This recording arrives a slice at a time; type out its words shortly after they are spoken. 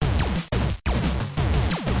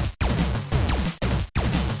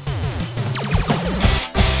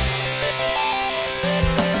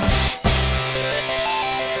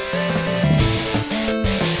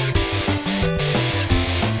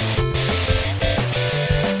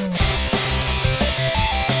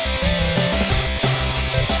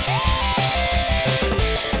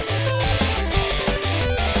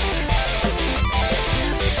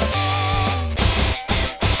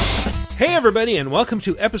everybody, and welcome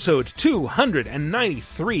to episode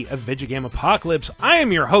 293 of Vigigame Apocalypse. I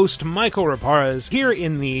am your host, Michael Raparez, here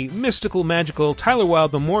in the mystical, magical Tyler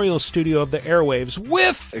Wilde Memorial Studio of the airwaves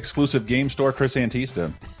with... exclusive game store Chris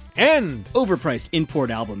Antista. And... overpriced import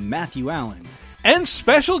album Matthew Allen. And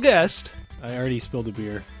special guest... I already spilled a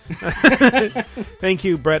beer. Thank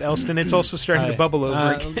you, Brett Elston. It's also starting to bubble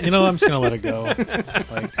over again. You know, I'm just going to let it go.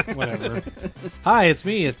 Like, whatever. Hi, it's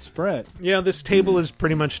me. It's Brett. Yeah, this table is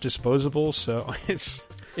pretty much disposable, so it's...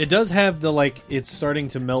 It does have the, like, it's starting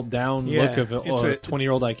to melt down look of a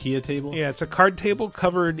 20-year-old IKEA table. Yeah, it's a card table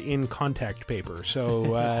covered in contact paper,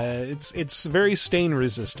 so it's very stain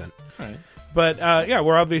resistant. All right. But, yeah,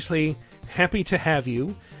 we're obviously happy to have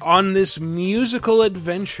you on this musical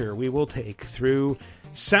adventure we will take through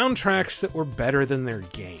soundtracks that were better than their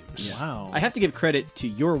games. Wow. I have to give credit to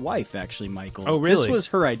your wife, actually, Michael. Oh, really? This was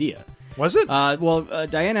her idea. Was it? Diana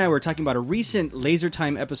and I were talking about a recent Laser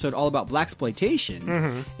Time episode all about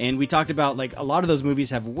blaxploitation, and we talked about, like, a lot of those movies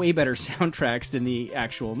have way better soundtracks than the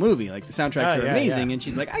actual movie. Like, the soundtracks are amazing, and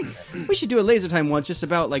she's like, we should do a Laser Time once just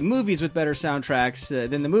about, like, movies with better soundtracks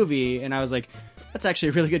than the movie, and I was like, that's actually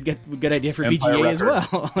a really good idea for Empire VGA Records.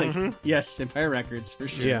 as well. Like, yes, Empire Records, for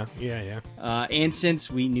sure. Yeah. And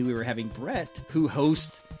since we knew we were having Brett, who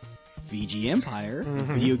hosts VG Empire, the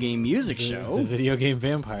video game music show. The video game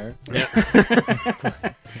vampire.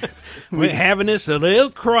 We're having this a little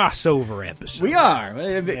crossover episode. We are.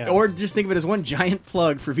 Or just think of it as one giant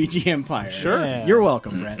plug for VG Empire. Sure. Yeah. You're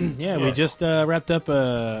welcome, Brett. Yeah, we just wrapped up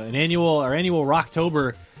our annual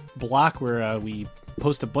Rocktober block where we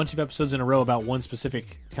post a bunch of episodes in a row about one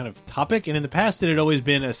specific kind of topic, and in the past it had always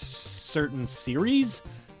been a certain series.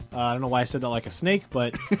 I don't know why I said that like a snake,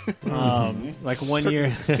 but like one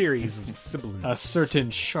year series of siblings. a certain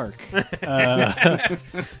shark. I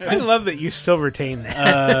love that you still retain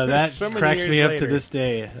that. That So many cracks years me up later. to this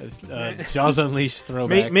day. Jaws Unleashed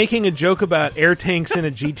throwback. Making a joke about air tanks in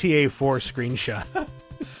a GTA 4 screenshot.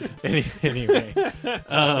 Anyway,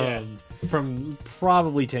 from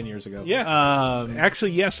probably 10 years ago. Yeah.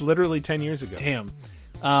 Actually, yes, literally 10 years ago. Damn.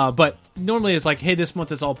 But normally it's like, hey, this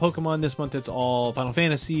month it's all Pokemon, this month it's all Final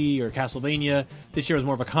Fantasy or Castlevania. This year was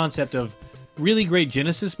more of a concept of really great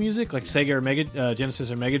Genesis music, like Sega or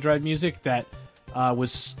Genesis or Mega Drive music that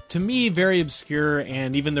was, to me, very obscure,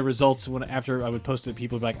 and even the results, after I would post it,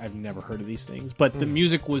 people would be like, I've never heard of these things. But the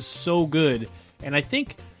music was so good, and I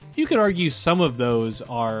think you could argue some of those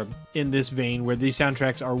are in this vein, where these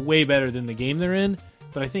soundtracks are way better than the game they're in,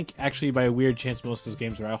 but I think, actually, by a weird chance, most of those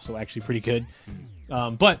games are also actually pretty good.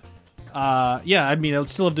 Yeah, I mean, I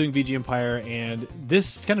still love doing VG Empire, and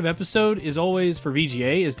this kind of episode is always, for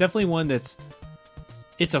VGA, is definitely one it's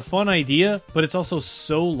a fun idea, but it's also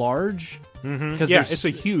so large. Mm-hmm. Yeah, it's a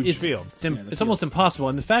huge field. It's almost impossible,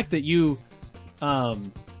 and the fact that you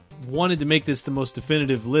wanted to make this the most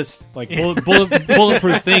definitive list, like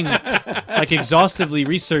bulletproof thing, like exhaustively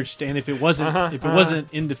researched, and if it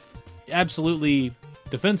wasn't absolutely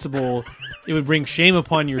defensible, it would bring shame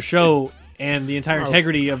upon your show and the entire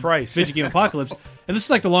integrity of Vigigame Apocalypse. And this is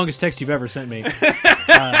like the longest text you've ever sent me.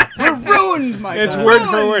 We're ruined, Michael. It's word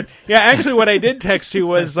for word. Yeah, actually, what I did text you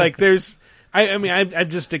was like, I'm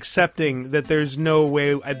just accepting that there's no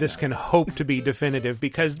way this can hope to be definitive,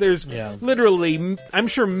 because there's literally, I'm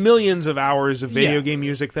sure, millions of hours of video game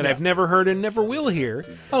music that I've never heard and never will hear.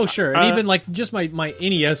 Oh, sure. And even like just my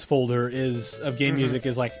NES folder of game music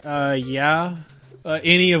is like,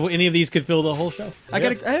 any of these could fill the whole show. I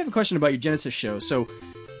have a question about your Genesis show. So,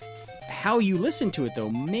 how you listen to it,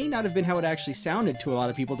 though, may not have been how it actually sounded to a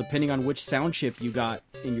lot of people, depending on which sound chip you got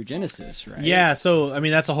in your Genesis, right? Yeah, so, I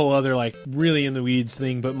mean, that's a whole other, like, really in the weeds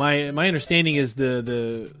thing, but my understanding is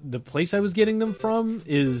the place I was getting them from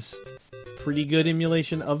is pretty good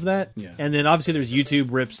emulation of that. Yeah. And then, obviously, there's YouTube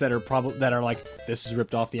rips that are like, this is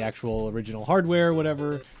ripped off the actual original hardware or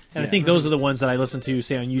whatever. And I think those are the ones that I listen to,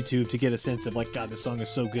 say, on YouTube to get a sense of, like, God, this song is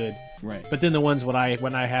so good. Right. But then the ones when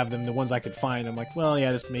I have them, the ones I could find, I'm like, well,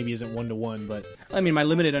 yeah, this maybe isn't one-to-one, but... I mean, my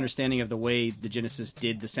limited understanding of the way the Genesis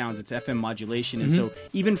did the sounds, it's FM modulation, and so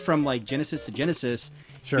even from, like, Genesis to Genesis,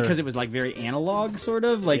 because it was, like, very analog, sort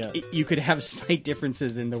of, like, you could have slight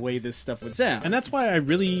differences in the way this stuff would sound. And that's why I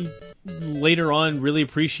really, later on, really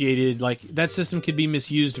appreciated, like, that system could be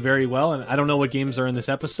misused very well, and I don't know what games are in this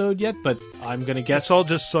episode yet, but I'm going to guess... It's all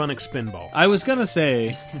just Sonic Spinball. I was going to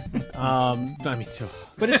say...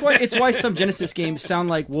 But it's why some Genesis games sound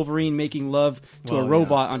like Wolverine making love to a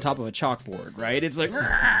robot on top of a chalkboard, right? It's like...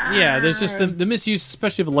 Yeah, there's just the misuse,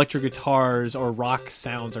 especially of electric guitars or rock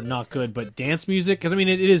sounds, are not good, but dance music, because, I mean,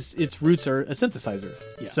 its roots are a synthesizer.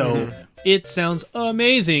 Yeah. So it sounds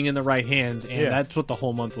amazing in the right hands, and that's what the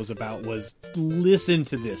whole month was about, was listen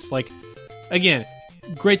to this. Like, again,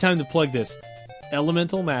 great time to plug this.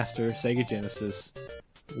 Elemental Master, Sega Genesis.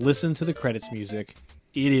 Listen to the credits music.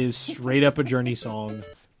 It is straight up a Journey song,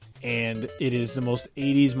 and it is the most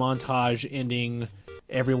 80s montage ending.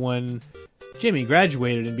 Everyone, Jimmy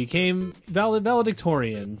graduated and became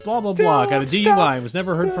valedictorian, blah, blah, blah, got a DUI and was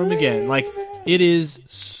never heard from again. Like, it is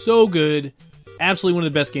so good. Absolutely one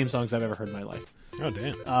of the best game songs I've ever heard in my life. Oh,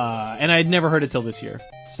 damn. And I'd never heard it till this year.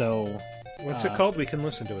 So, what's it called? We can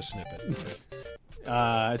listen to a snippet.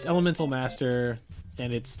 It's Elemental Master,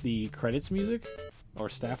 and it's the credits music or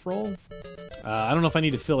staff roll. I don't know if I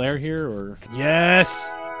need to fill air here or...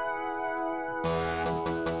 Yes!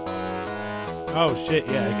 Oh, shit,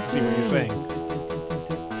 yeah, I can see what you're saying.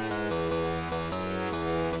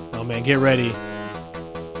 Oh, man, get ready.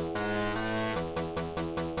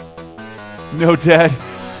 No, Dad,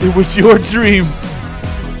 it was your dream.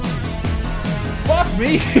 Fuck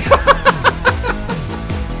me.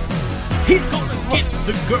 He's gonna get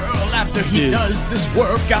the girl after he does this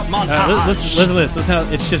workout montage. Listen to this. Listen how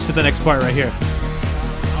it shifts to the next part right here.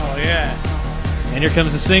 Oh, yeah. And here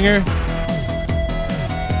comes the singer.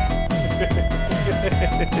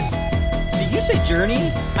 See, you say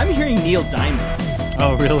Journey, I'm hearing Neil Diamond.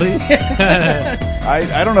 Oh, really?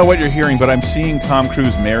 I don't know what you're hearing, but I'm seeing Tom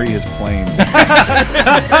Cruise marry his plane.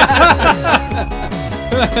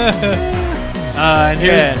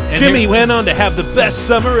 And Jimmy went on to have the best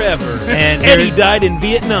summer ever, and he died in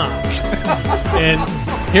Vietnam. And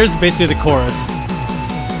here's basically the chorus.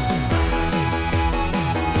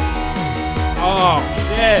 Oh,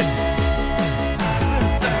 shit.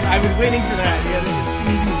 I was waiting for that. Yeah,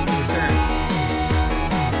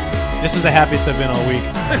 This is the happiest I've been all week.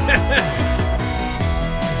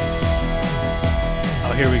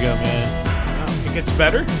 Oh, here we go, man. It gets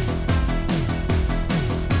better?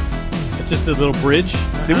 It's just a little bridge.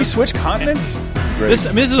 Did we switch continents? This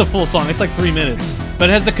is a full song. It's like 3 minutes. But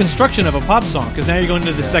it has the construction of a pop song, because now you're going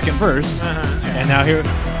into the second verse. And now here...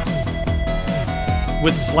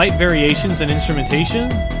 With slight variations in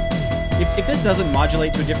instrumentation... If this doesn't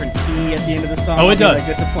modulate to a different key at the end of the song, it I'll does. be like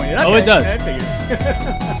disappointed. Oh, it does. I figured.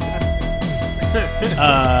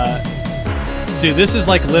 Dude, this has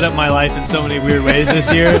like lit up my life in so many weird ways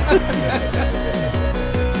this year. Oh,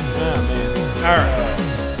 man. All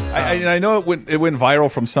right. I know it went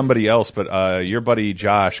viral from somebody else, but your buddy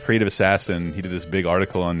Josh, Creative Assassin, he did this big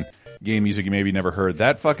article on game music you maybe never heard.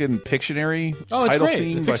 That fucking Pictionary it's title great.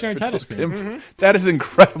 theme. The Pictionary title screen. That is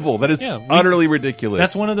incredible. That is utterly ridiculous.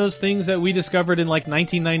 That's one of those things that we discovered in like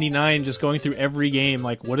 1999, just going through every game.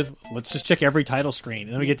 Like, let's just check every title screen,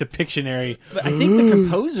 and then we get to Pictionary. But I think the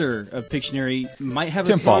composer of Pictionary might have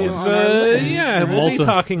Tim a song Follins. on our list. Yeah, we'll be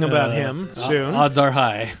talking about him soon. Odds are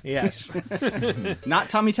high. Yes. Not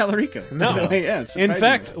Tommy Tallarico. No. Yes. In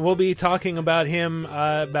fact, we'll be talking about him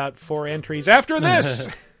about 4 entries after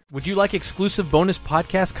this. Would you like exclusive bonus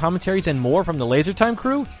podcast commentaries and more from the LaserTime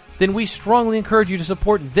crew? Then we strongly encourage you to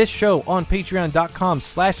support this show on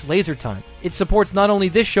patreon.com/lasertime. It supports not only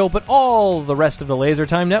this show, but all the rest of the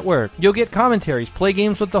LaserTime network. You'll get commentaries, play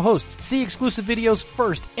games with the hosts, see exclusive videos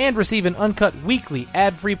first, and receive an uncut weekly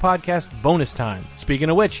ad-free podcast bonus time. Speaking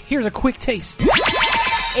of which, here's a quick taste.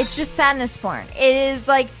 It's just sadness porn. It is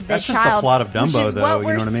like the That's child. just the plot of which Dumbo, is though. what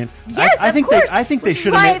You know what I mean? Yes, I think of course. they Which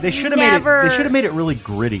should is why have made never... they should have made it really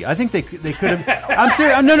gritty. I think they could have. I'm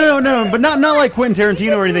serious. No, but not like Quentin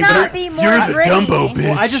Tarantino or anything. Not But be more you're the gritty. Dumbo bitch.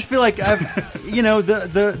 Well, I just feel like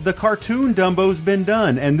the cartoon Dumbo's been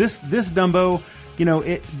done, and this Dumbo.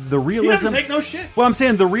 The realism. He doesn't take no shit. Well, I'm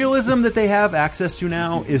saying the realism that they have access to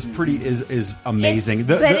now is amazing.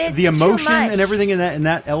 It's The emotion too much. and everything in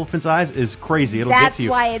that elephant's eyes is crazy. It'll That's get to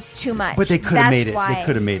you. why it's too much. But they could have made it. Why. They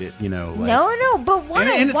could have made it. No, but why?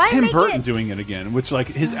 And it's why Tim make Burton it? doing it again, which like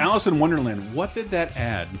his Alice in Wonderland. What did that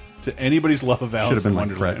add to anybody's love of Alice in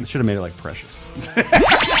Wonderland? Should have made it like Precious.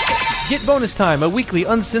 Get Bonus Time, a weekly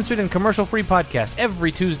uncensored and commercial-free podcast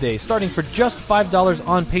every Tuesday, starting for just $5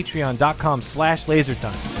 on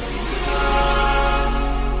patreon.com/lasertime.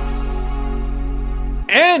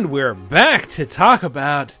 And we're back to talk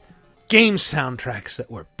about game soundtracks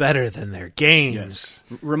that were better than their games.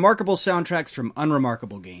 Remarkable soundtracks from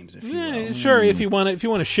unremarkable games, if you will. Sure, if you want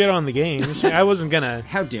to shit on the games, I wasn't gonna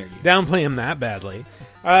How dare you? downplay them that badly.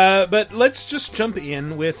 But let's just jump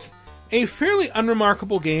in with a fairly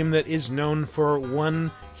unremarkable game that is known for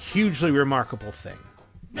one hugely remarkable thing.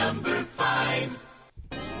 Number 5.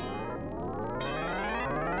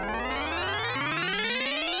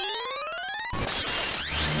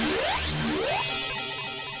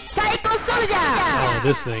 Oh,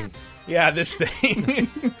 this thing. Yeah, this thing.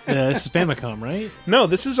 This is Famicom, right? No,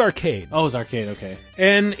 this is arcade. Oh, it's arcade. Okay.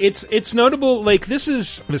 And it's notable. Like, this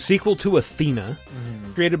is the sequel to Athena,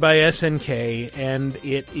 created by SNK, and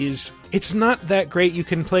it's not that great. You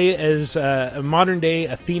can play as a modern day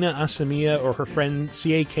Athena Asamiya or her friend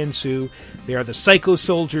Cie Kensu. They are the Psycho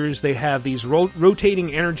Soldiers. They have these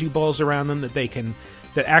rotating energy balls around them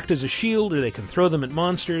that act as a shield, or they can throw them at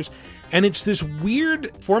monsters. And it's this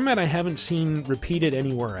weird format I haven't seen repeated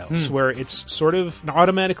anywhere else, where it's sort of an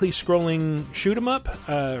automatically scrolling shoot 'em up,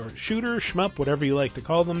 or shooter, shmup, whatever you like to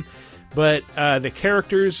call them. But the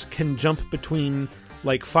characters can jump between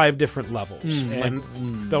like 5 different levels, and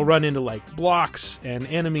they'll run into like blocks and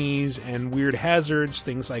enemies and weird hazards,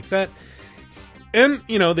 things like that. And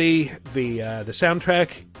you know, the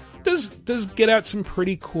soundtrack does get out some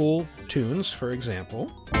pretty cool tunes. For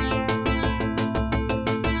example,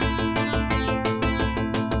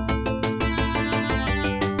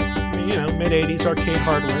 you know, mid-'80s arcade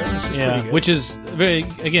hardware. This is pretty good. Which is very,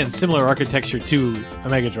 again, similar architecture to a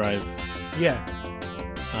Mega Drive. Yeah.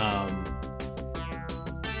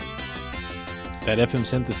 That FM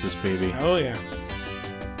synthesis, baby. Oh yeah.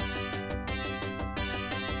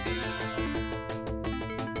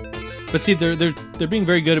 But see, they're being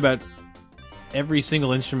very good about every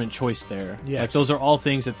single instrument choice there. Yes. Like, those are all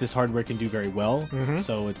things that this hardware can do very well.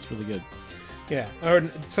 So it's really good. Yeah.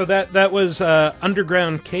 So that was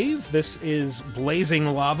Underground Cave. This is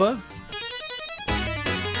Blazing Lava.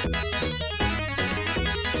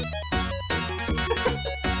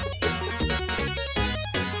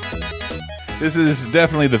 This is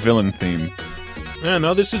definitely the villain theme. Yeah,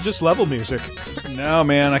 no, this is just level music. No,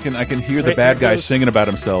 man, I can hear the bad guy singing about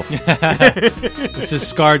himself. This is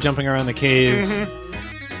Scar jumping around the cave.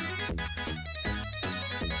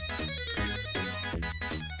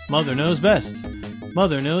 Mother knows best.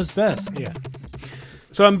 Mother knows best. Yeah.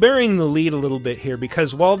 So I'm burying the lead a little bit here,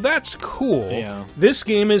 because while that's cool, this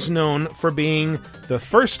game is known for being the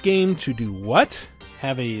first game to do what?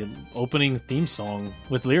 Have a opening theme song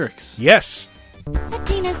with lyrics. Yes.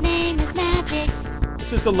 Athena's name is Magic.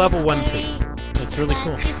 This is the level 1 theme. It's really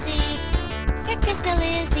cool. Your crystal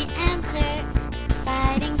is the answer.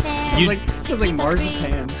 Fighting Sounds like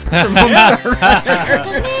Marzipan from Homestar Runner.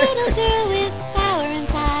 The little girl with power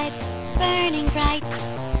inside, burning bright.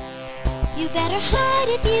 You better hide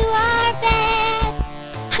if you are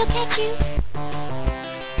bad. She'll catch you.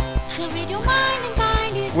 She'll read your mind and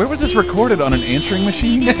find it. Where was this recorded? On an answering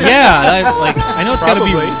machine? Yeah, I know it's got to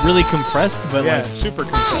be really compressed, but super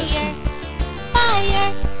compressed.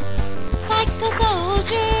 Fire, Psycho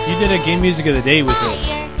Soldier. You did a Game Music of the Day with this.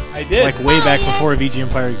 I did. Like way back before VG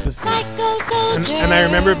Empire existed. And I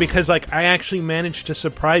remember because I actually managed to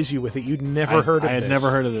surprise you with it. You'd never heard of this. I had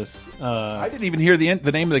never heard of this. I didn't even hear the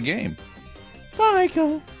name of the game.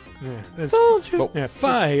 Psycho Soldier. Yeah,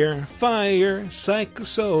 fire, Psycho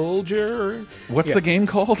Soldier. What's the game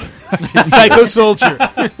called? Psycho Soldier.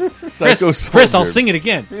 Psycho Soldier. Chris, I'll sing it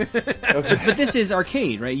again. But this is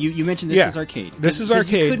arcade, right? You mentioned this is arcade. This is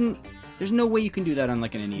arcade. There's no way you can do that on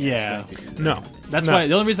like an NES. Yeah. No. That's why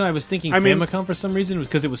the only reason I was thinking Famicom for some reason was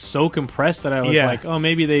because it was so compressed that I was like, oh,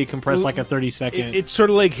 maybe they compressed like a 30-second. It's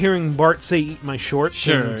sort of like hearing Bart say "Eat my shorts"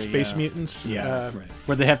 in Space Mutants. Yeah,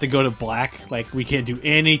 where they have to go to black. Like, we can't do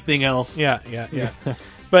anything else. Yeah.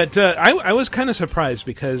 But I was kind of surprised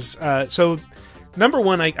because number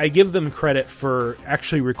one, I give them credit for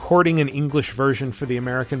actually recording an English version for the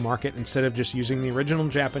American market instead of just using the original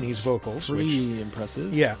Japanese vocals. Pretty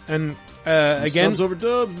impressive. Yeah, and again, subs over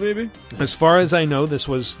dubs, baby. As far as I know, this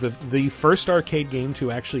was the first arcade game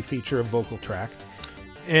to actually feature a vocal track.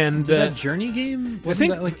 And that Journey game? I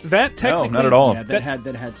think that technically, no, not at all. Yeah, that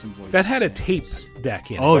had some voice. That had a tape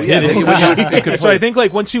deck in it. Oh, yeah. So I think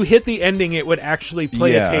like once you hit the ending, it would actually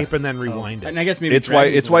play a tape and then rewind it. And I guess maybe it's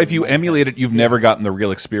why if you emulate it, you've never gotten the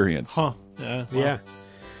real experience. Huh? Yeah.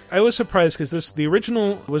 I was surprised because the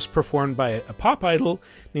original was performed by a pop idol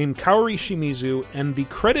named Kaori Shimizu, and the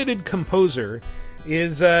credited composer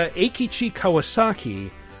is Eikichi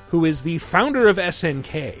Kawasaki, who is the founder of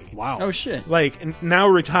SNK. Wow. Oh, shit. Like, now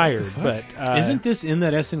retired, but... Isn't this in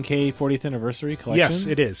that SNK 40th Anniversary Collection? Yes,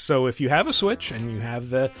 it is. So if you have a Switch and you have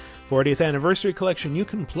the 40th Anniversary Collection, you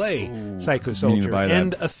can play Psycho Soldier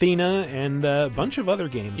and Athena and a bunch of other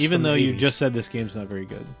games. Even though you 80s. just said this game's not very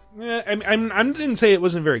good. I didn't say it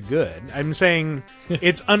wasn't very good. I'm saying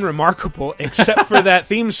it's unremarkable, except for that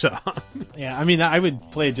theme song. Yeah, I mean, I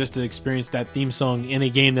would play it just to experience that theme song in a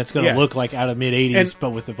game that's going to look like out of mid-'80s, but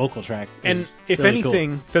with the vocal track. And if really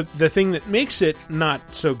anything, the thing that makes it not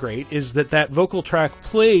so great is that vocal track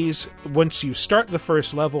plays once you start the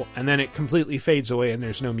first level, and then it completely fades away, and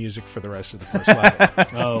there's no music for the rest of the first level.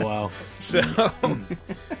 Oh, wow. So...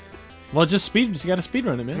 Well, you got to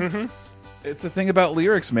speedrun it, man. Mm-hmm. It's the thing about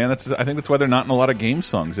lyrics, man. I think that's why they're not in a lot of game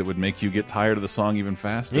songs. It would make you get tired of the song even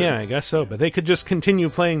faster. Yeah, I guess so. But they could just continue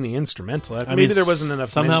playing the instrumental. Maybe there wasn't enough.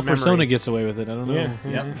 Somehow memory. Persona gets away with it. I don't know.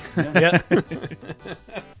 Yeah.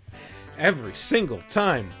 Every single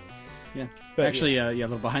time. Yeah. But, actually, a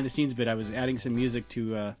little behind the scenes bit. I was adding some music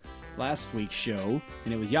to last week's show,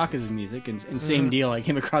 and it was Yakuza music, and same deal. I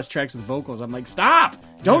came across tracks with vocals. I'm like, stop!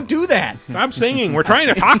 Don't do that! Stop singing. We're trying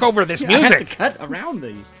to talk over this music. I have to cut around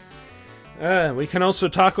these. We can also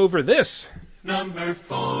talk over this. Number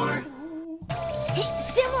 4. Hey,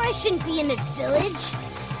 samurai shouldn't be in this village.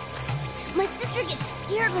 My sister gets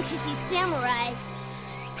scared when she sees samurai.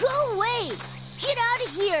 Go away! Get out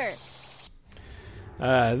of here!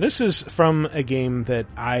 This is from a game that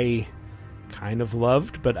I kind of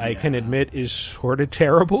loved, but I can admit is sort of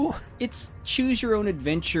terrible. It's Choose Your Own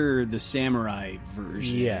Adventure, the samurai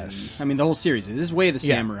version. Yes. I mean, the whole series. This is Way of the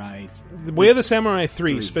Samurai. The Way of the Samurai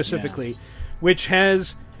 3 specifically, which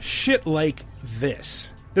has shit like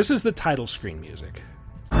this. This is the title screen music.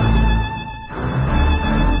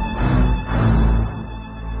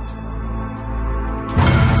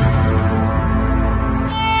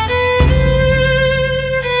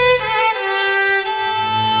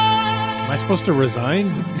 Am I supposed to resign?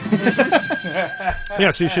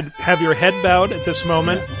 Yeah, so you should have your head bowed at this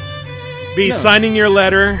moment. Be signing your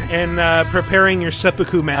letter and preparing your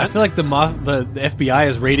seppuku mat. I feel like the FBI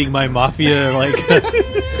is raiding my mafia. Like,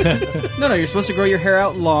 No, you're supposed to grow your hair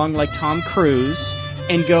out long like Tom Cruise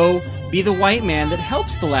and go be the white man that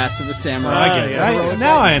helps the last of the samurai. I get it.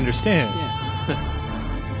 Now I understand. Yeah.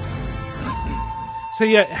 So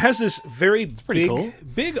yeah, it has this very pretty cool.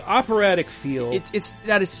 big operatic feel.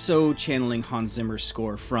 That is so channeling Hans Zimmer's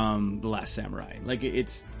score from The Last Samurai. Like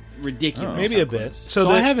it's ridiculous. Maybe a bit. So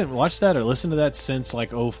I haven't watched that or listened to that since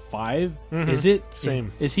like 2005. Is it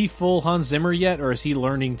same? Is he full Hans Zimmer yet, or is he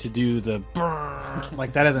learning to do the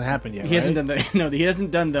like that hasn't happened yet? He hasn't done he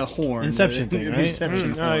hasn't done the horn Inception thing, right? The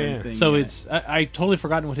Inception horn thing. So yet. I totally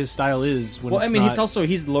forgotten what his style is. When Well, it's I mean, not...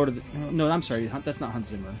 he's the Lord of the... No, I'm sorry. That's not Hans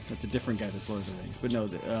Zimmer. That's a different guy that's Lord of the Rings. But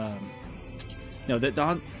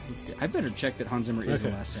I better check that Hans Zimmer is the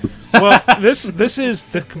last Samurai. Well, this is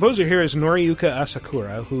the composer here is Noriyuka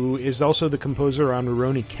Asakura, who is also the composer on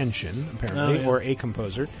Rurouni Kenshin, apparently, or a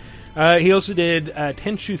composer. He also did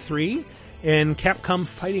Tenchu 3 and Capcom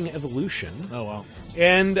Fighting Evolution. Oh, wow.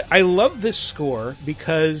 And I love this score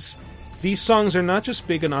because these songs are not just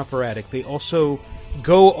big and operatic, they also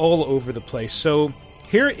go all over the place. So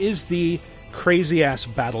here is the crazy-ass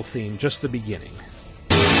battle theme, just the beginning.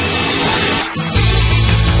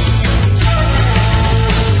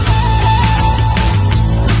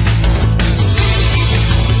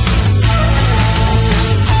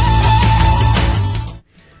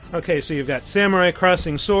 Okay, so you've got samurai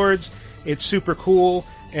crossing swords. It's super cool.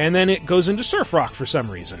 And then it goes into surf rock for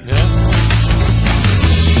some reason. Yeah.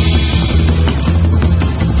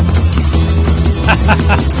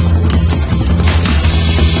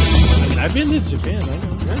 I mean, I've been to Japan. I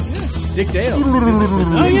know. Yeah. Dick Dale.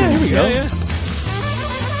 Oh, yeah, here we go. Yeah.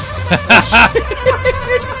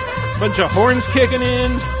 Bunch of horns kicking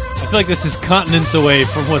in. I feel like this is continents away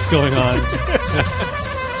from what's going on.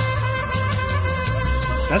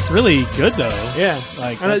 That's really good, though. Yeah,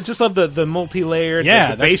 like and I just love the multi-layered,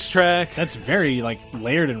 the bass track. That's very like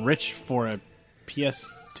layered and rich for a PS2.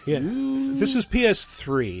 Yeah, this is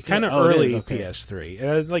PS3, kind of early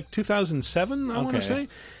PS3, like 2007, I want to say.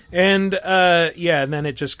 And and then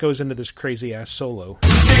it just goes into this crazy ass solo.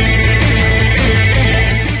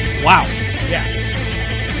 Wow. Yeah.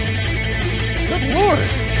 Good lord.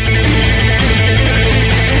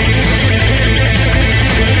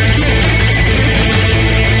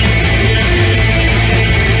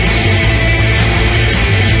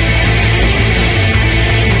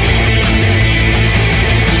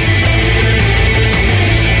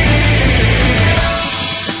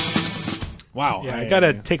 Wow. Yeah, I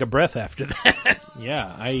gotta take a breath after that.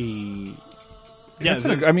 Yeah, I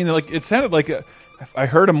mean, like it sounded like I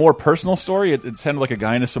heard a more personal story. It sounded like a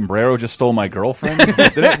guy in a sombrero just stole my girlfriend.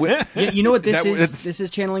 You know what this is? This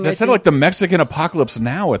is channeling. That sounded like the Mexican apocalypse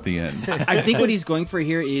now at the end. I think what he's going for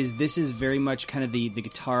here is this is very much kind of the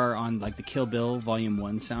guitar on like the Kill Bill Volume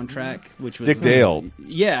 1 soundtrack, which was Dick Dale.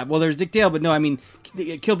 Yeah, well, there's Dick Dale, but no, I mean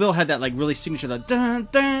Kill Bill had that like really signature the dun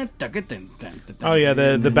dun dun dun dun dun. Oh yeah,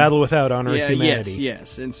 the battle without honor of humanity.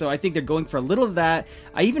 Yes, and so I think they're going for a little of that.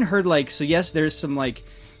 I even heard like yes, there's some like.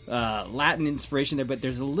 Latin inspiration there, but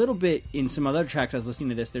there's a little bit in some other tracks I was listening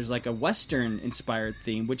to this. There's like a Western inspired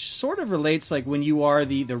theme, which sort of relates like when you are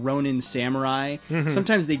the Ronin samurai. Mm-hmm.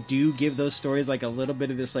 Sometimes they do give those stories like a little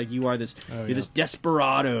bit of this, like you are this you're this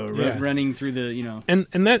desperado running through the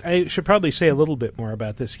And that I should probably say a little bit more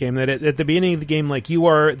about this game. That at the beginning of the game, like you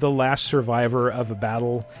are the last survivor of a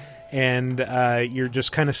battle, and you're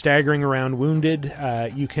just kind of staggering around wounded.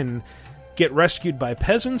 You can get rescued by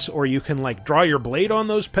peasants, or you can like draw your blade on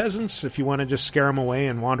those peasants if you want to just scare them away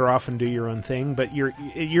and wander off and do your own thing. But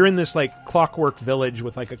you're in this like clockwork village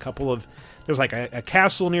with like a couple of there's like a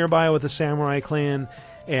castle nearby with a samurai clan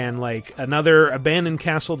and like another abandoned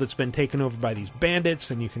castle that's been taken over by these bandits,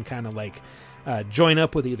 and you can kind of like join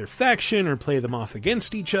up with either faction or play them off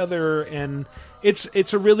against each other. And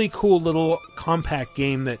it's a really cool little compact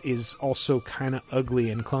game that is also kind of ugly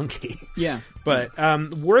and clunky. Yeah. But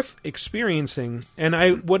worth experiencing. And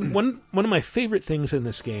one of my favorite things in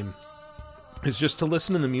this game is just to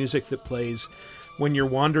listen to the music that plays when you're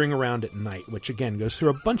wandering around at night, which again goes through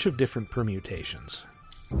a bunch of different permutations.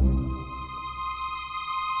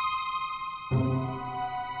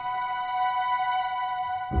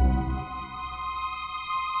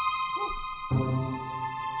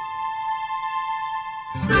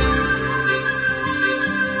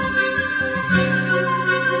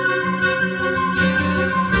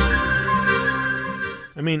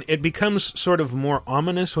 I mean, it becomes sort of more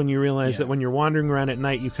ominous when you realize that when you're wandering around at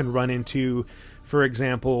night, you can run into, for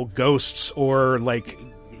example, ghosts or like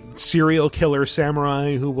serial killer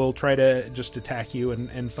samurai who will try to just attack you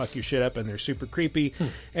and fuck your shit up, and they're super creepy.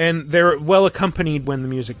 And they're well accompanied when the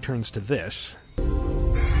music turns to this.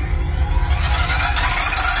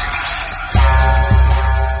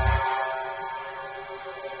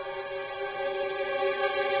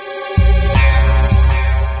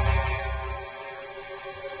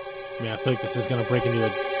 I feel like this is going to break into a...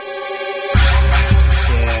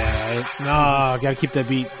 I got to keep that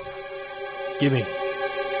beat. Gimme.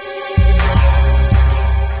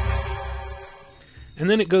 And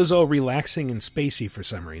then it goes all relaxing and spacey for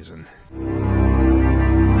some reason.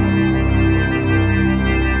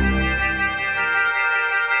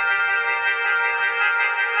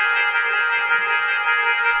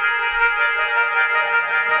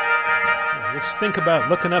 Just think about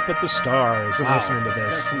looking up at the stars and listening to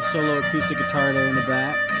this. Got some solo acoustic guitar there in the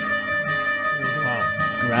back.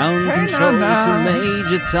 Wow. Ground control to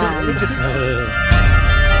Major Tom.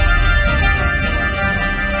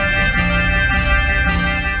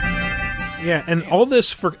 Yeah, and all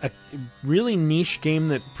this for a really niche game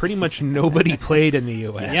that pretty much nobody played in the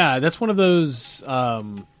U.S. Yeah, that's one of those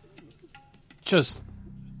just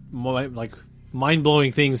like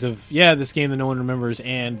mind-blowing things of this game that no one remembers,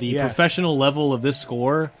 and the professional level of this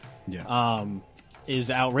score is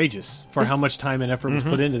outrageous for how much time and effort was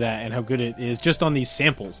put into that and how good it is just on these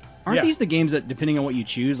samples. Aren't these the games that, depending on what you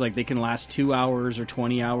choose, like they can last 2 hours or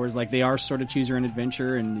 20 hours? Like they are sort of choose your own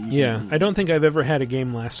adventure. And I don't think I've ever had a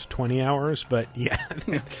game last 20 hours, but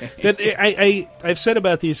I've said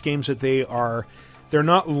about these games that they're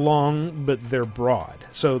not long, but they're broad.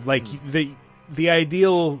 So like the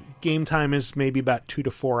ideal game time is maybe about 2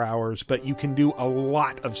 to 4 hours, but you can do a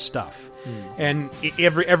lot of stuff, and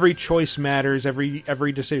every choice matters.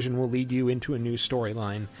 Every decision will lead you into a new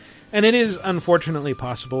storyline, and it is unfortunately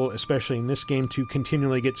possible, especially in this game, to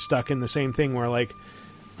continually get stuck in the same thing where, like,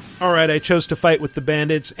 all right, I chose to fight with the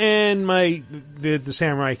bandits, and the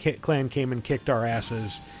samurai clan came and kicked our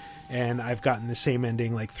asses. And I've gotten the same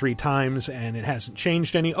ending like 3 times, and it hasn't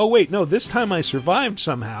changed any. Oh, wait, no, this time I survived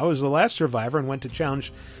somehow as the last survivor and went to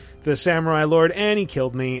challenge the samurai lord, and he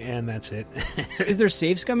killed me, and that's it. So is there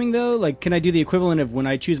save scumming, though? Like, can I do the equivalent of when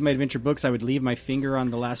I choose my adventure books, I would leave my finger on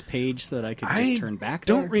the last page so that I could just turn back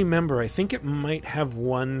there? I don't remember. I think it might have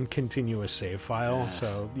one continuous save file,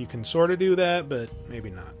 so you can sort of do that, but maybe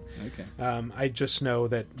not. Okay. I just know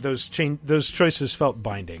that those choices felt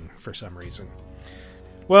binding for some reason.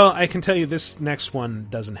 Well, I can tell you this next one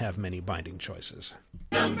doesn't have many binding choices.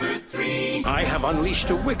 Number 3. I have unleashed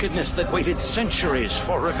a wickedness that waited centuries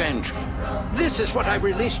for revenge. This is what I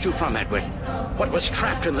released you from, Edward. What was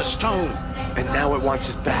trapped in the stone. And now it wants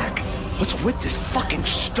it back. What's with this fucking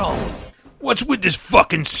stone? What's with this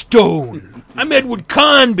fucking stone? I'm Edward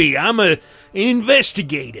Conby. I'm an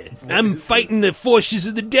investigator. I'm fighting the forces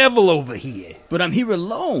of the devil over here. But I'm here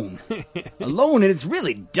alone. Alone, and it's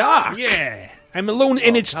really dark. Yeah. I'm alone,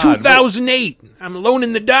 and it's 2008. I'm alone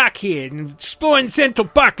in the dark here, and exploring Central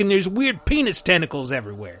Park, and there's weird penis tentacles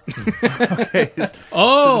everywhere.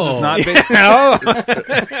 Oh, so this is not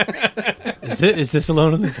is this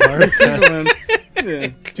Alone in the Dark? This is Alone. Yeah,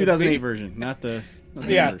 2008 version, not the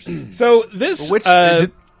version. So this, I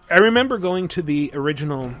remember going to the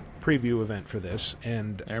original preview event for this,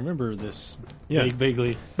 and I remember this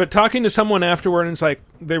vaguely. But talking to someone afterward, and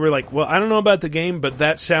they were like, "Well, I don't know about the game, but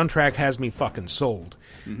that soundtrack has me fucking sold,"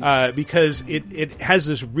 because it has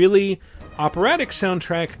this really operatic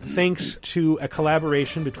soundtrack, thanks to a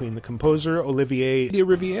collaboration between the composer Olivier de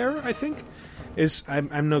Rivière, I think.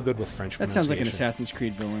 I'm no good with French pronunciation. That sounds like an Assassin's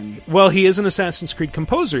Creed villain. Well, he is an Assassin's Creed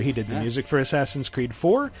composer. He did the music for Assassin's Creed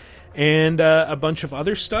 4 and a bunch of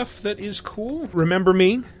other stuff that is cool. Remember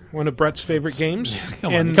Me, one of Brett's favorite games.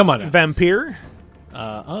 Come on. Vampire.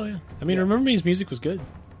 Oh, yeah. I mean, Remember Me's music was good.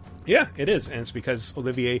 Yeah, it is. And it's because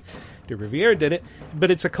Olivier de Rivière did it.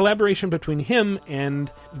 But it's a collaboration between him and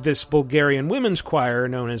this Bulgarian women's choir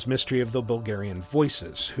known as Mystery of the Bulgarian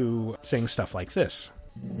Voices, who sing stuff like this.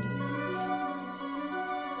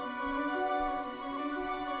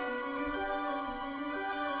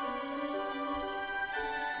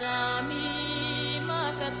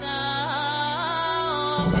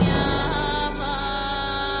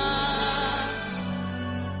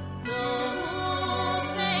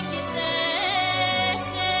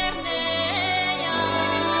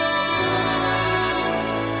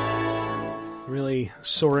 Really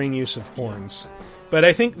soaring use of horns. But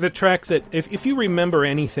I think the track that, if you remember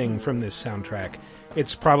anything from this soundtrack,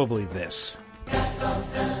 it's probably this.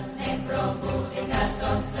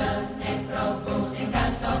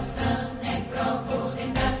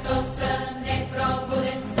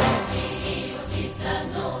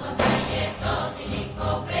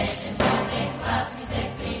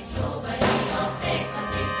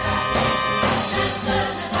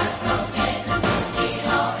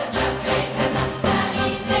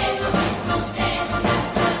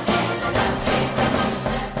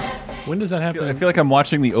 When does that happen? I feel like I'm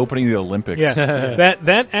watching the opening of the Olympics. Yeah,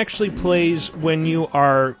 that actually plays when you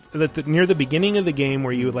are near the beginning of the game,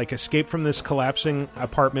 where you escape from this collapsing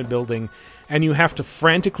apartment building, and you have to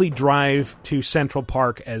frantically drive to Central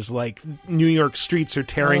Park as New York streets are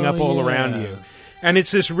tearing up all around you, and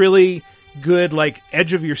it's this really good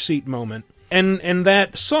edge of your seat moment. And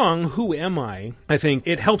that song, Who Am I think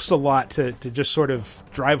it helps a lot to just sort of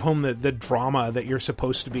drive home the drama that you're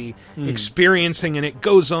supposed to be experiencing, and it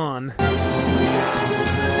goes on.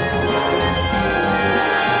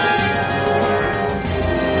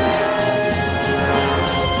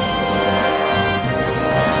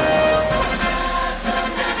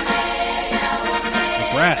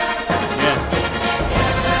 Brass. Yeah.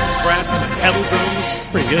 Brass and kettle drums. It's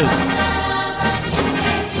pretty good.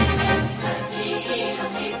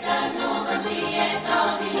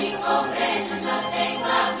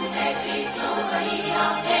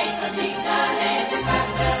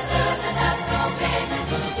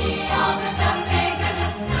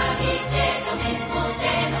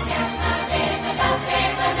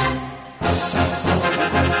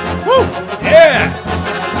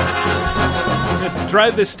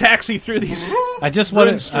 Drive this taxi through these. I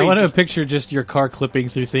want to picture just your car clipping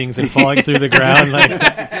through things and falling through the ground.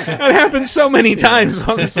 That happened so many times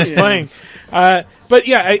while this was playing. But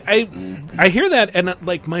yeah, I hear that, and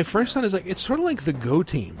my first thought is it's sort of like the Go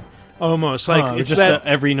Team. Almost it's just that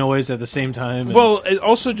every noise at the same time. Well, it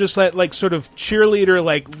also just that sort of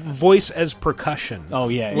cheerleader voice as percussion. Oh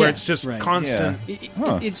yeah, where it's just constant.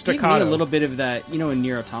 Yeah. It's giving me a little bit of that, in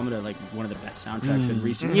Nier Automata, one of the best soundtracks in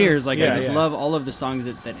recent years. I just love all of the songs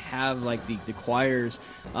that have the choirs.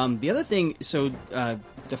 The other thing,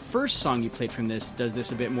 the first song you played from this does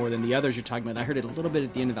this a bit more than the others you're talking about. I heard it a little bit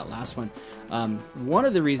at the end of that last one. One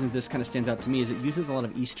of the reasons this kind of stands out to me is it uses a lot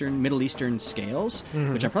of Middle Eastern scales,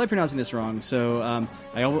 which I'm probably pronouncing this wrong. So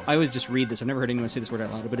I always just read this. I've never heard anyone say this word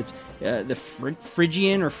out loud, but it's the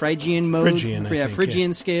Phrygian or Phrygian mode.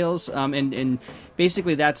 Phrygian scales. And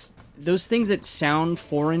basically those things that sound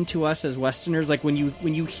foreign to us as Westerners, when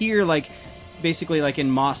you hear basically in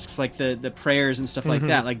mosques, the prayers and stuff like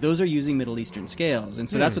that, those are using Middle Eastern scales, and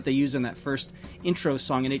so that's what they use in that first intro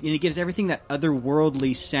song, and it gives everything that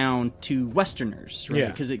otherworldly sound to Westerners, right?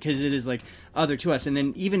 Because it is other to us. And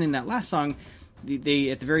then even in that last song, they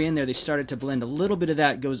at the very end there, they started to blend a little bit of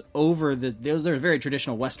that goes over those are very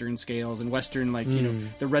traditional Western scales, and Western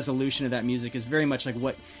the resolution of that music is very much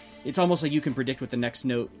what it's almost like you can predict what the next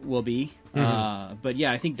note will be. But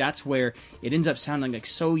yeah, I think that's where it ends up sounding like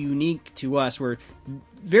so unique to us, where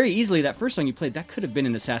very easily that first song you played, that could have been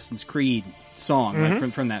an Assassin's Creed song,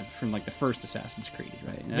 like from like the first Assassin's Creed,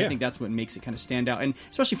 right? And I think that's what makes it kind of stand out, and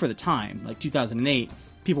especially for the time, like 2008,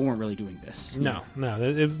 people weren't really doing this. No,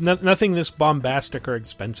 nothing this bombastic or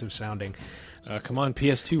expensive sounding. Come on,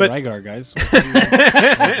 PS2 Rygar, guys.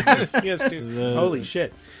 PS2. Holy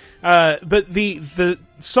shit. But the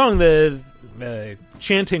song, the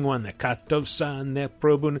chanting one, the Kato-san ne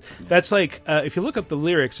probun, that's like, if you look up the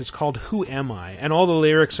lyrics, it's called Who Am I? And all the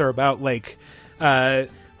lyrics are about, like,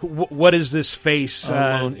 what is this face?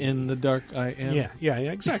 Alone in the dark I am. Yeah,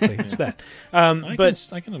 exactly. It's that.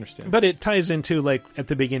 I can understand. But it ties into, like, at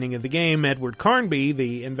the beginning of the game, Edward Carnby,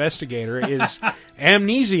 the investigator, is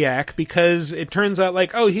amnesiac because it turns out,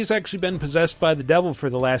 like, he's actually been possessed by the devil for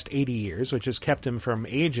the last 80 years, which has kept him from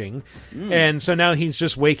aging. And so now he's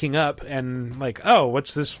just waking up and, like,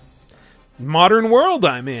 what's this modern world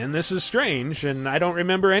I'm in? This is strange, and I don't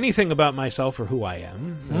remember anything about myself or who I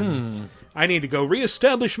am. I need to go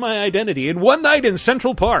reestablish my identity in one night in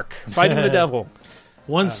Central Park, fighting the devil.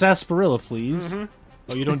 One sarsaparilla, please. Oh,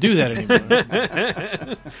 you don't do that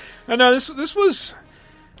anymore. No, this was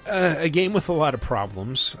a game with a lot of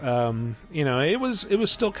problems. It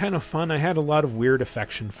was still kind of fun. I had a lot of weird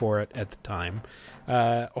affection for it at the time.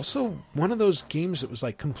 Also, one of those games that was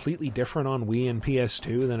like completely different on Wii and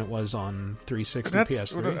PS2 than it was on 360 and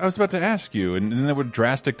PS3. I was about to ask you, and then there were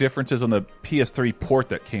drastic differences on the PS3 port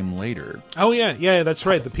that came later. Oh yeah, that's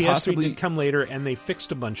right. The PS3 did come later, and they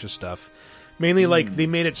fixed a bunch of stuff. Mainly, like they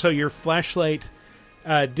made it so your flashlight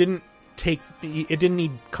didn't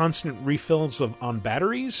need constant refills on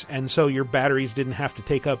batteries, and so your batteries didn't have to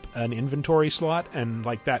take up an inventory slot, and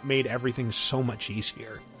like that made everything so much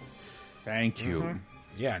easier. Thank you.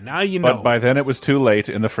 Yeah, now you know. But by then it was too late,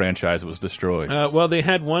 and the franchise was destroyed. Well, they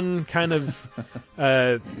had one kind of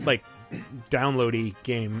like downloady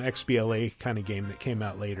game, XBLA kind of game that came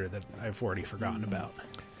out later that I've already forgotten about.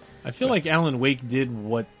 I feel like Alan Wake did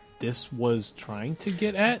what this was trying to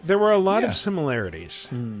get at. There were a lot of similarities.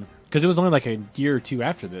 Because it was only like a year or two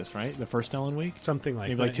after this, right? The first Alan Wake? Something like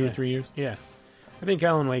maybe that. Like 2 or 3 years? Yeah. I think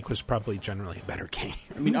Alan Wake was probably generally a better game.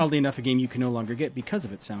 I mean, oddly enough, a game you can no longer get because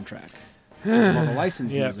of its soundtrack. It's more of a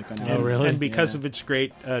licensed music on it. Oh, really? And because of its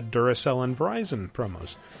great Duracell and Verizon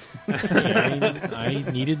promos.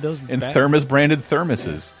 I needed those. And Thermos-branded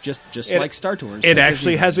thermoses. Just like Star Tours. It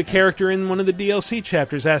actually has a character in one of the DLC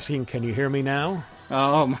chapters asking, "Can you hear me now?"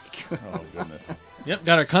 Oh, my God. Oh, goodness. Yep,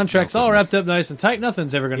 got our contracts all wrapped up nice and tight.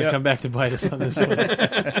 Nothing's ever going to come back to bite us on this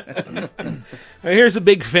one. Here's a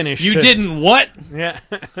big finish. You didn't what? Yeah.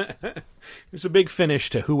 Here's a big finish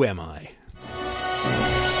to Who Am I?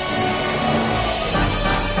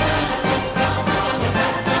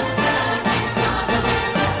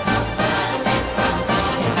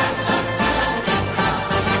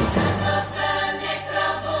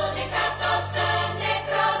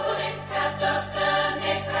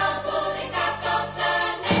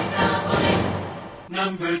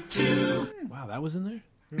 Number 2. Wow, that was in there?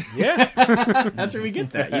 Yeah. That's where we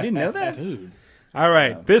get that. You didn't know that? Dude. All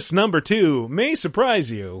right, this number 2 may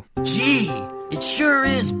surprise you. Gee, it sure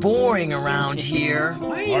is boring around here.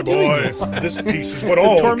 My boy, this piece is what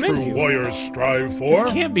all true warriors strive for.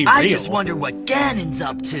 This can't be real. I just wonder what Ganon's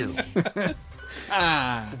up to.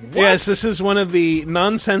 Yes, this is one of the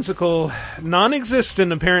nonsensical,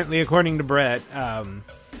 non-existent, apparently, according to Brett,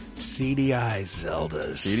 CDI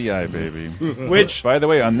Zeldas. CDI, baby. Which, by the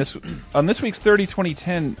way, on this week's 30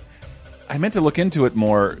 2010, I meant to look into it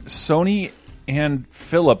more. Sony and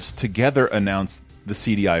Philips together announced the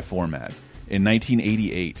CDI format in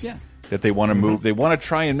 1988. Yeah. That they want to move. They want to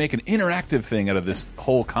try and make an interactive thing out of this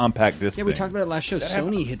whole compact disc. Yeah, thing. we talked about it last show.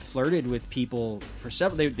 Sony had flirted with people for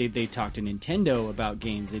several. They talked to Nintendo about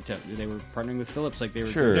games. They were partnering with Philips. Like they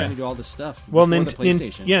were trying to do all this stuff. Well, before the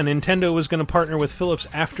PlayStation. Nintendo was going to partner with Philips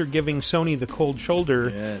after giving Sony the cold shoulder.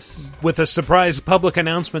 Yes. With a surprise public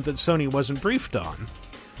announcement that Sony wasn't briefed on.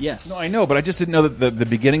 Yes. No, I know, but I just didn't know that the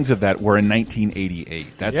beginnings of that were in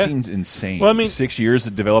 1988. That seems insane. Well, I mean, 6 years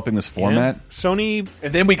of developing this format. Yeah. Sony,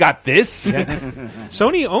 and then we got this. Yeah.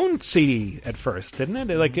 Sony owned CD at first, didn't it?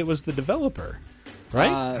 Like it was the developer, right?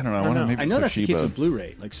 I don't know. I know that's the case with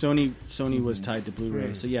Blu-ray. Like Sony was tied to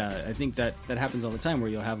Blu-ray. So yeah, I think that happens all the time where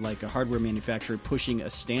you'll have like a hardware manufacturer pushing a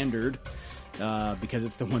standard. Because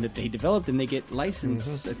it's the one that they developed and they get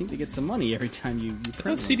licensed. I think they get some money every time you print I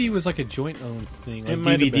thought CD was like a joint owned thing, like It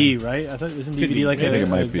might have DVD, been. right? I thought it was in DVD like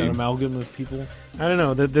an amalgam of people. I don't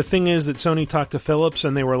know. The thing is that Sony talked to Philips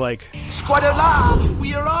and they were like, Squad-a-la,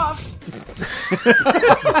 we are off.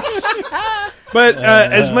 But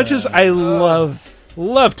as much as I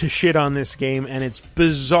love to shit on this game and its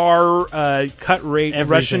bizarre cut rate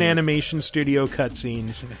Russian animation studio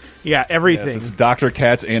cutscenes, everything. Yes, it's Dr.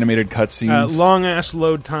 Katz animated cutscenes, long ass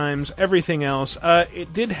load times, everything else.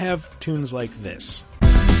 It did have tunes like this.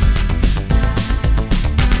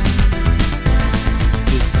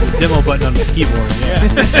 The demo button on the keyboard. Yeah.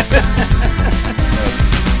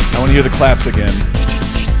 I want to hear the claps again.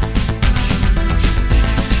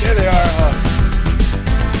 There they are.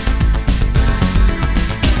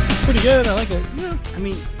 Pretty good. I like it. Yeah. I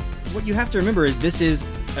mean, what you have to remember is this is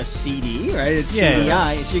a CD, right? It's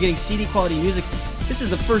CDI, so you're getting CD quality music. This is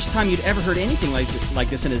the first time you'd ever heard anything like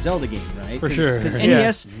this in a Zelda game, right? For sure. Because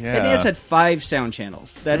NES had 5 sound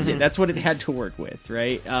channels. That's it. That's what it had to work with,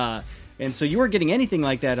 right? And so you weren't getting anything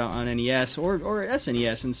like that on NES or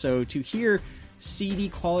SNES. And so to hear CD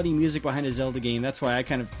quality music behind a Zelda game, that's why I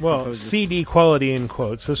kind of CD quality in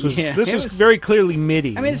quotes. This was very clearly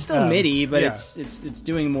MIDI. I mean, it's still MIDI, but it's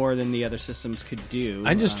doing more than the other systems could do.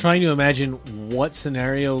 I'm just trying to imagine what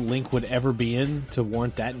scenario Link would ever be in to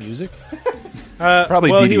warrant that music.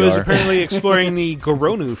 Probably well, DDR. He was apparently exploring the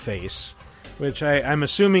Goronu face, which I'm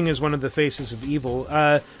assuming is one of the faces of evil.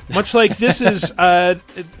 Much like this is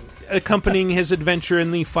accompanying his adventure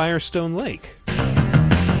in the Firestone Lake.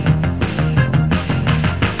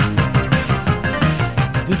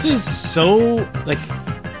 This is so like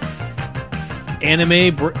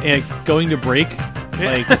anime going to break.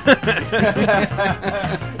 Like,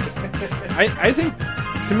 I think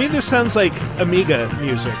to me this sounds like Amiga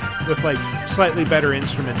music with like slightly better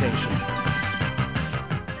instrumentation.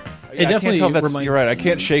 It definitely you're right. I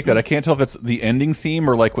can't shake that. I can't tell if it's the ending theme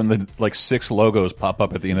or like when the 6 logos pop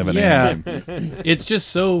up at the end of an anime game. It's just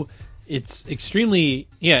so. It's extremely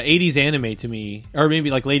 80s anime to me, or maybe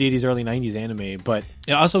like late 80s, early 90s anime. But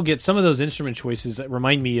it also gets some of those instrument choices that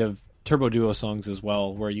remind me of Turbo Duo songs as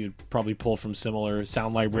well, where you'd probably pull from similar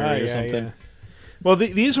sound library or something. Yeah. Well,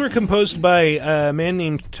 these were composed by a man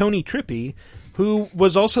named Tony Trippi, who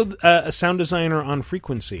was also a sound designer on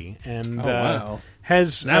Frequency, and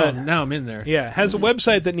has now I'm in there. Yeah, has a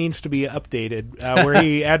website that needs to be updated where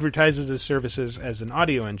he advertises his services as an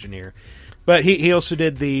audio engineer. But he also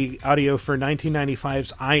did the audio for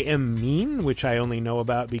 1995's I Am Mean, which I only know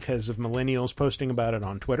about because of millennials posting about it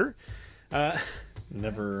on Twitter.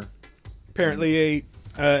 Never. Apparently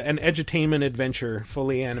an edutainment adventure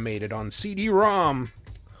fully animated on CD-ROM.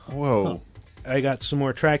 Whoa. I got some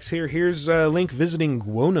more tracks here. Here's Link visiting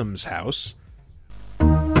Gwonum's house.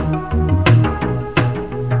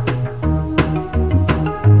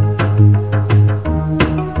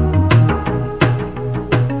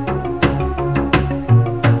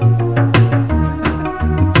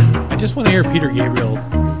 I just want to hear Peter Gabriel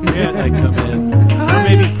come in. Or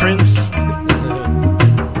maybe Prince.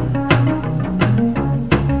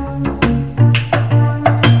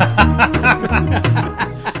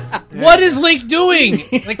 What is Link doing?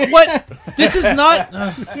 Like, what? This is not...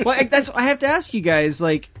 Well, I have to ask you guys,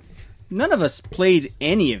 like, none of us played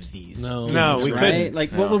any of these. No, we couldn't.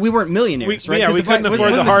 Like, well, we weren't millionaires, right? Yeah, we couldn't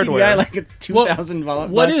afford the hardware. CDI, like a 2,000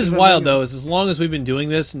 What is wild, though, is as long as we've been doing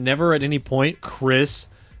this, never at any point, Chris,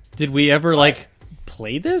 did we ever, like,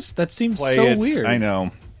 play this? That seems so weird. I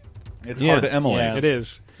know. It's hard to emulate. Yeah, it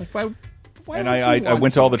is. Like, why and I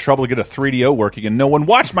went to all the trouble to get a 3DO working, and no one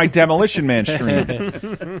watched my Demolition Man stream.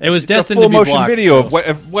 It was destined to be blocked. full motion video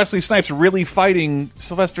of Wesley Snipes really fighting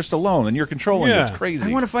Sylvester Stallone, and you're controlling it. It's crazy.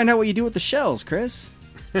 I want to find out what you do with the shells, Chris.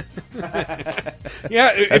 Yeah,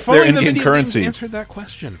 if only their the in-game video currency games answered that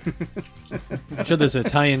question. I'm sure there's a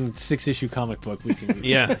tie-in 6-issue comic book we can.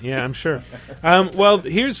 Yeah, I'm sure. Well,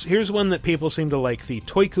 here's one that people seem to like, the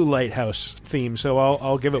Toiku Lighthouse theme. So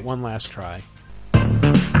I'll give it one last try.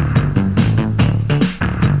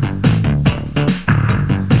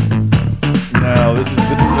 No, this is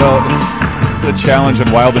a challenge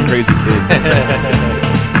of Wild and Crazy Kids.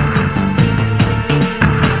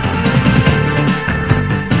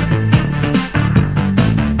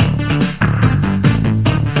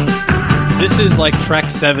 This is like track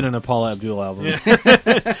 7 in a Paula Abdul album. Yeah.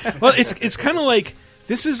 Well, it's kind of like,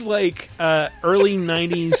 this is like early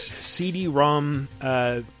 90s CD-ROM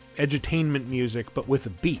edutainment music, but with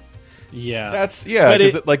a beat. Yeah, that's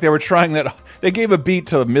because like they were trying that. They gave a beat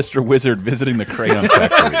to Mr. Wizard visiting the Crayon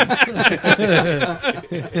Factory.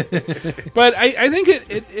 But I think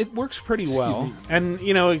it works pretty well, and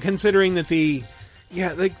considering that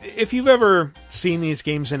like if you've ever seen these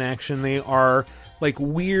games in action, they are like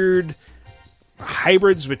weird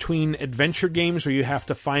hybrids between adventure games where you have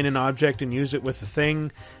to find an object and use it with a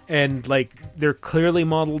thing, and like they're clearly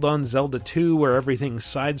modeled on Zelda 2 where everything's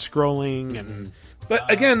side-scrolling and. But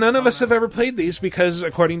again, none of us have ever played these because,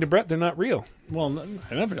 according to Brett, they're not real. Well,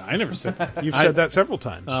 I never said that. You've said that several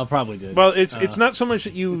times. Probably did. Well, it's not so much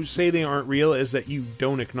that you say they aren't real as that you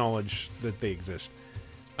don't acknowledge that they exist.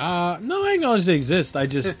 No, I acknowledge they exist. I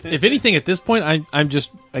just, if anything, at this point, I'm just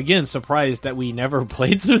again surprised that we never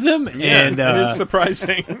played through them. Yeah, and it is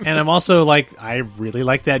surprising. And I'm also like, I really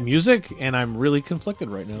like that music, and I'm really conflicted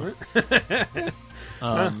right now.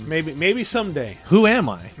 Maybe someday. Who am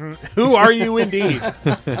I? Who are you indeed?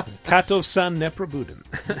 Kato san neprabudin.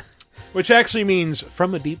 Which actually means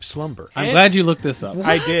from a deep slumber. I'm glad you looked this up. What?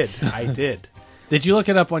 I did. Did you look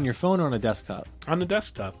it up on your phone or on a desktop? On the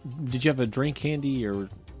desktop. Did you have a drink handy or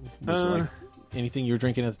was it like anything you were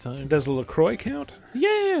drinking at the time? Does a LaCroix count?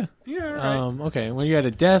 Yeah. Right. Okay. When you're at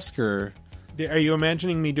a desk or... Are you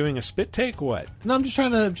imagining me doing a spit take? What? No, I'm just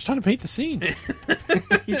trying to paint the scene.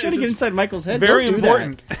 You're trying to get inside Michael's head. Very Don't do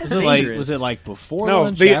important. That. Was it like before? No,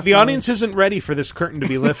 lunch, the audience isn't ready for this curtain to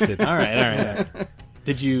be lifted. All right.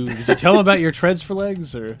 Did you tell them about your treads for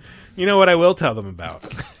legs, or you know what I will tell them about?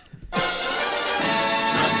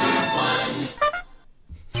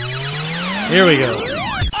 Here we go.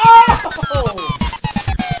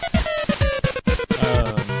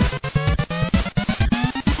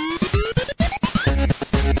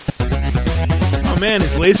 Oh man,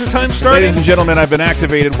 is Laser Time starting? Ladies and gentlemen, I've been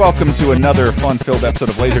activated. Welcome to another fun-filled episode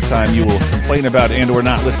of Laser Time. You will complain about and/or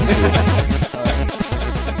not listen to.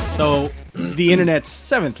 So, the internet's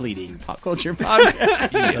 7th leading pop culture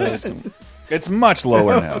podcast. It's much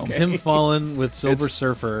lower now. Okay. Tim Fallon with Silver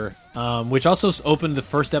Surfer, which also opened the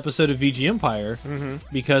first episode of VG Empire,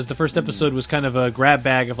 because the first episode was kind of a grab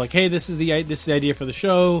bag of like, hey, this is the idea for the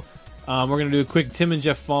show. We're going to do a quick Tim and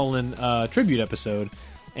Jeff Fallon tribute episode.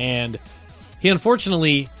 And he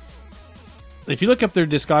unfortunately, if you look up their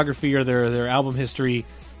discography or their album history,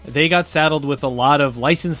 they got saddled with a lot of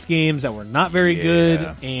licensed games that were not very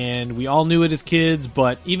good, and we all knew it as kids,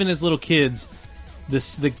 but even as little kids,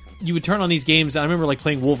 you would turn on these games. I remember like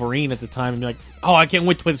playing Wolverine at the time and be like, oh, I can't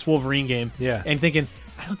wait to play this Wolverine game. Yeah. And thinking,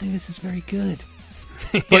 I don't think this is very good.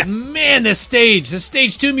 But man, this stage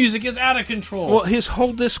 2 music is out of control. Well, his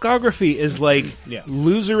whole discography is like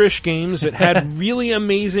loserish games that had really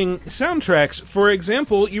amazing soundtracks. For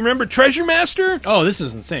example, you remember Treasure Master? Oh, this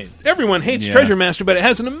is insane. Everyone hates Treasure Master, but it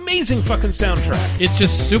has an amazing fucking soundtrack. It's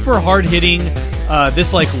just super hard hitting.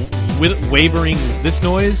 This like wavering this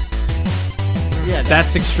noise. Yeah,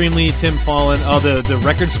 that's extremely Tim Fallon. Oh, the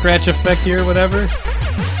record scratch effect here, whatever.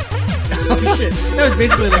 Oh shit! That was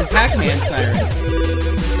basically like Pac-Man siren.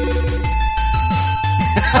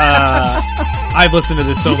 I've listened to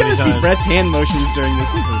this so many times. See Brett's hand motions during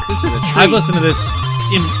this. This is a treat. I've listened to this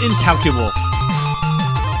incalculable.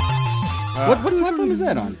 What platform is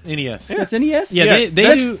that on? NES. That's NES? Yeah,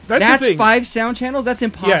 they do. That's 5 sound channels? That's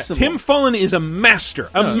impossible. Yeah, Tim Fallon is a master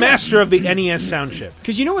of the NES sound chip.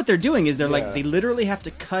 Because you know what they're doing is they literally have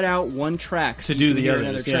to cut out one track to do the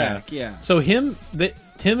other track. Yeah. So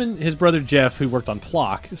Tim and his brother Jeff, who worked on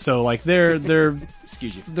Plock, so like they're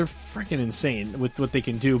excuse you, they're freaking insane with what they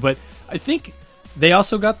can do. But I think they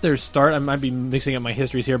also got their start. I might be mixing up my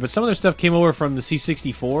histories here, but some of their stuff came over from the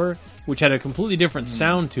C64, which had a completely different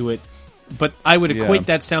sound to it. But I would equate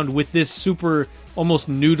that sound with this super, almost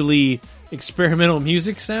noodly experimental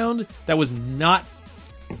music sound that was not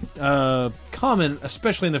common,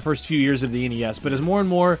 especially in the first few years of the NES. But as more and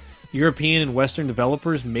more European and Western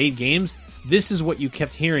developers made games, this is what you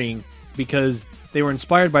kept hearing because they were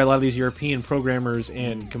inspired by a lot of these European programmers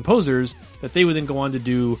and composers that they would then go on to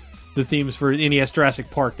do the themes for NES Jurassic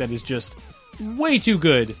Park that is just way too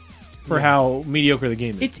good for how mediocre the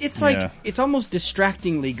game is. It's like it's almost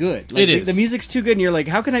distractingly good. Like, it is. The music's too good, and you're like,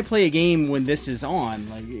 how can I play a game when this is on?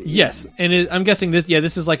 Like, yes, and I'm guessing this. Yeah,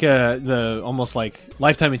 this is like the almost like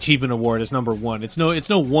Lifetime Achievement Award is #1. It's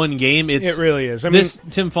no one game. It really is. I mean, this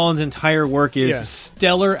Tim Fallon's entire work is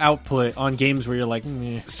stellar output on games where you're like,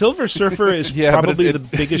 meh. Silver Surfer is probably the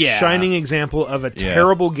biggest shining example of a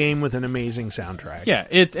terrible game with an amazing soundtrack. Yeah,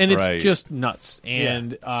 it's just nuts.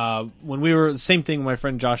 And when we were same thing, my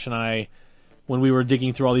friend Josh and I. When we were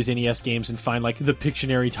digging through all these NES games and find like the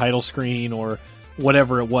Pictionary title screen or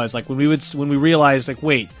whatever it was, like when we realized like,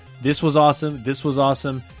 wait, this was awesome,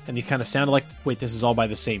 and these kind of sounded like, wait, this is all by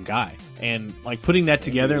the same guy, and like putting that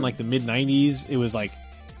together in like the mid '90s, it was like,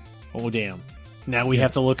 oh damn, now we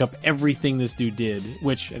have to look up everything this dude did,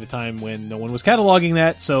 which at a time when no one was cataloging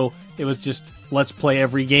that, so it was just let's play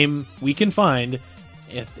every game we can find.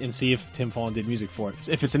 and see if Tim Fallon did music for it.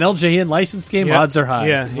 If it's an LJN licensed game, odds are high.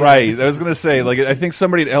 Yeah. Right. I was going to say, like, I think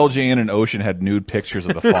somebody at LJN and Ocean had nude pictures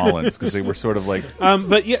of the Fallons because they were sort of like.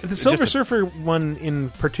 But yeah, the Silver Surfer one in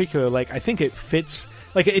particular, like, I think it fits.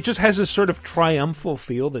 Like, it just has this sort of triumphal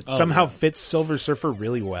feel that somehow fits Silver Surfer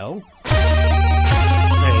really well.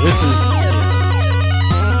 Hey, this is.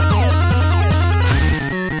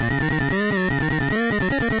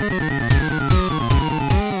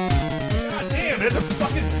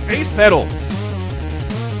 Bass pedal,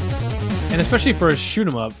 and especially for a shoot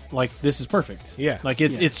 'em up, like this is perfect. Yeah, like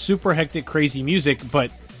it's super hectic, crazy music,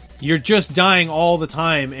 but you're just dying all the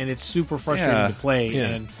time, and it's super frustrating to play. Yeah.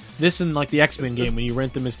 And this, and like the X-Men game, when you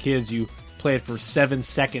rent them as kids, you play it for 7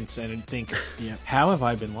 seconds and think, "How have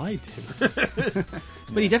I been lied to?"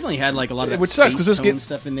 But he definitely had like a lot of that which sucks because this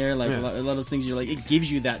stuff in there, like a lot of those things. You're like, it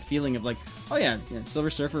gives you that feeling of like, oh yeah, Silver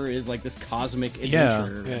Surfer is like this cosmic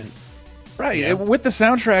adventure. Yeah. Right, with the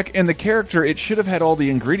soundtrack and the character, it should have had all the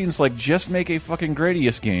ingredients. Like, just make a fucking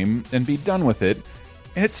Gradius game and be done with it,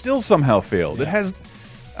 and it still somehow failed. It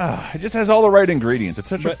just has all the right ingredients. It's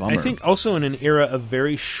such a bummer. I think also in an era of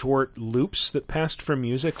very short loops that passed for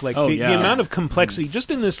music, like the amount of complexity just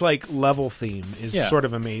in this like level theme is sort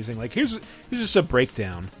of amazing. Like here's just a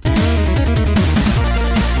breakdown, and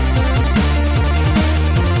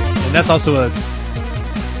that's also a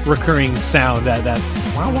recurring sound that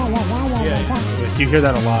wow, wow, wow, wow, wow, wow. You hear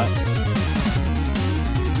that a lot.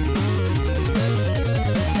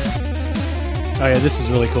 Oh yeah, this is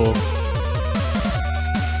really cool.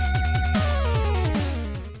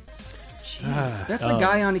 Jesus, that's a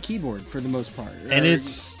guy on a keyboard for the most part, and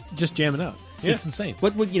it's just jamming out. Yeah. It's insane.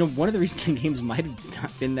 But one of the reasons games might have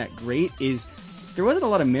not been that great is there wasn't a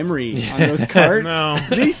lot of memory on those cards. No.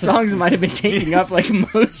 These songs might have been taking up like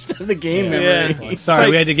most of the game memory. Yeah. Sorry,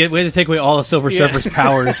 we had to take away all of Silver Surfer's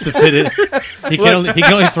powers to fit it. He can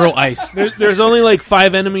only throw ice. There's only like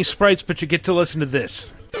 5 enemy sprites, but you get to listen to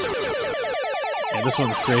this. Yeah, this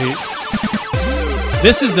one's great.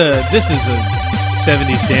 This is a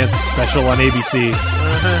 70s dance special on ABC.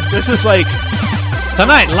 This is like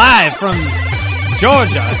tonight live from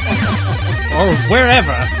Georgia or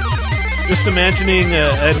wherever. Just imagining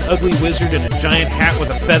an ugly wizard in a giant hat with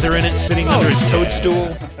a feather in it sitting under his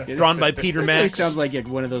toadstool, drawn by Peter Max. It sounds like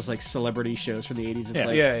one of those like celebrity shows from the 80s.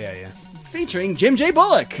 It's yeah. Featuring Jim J.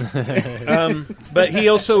 Bullock. But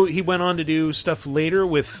he went on to do stuff later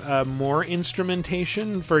with more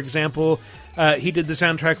instrumentation. For example, he did the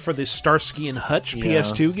soundtrack for the Starsky and Hutch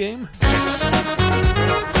PS2 game.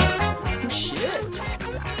 Oh, shit.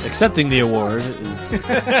 Accepting the award is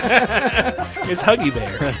it's Huggy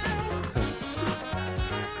Bear.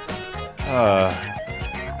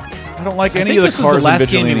 I don't like any of the cars in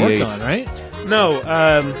Vigilante 8. On, right? No,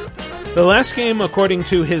 the last game, according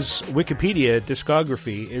to his Wikipedia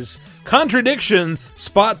discography, is Contradiction: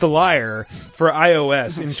 Spot the Liar for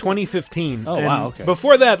iOS in 2015. Oh, wow, okay.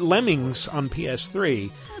 Before that, Lemmings on PS3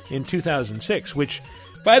 in 2006, which,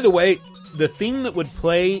 by the way, the theme that would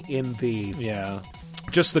play in the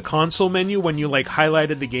just the console menu when you like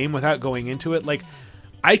highlighted the game without going into it, like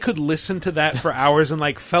I could listen to that for hours and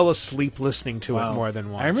like fell asleep listening to it more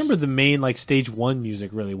than once. I remember the main like stage 1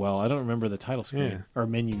 music really well. I don't remember the title screen or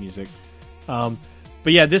menu music. But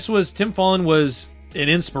yeah, Tim Fallon was an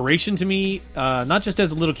inspiration to me, not just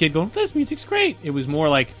as a little kid going, this music's great. It was more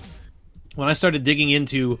like when I started digging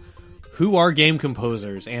into who are game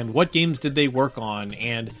composers and what games did they work on,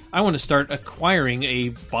 and I want to start acquiring a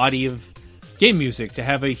body of game music to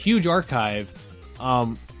have a huge archive.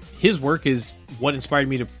 His work is what inspired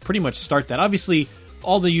me to pretty much start that. Obviously,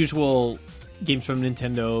 all the usual games from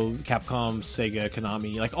Nintendo, Capcom, Sega,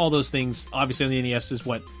 Konami, like all those things, obviously on the NES is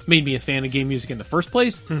what made me a fan of game music in the first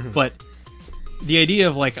place. Mm-hmm. But the idea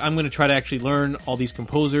of like, I'm going to try to actually learn all these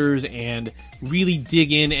composers and really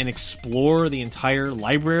dig in and explore the entire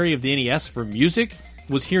library of the NES for music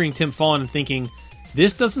was hearing Tim Fallon and thinking,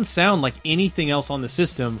 this doesn't sound like anything else on the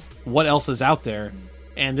system. What else is out there?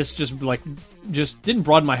 And this just didn't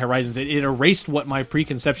broaden my horizons. It erased what my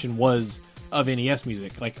preconception was of NES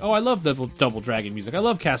music. Like, oh, I love the Double Dragon music. I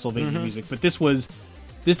love Castlevania music. But this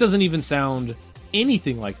doesn't even sound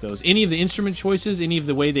anything like those. Any of the instrument choices, any of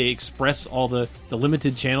the way they express all the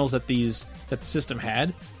limited channels that the system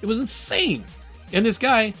had, it was insane. And this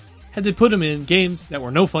guy had to put them in games that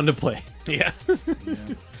were no fun to play. Yeah.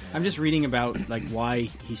 I'm just reading about like why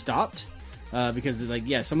he stopped. Because like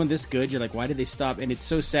someone this good, you're like, why did they stop? And it's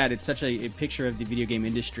so sad. It's such a picture of the video game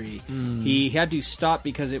industry. He had to stop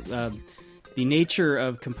because the nature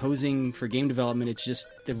of composing for game development, it's just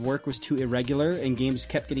the work was too irregular and games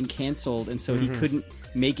kept getting canceled, and so he couldn't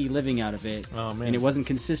make a living out of it. Oh, man. And it wasn't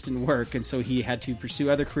consistent work, and so he had to pursue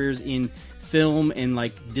other careers in film and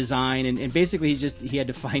like design, and basically he had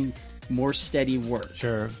to find more steady work.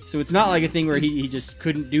 Sure. So it's not like a thing where he just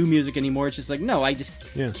couldn't do music anymore. It's just like, no, I just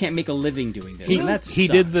can't make a living doing this. He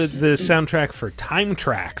did the soundtrack for Time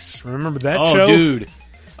Tracks. Remember that Oh, show? dude.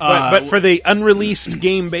 But for the unreleased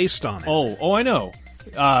game based on it. Oh, I know.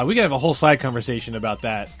 We could have a whole side conversation about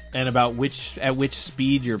that and about at which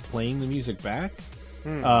speed you're playing the music back.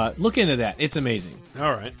 Look into that. It's amazing.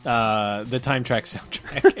 All right. The Time Track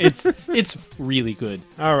soundtrack. It's really good.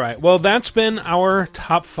 All right. Well, that's been our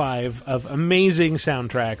top 5 of amazing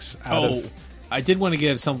soundtracks out of... I did want to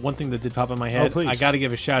give one thing that did pop in my head. Oh, please. I got to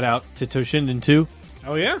give a shout out to Toshinden 2.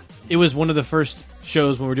 Oh, yeah? It was one of the first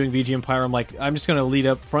shows when we were doing VG Empire. I'm like, I'm just going to lead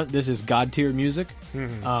up front. This is God tier music.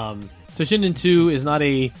 Toshinden 2 is not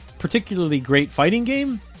a particularly great fighting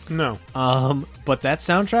game. No. But that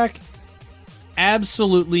soundtrack,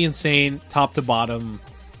 absolutely insane, top to bottom.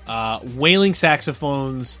 Wailing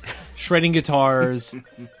saxophones, shredding guitars.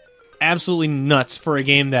 Absolutely nuts for a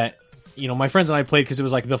game that, my friends and I played because it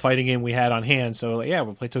was like the fighting game we had on hand. So,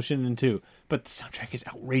 we'll play Toshinden 2. But the soundtrack is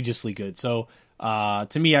outrageously good. So,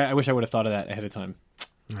 to me, I wish I would have thought of that ahead of time.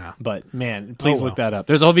 Yeah. But, man, please look that up.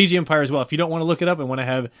 There's a whole VG Empire as well. If you don't want to look it up and want to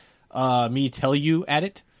have me tell you at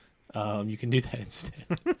it, you can do that instead.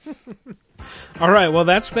 All right, well,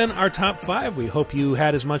 that's been our top 5. We hope you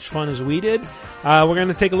had as much fun as we did. We're going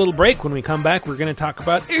to take a little break. When we come back, we're going to talk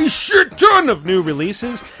about a shit ton of new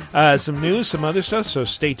releases, some news, some other stuff, so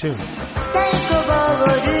stay tuned.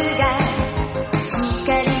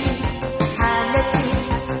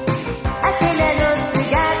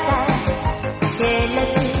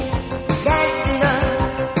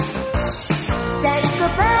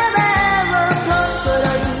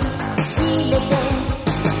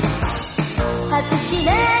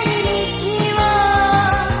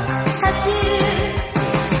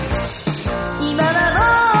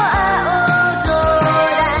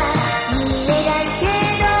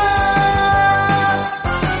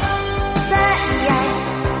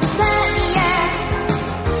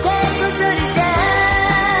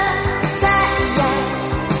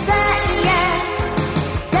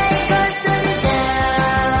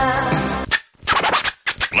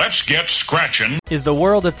 Let's get scratching. Is the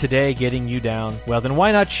world of today getting you down? Well, then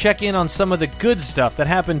why not check in on some of the good stuff that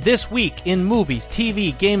happened this week in movies,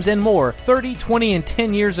 TV, games, and more 30, 20, and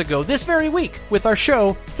 10 years ago this very week with our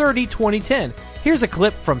show 30, 20, 10. Here's a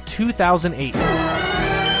clip from 2008.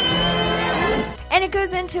 And it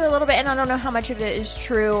goes into a little bit, and I don't know how much of it is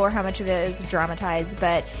true or how much of it is dramatized,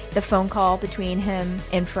 but the phone call between him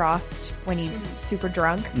and Frost when he's super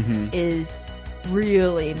drunk is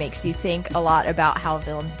really makes you think a lot about how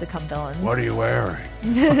villains become villains. What are you wearing?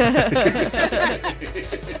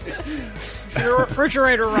 Your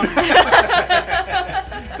refrigerator running.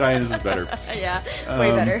 Diane, this is better. Yeah, way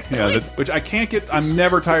better. Yeah, which I can't get. I'm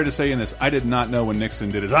never tired of saying this. I did not know when Nixon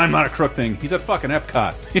did his "I'm not a crook" thing. He's at fucking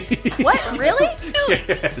Epcot. What? Really?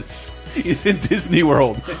 Yes, he's in Disney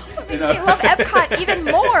World. Makes me love Epcot even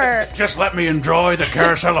more. Just let me enjoy the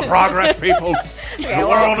carousel of progress, people. Yeah, the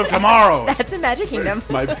world of tomorrow. That's a Magic Kingdom.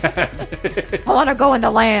 My bad. I want to go in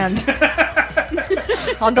the land.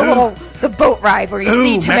 On the boat ride where you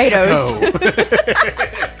see tomatoes.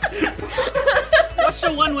 What's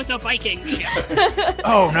the one with the Viking ship?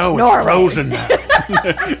 Oh no, it's Norway. frozen now. Do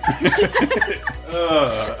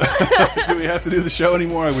we have to do the show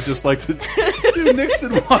anymore? I would just like to do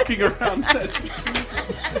Nixon walking around.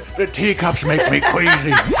 The teacups make me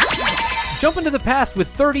queasy. Jump into the past with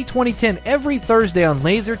 30, 20, 10 every Thursday on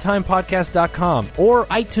LaserTimePodcast.com or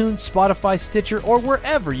iTunes, Spotify, Stitcher, or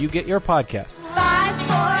wherever you get your podcasts. 5,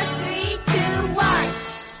 4, 3, 2, 1.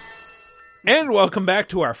 And welcome back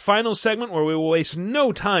to our final segment where we will waste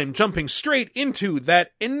no time jumping straight into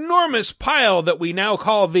that enormous pile that we now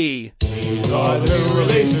call the... These are the new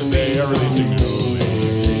releases, they are releasing new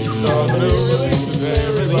releases. These are the new releases,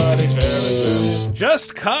 everybody cherish them.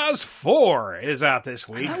 Just Cause 4 is out this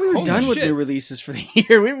week. I thought we were Holy done with shit. new releases for the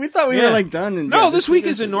year. We thought we were done. And No, this week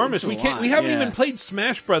is enormous. We can't. haven't even played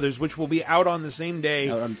Smash Brothers, which will be out on the same day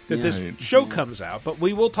that this show comes out. But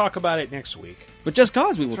we will talk about it next week. But Just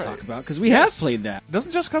Cause we will talk about because we have played that.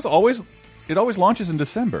 Doesn't Just Cause always? It always launches in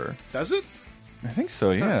December. Does it? I think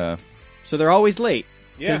so. Yeah. So they're always late.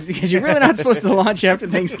 Yeah. Because you're really not supposed to launch after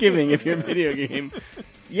Thanksgiving if you're a video game.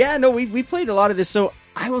 Yeah, no, we played a lot of this. So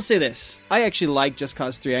I will say this. I actually like Just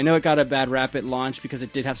Cause 3. I know it got a bad rap at launch because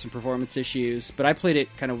it did have some performance issues, but I played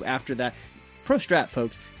it kind of after that. pro strat,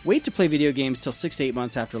 folks. Wait to play video games till 6 to 8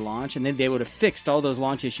 months after launch, and then they would have fixed all those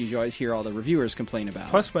launch issues you always hear all the reviewers complain about.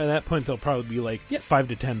 Plus, by that point, they'll probably be like $5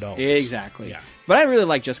 to $10. Exactly. Yeah. But I really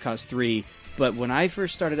like Just Cause 3. But when I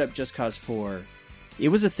first started up Just Cause 4, it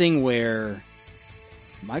was a thing where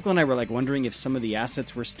Michael and I were like wondering if some of the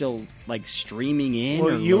assets were still like streaming in.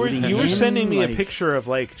 Well, or you were in. sending me like, a picture of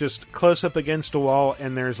like just close up against a wall,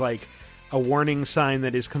 and there's like a warning sign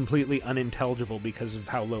that is completely unintelligible because of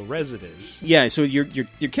how low res it is. Yeah, so your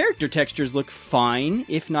character textures look fine,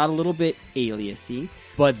 if not a little bit aliasy.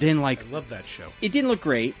 But then, like, I love that show. It didn't look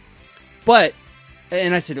great, but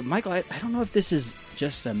and I said, Michael, I don't know if this is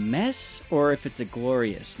just a mess or if it's a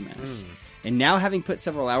glorious mess. And now, having put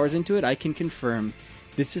several hours into it, I can confirm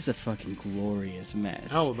this is a fucking glorious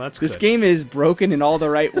mess. Oh, that's this good. game is broken in all the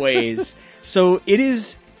right ways. So it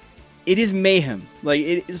is mayhem.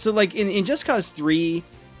 So in Just Cause 3,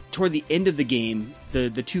 toward the end of the game, the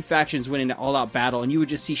two factions went into all-out battle, and you would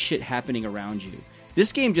just see shit happening around you.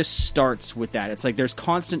 This game just starts with that. It's like there's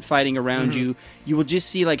constant fighting around you. You will just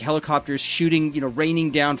see like helicopters shooting,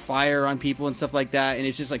 raining down fire on people and stuff like that. And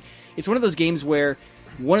it's just like, it's one of those games where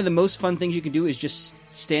one of the most fun things you can do is just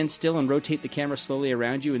stand still and rotate the camera slowly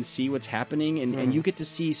around you and see what's happening. And you get to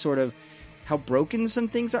see sort of how broken some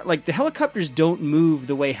things are. Like, the helicopters don't move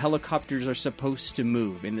the way helicopters are supposed to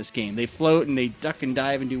move in this game. They float and they duck and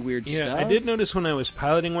dive and do weird stuff. I did notice when I was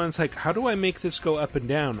piloting one, it's like, how do I make this go up and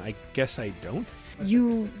down? I guess I don't.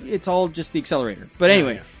 It's all just the accelerator. But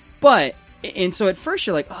anyway, and so at first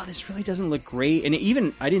you're like, oh, this really doesn't look great. And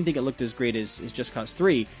I didn't think it looked as great as Just Cause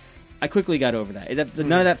 3. I quickly got over that.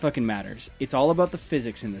 None of that fucking matters. It's all about the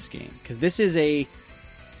physics in this game. Because this is a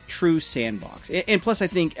true sandbox. And plus, I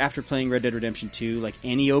think after playing Red Dead Redemption 2, like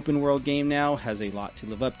any open world game now has a lot to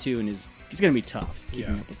live up to, and it's going to be tough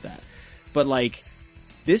keeping up with that. But like,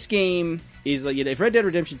 this game is like, if Red Dead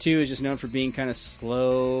Redemption 2 is just known for being kind of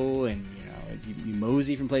slow and you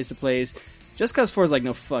mosey from place to place, Just Cause 4 is like,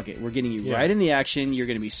 no, fuck it. We're getting you right in the action. You're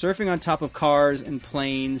going to be surfing on top of cars and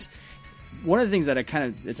planes. One of the things that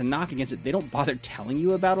it's a knock against it, they don't bother telling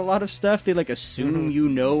you about a lot of stuff. They like assume you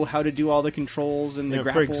know how to do all the controls and the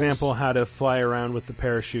grapples. For example, how to fly around with the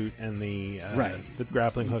parachute and the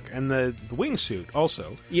grappling hook and the wingsuit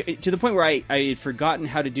also. Yeah, to the point where I had forgotten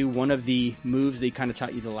how to do one of the moves they kind of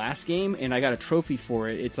taught you the last game, and I got a trophy for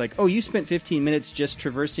it. It's like, oh, you spent 15 minutes just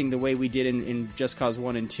traversing the way we did in Just Cause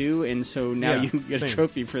 1 and 2, and so now you get a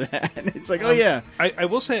trophy for that. It's like, oh yeah. I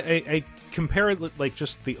will say, I compare it like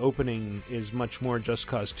just the opening is much more Just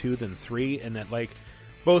Cause 2 than 3, and that like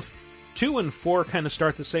both 2 and 4 kind of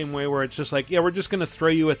start the same way, where it's just like, we're just going to throw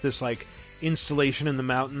you at this like installation in the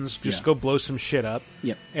mountains, just go blow some shit up.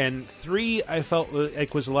 Yep. And 3 I felt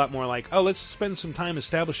like was a lot more like, oh, let's spend some time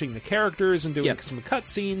establishing the characters and doing some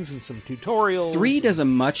cutscenes and some tutorials. 3 does a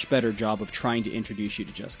much better job of trying to introduce you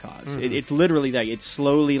to Just Cause. It's literally that. It's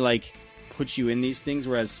slowly like puts you in these things,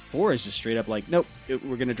 whereas 4 is just straight up like, nope,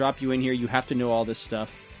 we're going to drop you in here. You have to know all this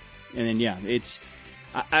stuff. And then, it's...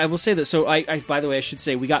 I will say that... So, I by the way, I should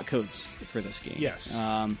say we got codes for this game. Yes.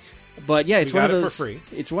 But, yeah, it's one of those... for free.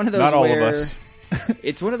 It's one of those Not all where... of us.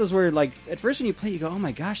 It's one of those where, like, at first when you play, you go, oh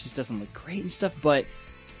my gosh, this doesn't look great and stuff, but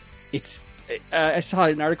it's... I saw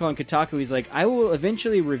an article on Kotaku. He's like, I will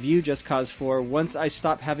eventually review Just Cause 4 once I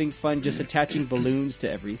stop having fun just attaching balloons to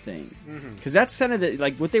everything. Because that's kind of the,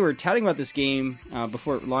 like, what they were touting about this game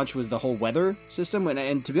before it launched was the whole weather system.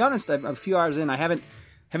 And to be honest, I'm a few hours in, I haven't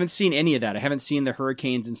seen any of that. I haven't seen the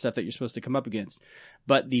hurricanes and stuff that you're supposed to come up against.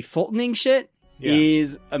 But the Fultoning shit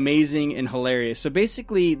is amazing and hilarious. So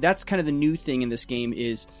basically, that's kind of the new thing in this game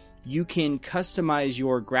is you can customize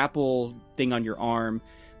your grapple thing on your arm,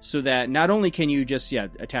 so that not only can you just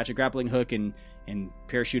attach a grappling hook and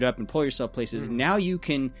parachute up and pull yourself places, now you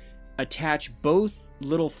can attach both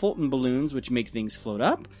little Fulton balloons, which make things float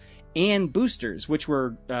up, and boosters, which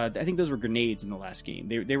were I think those were grenades in the last game.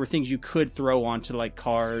 They were things you could throw onto like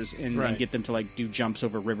cars and get them to like do jumps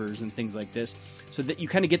over rivers and things like this. So that you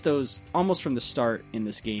kind of get those almost from the start in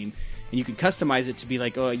this game, and you can customize it to be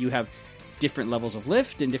like, oh, you have different levels of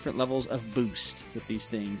lift and different levels of boost with these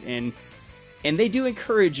things. And they do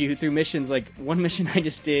encourage you through missions. Like one mission I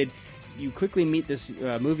just did, you quickly meet this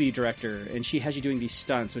movie director, and she has you doing these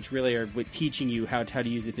stunts, which really are teaching you how to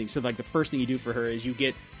use the thing. So like the first thing you do for her is you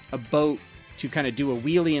get a boat to kind of do a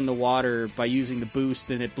wheelie in the water by using the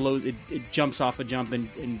boost, and it jumps off a jump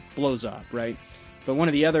and blows up, right? But one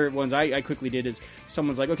of the other ones I quickly did is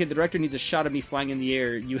someone's like, okay, the director needs a shot of me flying in the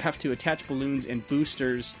air. You have to attach balloons and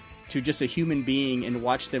boosters to just a human being and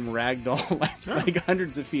watch them ragdoll like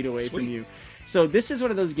hundreds of feet away from you. So this is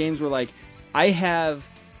one of those games where, like, I have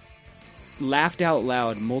laughed out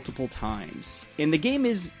loud multiple times. And the game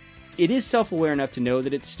is it is self-aware enough to know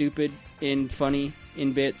that it's stupid and funny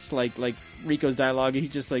in bits, like Rico's dialogue. He's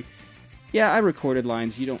just like, yeah, I recorded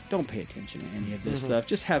lines. You don't pay attention to any of this stuff.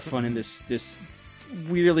 Just have fun in this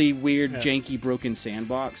really weird, janky, broken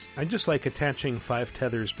sandbox. I just like attaching 5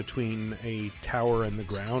 tethers between a tower and the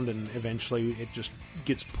ground, and eventually it just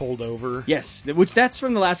gets pulled over. Yes, which that's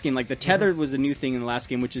from the last game. Like the tether was the new thing in the last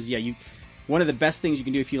game, which is one of the best things you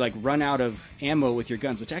can do if you like run out of ammo with your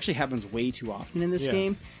guns, which actually happens way too often in this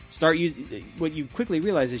game. What you quickly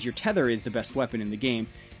realize is your tether is the best weapon in the game.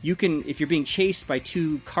 You can, if you're being chased by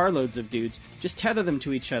 2 carloads of dudes, just tether them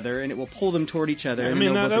to each other, and it will pull them toward each other. I and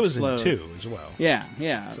mean, they'll that was explode. in 2 as well.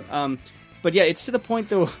 Yeah. So. But yeah, it's to the point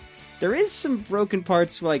though. There is some broken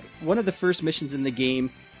parts. Like one of the first missions in the game,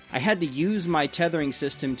 I had to use my tethering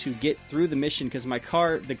system to get through the mission because the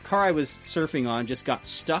car I was surfing on just got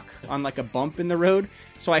stuck on like a bump in the road.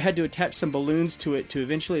 So I had to attach some balloons to it to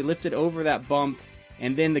eventually lift it over that bump,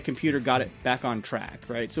 and then the computer got it back on track.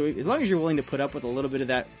 Right. So as long as you're willing to put up with a little bit of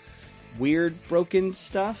that weird broken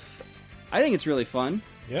stuff, I think it's really fun.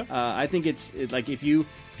 Yeah. I think it's like if you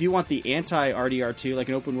want the anti RDR2, like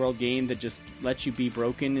an open world game that just lets you be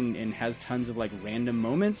broken and has tons of like random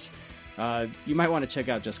moments, you might want to check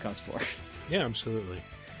out Just Cause 4. Yeah, absolutely.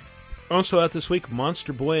 Also out this week,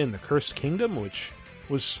 Monster Boy and the Cursed Kingdom, which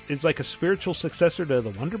is like a spiritual successor to the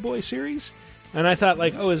Wonder Boy series. And I thought,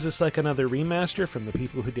 like, is this like another remaster from the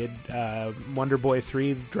people who did Wonder Boy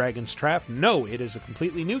 3, Dragon's Trap? No, it is a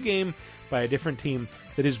completely new game by a different team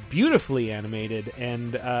that is beautifully animated.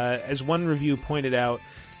 And as one review pointed out,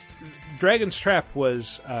 Dragon's Trap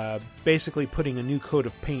was basically putting a new coat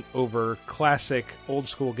of paint over classic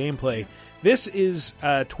old-school gameplay. This is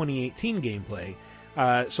 2018 gameplay.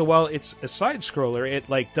 So while it's a side-scroller, it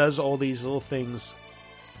like does all these little things.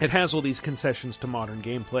 It has all these concessions to modern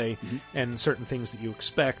gameplay and certain things that you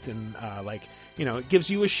expect, and it gives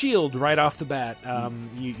you a shield right off the bat.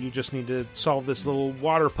 You just need to solve this little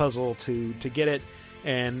water puzzle to get it,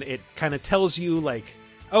 and it kind of tells you like,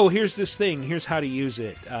 oh, here's this thing, here's how to use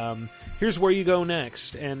it, here's where you go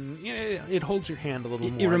next, and it holds your hand a little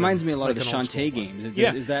more. It reminds me a lot like of the Shantae games.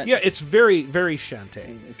 Is that? Yeah, it's very, very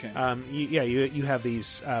Shantae. Okay. You have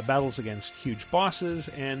these battles against huge bosses,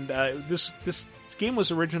 and this game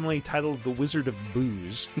was originally titled The Wizard of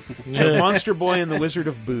Booze. So Monster Boy and the Wizard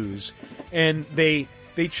of Booze. And they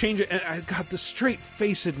change it, and I got the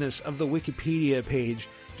straight-facedness of the Wikipedia page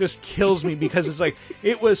just kills me because it's like,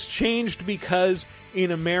 it was changed because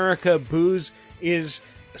in America, booze is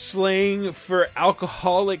slang for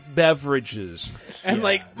alcoholic beverages. And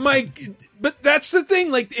but that's the thing,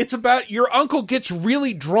 like, it's about your uncle gets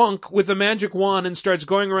really drunk with a magic wand and starts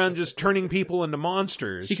going around just turning people into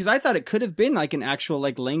monsters. See, because I thought it could have been like an actual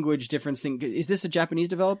like language difference thing. Is this a Japanese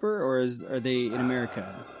developer, or are they in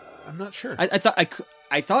America? I'm not sure.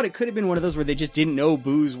 I thought it could have been one of those where they just didn't know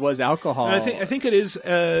booze was alcohol. I think it is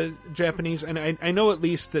Japanese, and I know at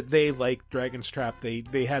least that they, like Dragon's Trap,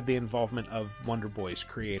 they had the involvement of Wonder Boy's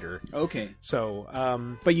creator. Okay, so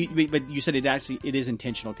but you said it is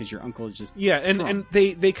intentional because your uncle is just and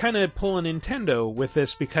they kind of pull a Nintendo with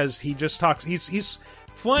this because he just talks. He's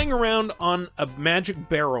flying around on a magic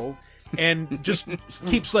barrel and just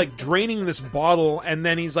keeps like draining this bottle, and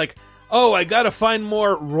then he's like, oh, I gotta find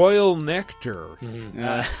more royal nectar.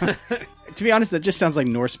 To be honest, that just sounds like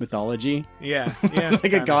Norse mythology. Yeah.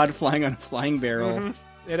 Like a god flying on a flying barrel.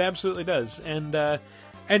 Mm-hmm. It absolutely does. And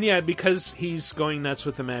yeah, because he's going nuts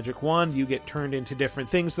with the magic wand, you get turned into different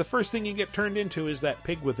things. The first thing you get turned into is that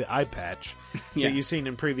pig with the eye patch that you've seen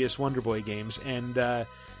in previous Wonder Boy games. And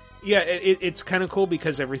it's kind of cool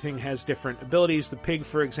because everything has different abilities. The pig,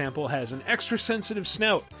 for example, has an extra sensitive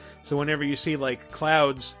snout. So whenever you see like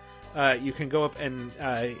clouds, you can go up and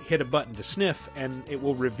hit a button to sniff, and it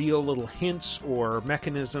will reveal little hints or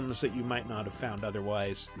mechanisms that you might not have found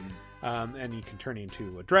otherwise. And you can turn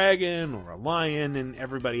into a dragon or a lion, and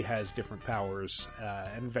everybody has different powers.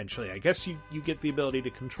 And eventually, I guess you get the ability to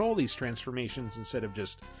control these transformations instead of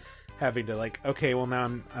just having to like, okay, well now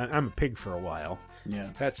I'm a pig for a while.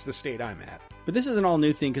 Yeah, that's the state I'm at. But this is an all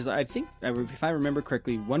new thing because I think, if I remember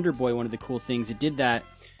correctly, Wonder Boy, one of the cool things, it did that.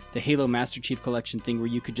 The Halo Master Chief Collection thing where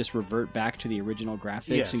you could just revert back to the original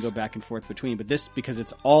graphics and go back and forth between. But this, because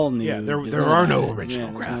it's all new. Yeah, there are no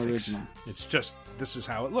original graphics. It's just, this is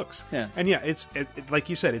how it looks. Yeah. And yeah, it's like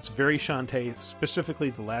you said, it's very Shantae, specifically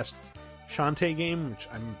the last Shantae game, which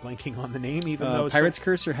I'm blanking on the name, even though it's Pirate's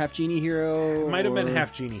Curse or Half Genie Hero? It might have been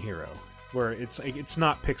Half Genie Hero. Where it's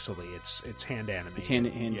not pixely, it's hand animated. It's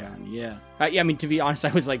hand drawn, yeah. I mean, to be honest,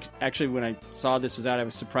 I was like, actually, when I saw this was out, I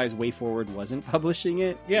was surprised WayForward wasn't publishing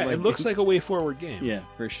it. Yeah, it looks like a WayForward game. Yeah,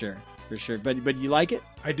 for sure. for sure. But you like it?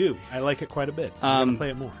 I do. I like it quite a bit. I'm going to play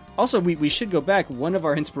it more. Also, we should go back. One of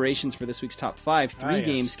our inspirations for this week's top 5, 3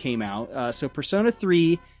 games came out. So Persona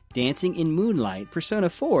 3, Dancing in Moonlight, Persona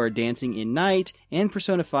 4, Dancing in Night, and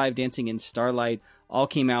Persona 5, Dancing in Starlight all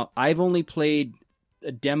came out. I've only played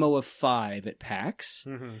a demo of 5 at PAX.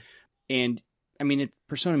 And I mean, it's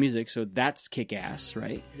Persona music, so that's kick-ass,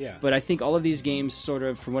 right? Yeah. But I think all of these games sort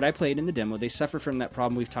of, from what I played in the demo, they suffer from that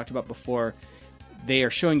problem we've talked about before. They are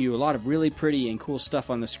showing you a lot of really pretty and cool stuff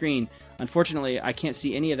on the screen. Unfortunately, I can't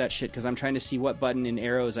see any of that shit because I'm trying to see what button and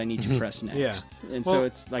arrows I need to press next. Yeah. And so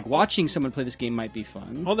it's like watching someone play this game might be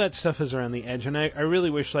fun. All that stuff is around the edge, and I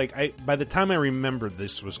really wish, like, by the time I remembered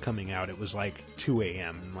this was coming out, it was like 2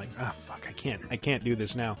 a.m. I'm like, fuck, I can't do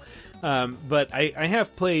this now. But I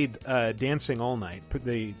have played Dancing All Night,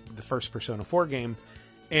 the first Persona 4 game,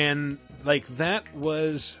 and like that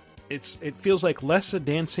was it feels like less a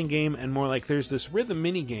dancing game and more like there's this rhythm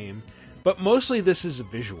mini game, but mostly this is a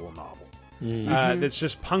visual novel. That's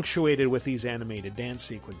just punctuated with these animated dance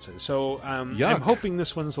sequences. So I'm hoping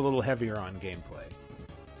this one's a little heavier on gameplay.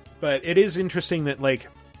 But it is interesting that, like,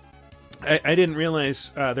 I didn't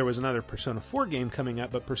realize there was another Persona 4 game coming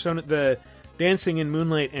up, but the Dancing in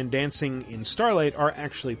Moonlight and Dancing in Starlight are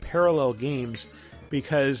actually parallel games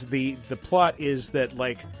because the plot is that,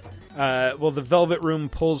 like, the Velvet Room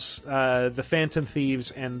pulls the Phantom Thieves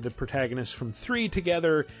and the protagonist from 3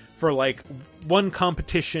 together for, like, one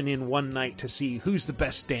competition in one night to see who's the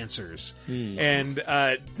best dancers. And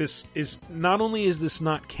this is not only is this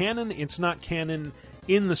not canon, it's not canon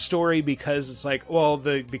in the story because it's like, well,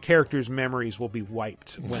 the characters' memories will be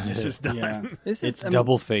wiped when this is done. Yeah. It's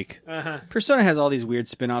double fake. Persona has all these weird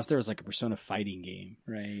spin-offs. There was like a Persona fighting game,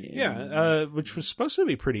 right? Yeah, which was supposed to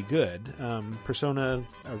be pretty good. Persona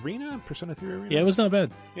Arena? Persona 3 Arena? Yeah, it was not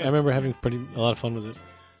bad. Yeah. I remember having a lot of fun with it.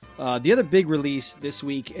 The other big release this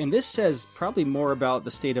week, and this says probably more about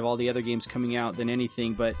the state of all the other games coming out than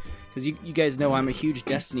anything, but because you guys know I'm a huge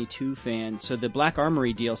Destiny 2 fan, so the Black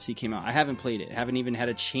Armory DLC came out. I haven't played it. Haven't even had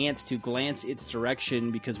a chance to glance its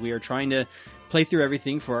direction because we are trying to play through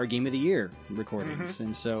everything for our Game of the Year recordings.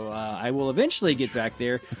 And so I will eventually get back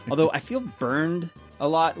there, although I feel burned a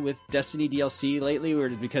lot with Destiny DLC lately,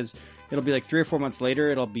 because it'll be like 3 or 4 months later,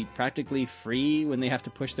 it'll be practically free when they have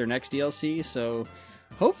to push their next DLC, so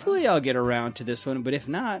hopefully I'll get around to this one, but if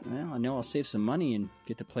not, well, I know I'll save some money and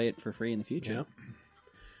get to play it for free in the future. Yeah.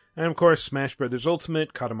 And of course, Smash Brothers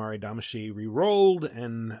Ultimate, Katamari Damacy Rerolled,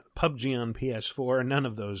 and PUBG on PS4. None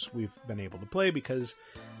of those we've been able to play because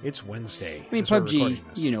it's Wednesday. I mean, PUBG,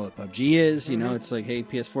 you know what PUBG is. You know, it's like, hey,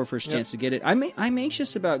 PS4 first chance to get it. I'm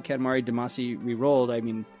anxious about Katamari Damacy Rerolled. I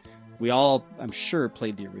mean, we all, I'm sure,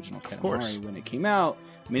 played the original Katamari when it came out.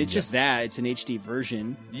 I mean, it's just that. It's an HD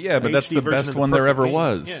version. Yeah, but that's the best one there ever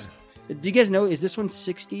was. Yeah. Do you guys know, is this one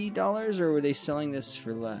 $60 or were they selling this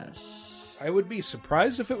for less? I would be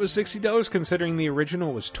surprised if it was $60 considering the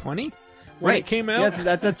original was $20 when it came out.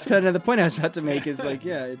 Yeah, that's kind of the point I was about to make is like,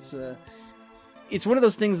 yeah, it's one of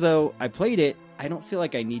those things, though. I played it. I don't feel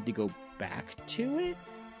like I need to go back to it.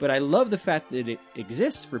 But I love the fact that it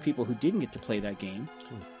exists for people who didn't get to play that game.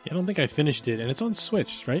 I don't think I finished it, and it's on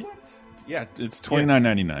Switch, right? Yeah, it's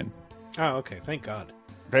 $29.99. Oh, okay. Thank God.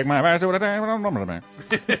 Take my yeah,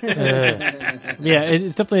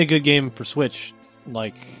 it's definitely a good game for Switch.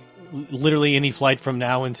 Like, literally any flight from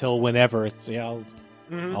now until whenever.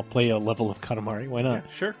 I'll play a level of Katamari. Why not?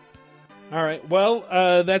 Yeah, sure. All right. Well,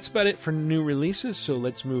 that's about it for new releases. So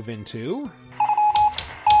let's move into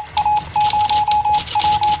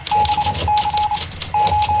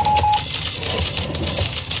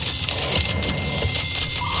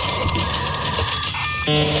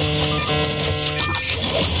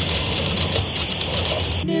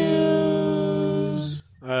news.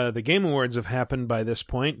 The Game Awards have happened by this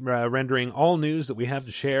point, rendering all news that we have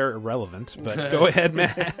to share irrelevant. But go ahead,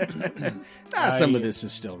 Matt. Some of this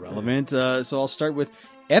is still relevant. So I'll start with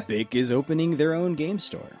Epic is opening their own game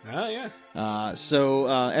store. Oh, yeah. So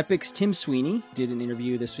Epic's Tim Sweeney did an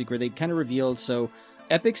interview this week where they kind of revealed, so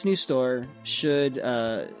Epic's new store should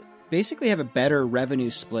basically have a better revenue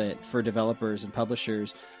split for developers and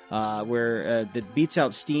publishers, where that beats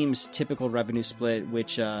out Steam's typical revenue split,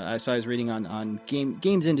 which I was reading on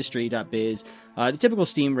gamesindustry.biz. The typical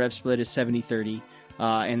Steam rev split is 70-30.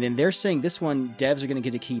 And then they're saying this one, devs are going to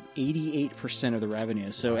get to keep 88% of the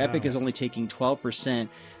revenue. So Epic is only taking 12%.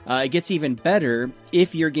 It gets even better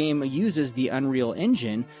if your game uses the Unreal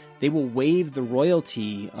Engine. They will waive the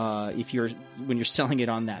royalty when you're selling it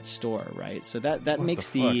on that store, right? So that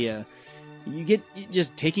makes you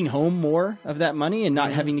just taking home more of that money and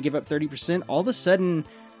not having to give up 30%. All of a sudden,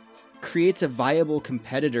 creates a viable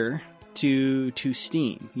competitor to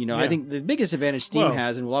Steam. I think the biggest advantage Steam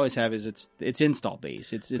has and will always have is its install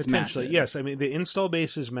base. It's massive. Yes, I mean the install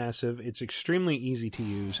base is massive. It's extremely easy to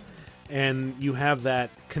use, and you have that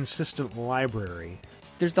consistent library.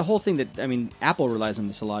 There's the whole thing that, Apple relies on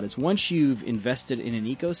this a lot, is once you've invested in an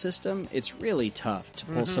ecosystem, it's really tough to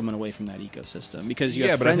pull someone away from that ecosystem because you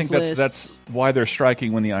have but I think that's why they're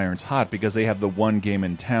striking when the iron's hot, because they have the one game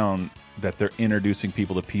in town that they're introducing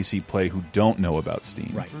people to PC Play who don't know about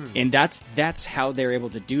Steam. Right. And that's how they're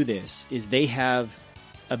able to do this, is they have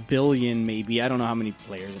 1 billion, maybe, I don't know how many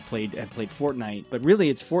players have played Fortnite, but really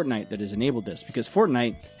it's Fortnite that has enabled this, because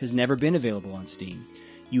Fortnite has never been available on Steam.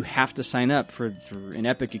 You have to sign up for an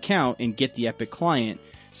Epic account and get the Epic client.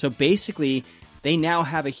 So basically, they now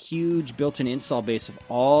have a huge built-in install base of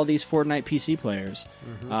all these Fortnite PC players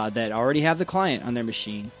that already have the client on their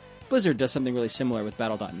machine. Blizzard does something really similar with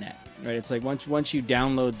Battle.net, right? It's like once you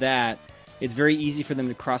download that, it's very easy for them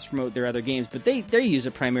to cross-promote their other games, but they use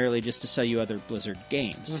it primarily just to sell you other Blizzard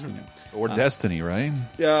games. Or Destiny, right?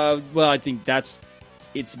 Well, I think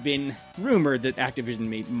it's been rumored that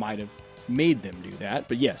Activision might have made them do that,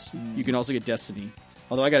 but yes, you can also get Destiny.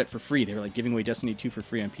 Although I got it for free. They were like giving away Destiny 2 for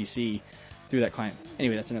free on PC through that client.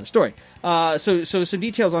 Anyway, that's another story. So some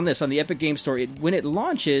details on this on the Epic Game Store. When it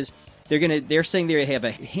launches, they're saying they have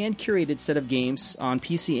a hand curated set of games on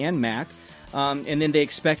PC and Mac, and then they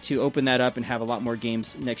expect to open that up and have a lot more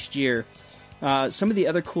games next year. Some of the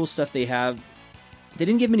other cool stuff they have. They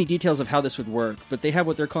didn't give many details of how this would work, but they have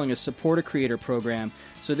what they're calling a Support a Creator program.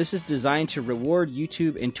 So this is designed to reward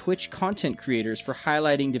YouTube and Twitch content creators for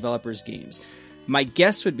highlighting developers' games. My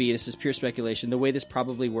guess would be, this is pure speculation, the way this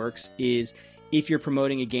probably works is if you're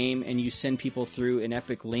promoting a game and you send people through an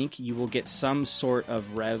Epic link, you will get some sort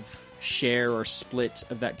of rev share or split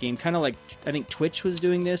of that game. Kind of like, I think Twitch was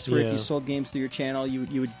doing this, where if you sold games through your channel,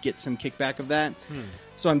 you would get some kickback of that.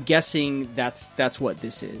 So I'm guessing that's what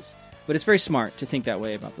this is. But it's very smart to think that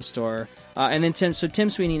way about the store. And then Tim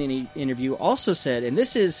Sweeney in an interview also said, and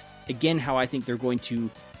this is, again, how I think they're going to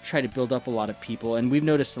try to build up a lot of people, and we've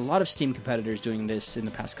noticed a lot of Steam competitors doing this in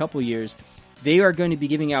the past couple of years, they are going to be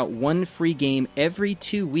giving out one free game every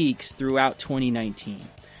 2 weeks throughout 2019.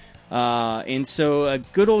 And so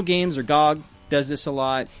Good Old Games, or GOG, does this a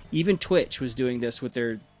lot. Even Twitch was doing this with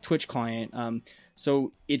their Twitch client.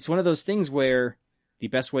 So it's one of those things where the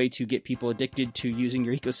best way to get people addicted to using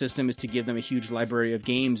your ecosystem is to give them a huge library of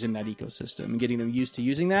games in that ecosystem and getting them used to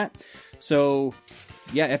using that. So,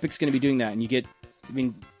 yeah, Epic's going to be doing that. And you get,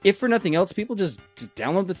 if for nothing else, people just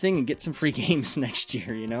download the thing and get some free games next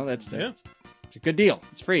year. That's it's a good deal.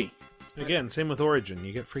 It's free. Again, same with Origin.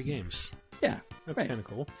 You get free games. Yeah. That's kind of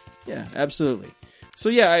cool. Yeah, absolutely. So,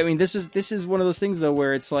 yeah, this is one of those things, though,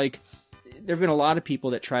 where it's like there have been a lot of people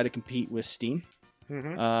that try to compete with Steam.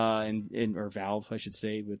 Or Valve, I should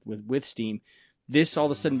say, with Steam. This all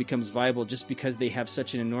of a sudden becomes viable just because they have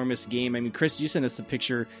such an enormous game. Chris, you sent us a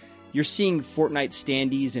picture. You're seeing Fortnite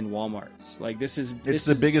standees in Walmarts. Like this is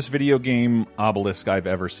the biggest video game obelisk I've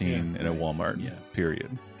ever seen in a Walmart.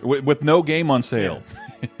 Period. With no game on sale.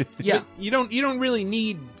 Yeah, you don't really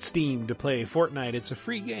need Steam to play Fortnite. It's a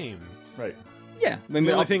free game, right? Yeah,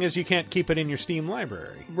 the only thing is you can't keep it in your Steam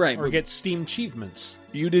library, right? Or get Steam achievements.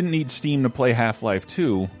 You didn't need Steam to play Half-Life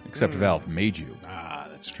 2, except Valve made you. Ah,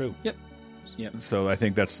 that's true. Yep. So I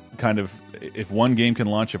think that's kind of, if one game can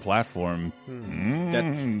launch a platform,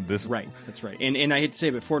 that's right. That's right. And I hate to say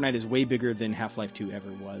it, but Fortnite is way bigger than Half-Life 2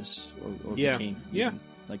 ever was or became. Yeah.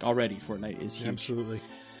 Like already, Fortnite is huge. Absolutely.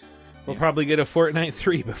 We'll probably get a Fortnite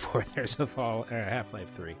 3 before there's a Half-Life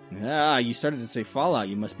 3. You started to say Fallout.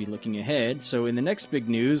 You must be looking ahead. So in the next big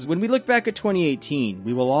news, when we look back at 2018,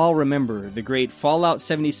 we will all remember the great Fallout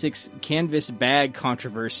 76 canvas bag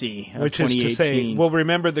controversy of 2018. Is to say, we'll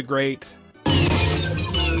remember the great...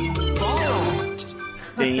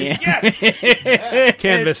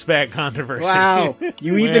 canvas bag controversy. Wow.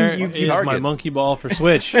 You used my monkey ball for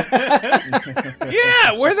Switch. Yeah,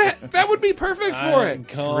 that would be perfect for it.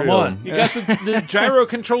 Come on. You got the gyro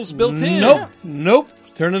controls built in. Nope.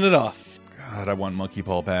 Turning it off. God, I want Monkey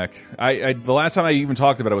Ball back. The last time I even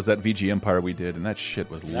talked about it was that VG Empire we did, and that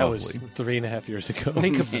shit was lovely. That was 3.5 years ago.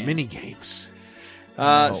 Think of the mini games.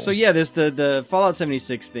 So yeah, the Fallout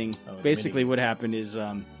 76 thing. Basically, what happened is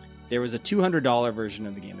there was a $200 version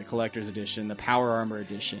of the game, the collector's edition, the Power Armor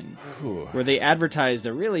edition, where they advertised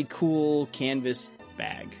a really cool canvas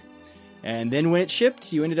bag. And then when it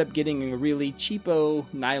shipped, you ended up getting a really cheapo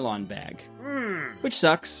nylon bag, which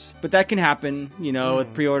sucks. But that can happen,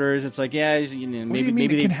 with pre-orders. It's like, maybe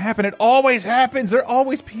it can happen. It always happens. They're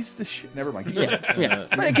always pieces of shit. Never mind. Yeah.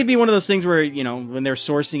 But it could be one of those things where, when they're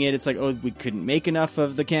sourcing it, it's like, oh, we couldn't make enough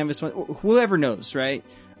of the canvas one. Whoever knows, right?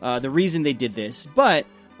 the reason they did this. But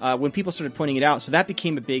when people started pointing it out, so that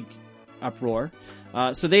became a big uproar.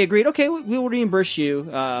 So they agreed, okay, we'll reimburse you.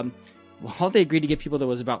 All they agreed to give people, there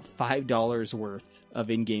was about $5 worth of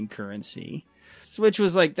in-game currency, which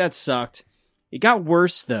was like, that sucked. It got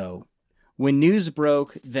worse, though, when news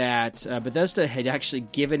broke that Bethesda had actually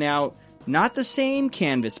given out not the same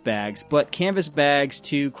canvas bags, but canvas bags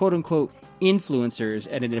to quote-unquote influencers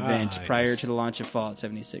at an event prior to the launch of Fallout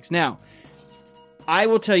 76. Now, I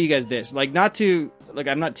will tell you guys this, I'm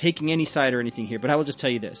not taking any side or anything here, but I will just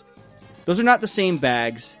tell you this. Those are not the same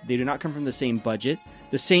bags. They do not come from the same budget.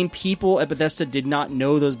 The same people at Bethesda did not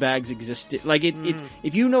know those bags existed. It's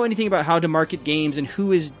if you know anything about how to market games and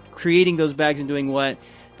who is creating those bags and doing what,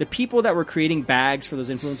 the people that were creating bags for those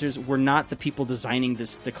influencers were not the people designing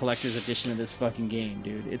the collector's edition of this fucking game,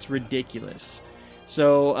 dude. It's ridiculous.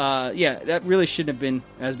 So, that really shouldn't have been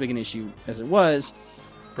as big an issue as it was.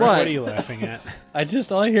 Brett, what are you laughing at?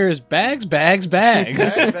 All I hear is bags.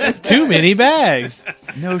 Too many bags.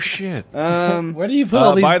 No shit. Where do you put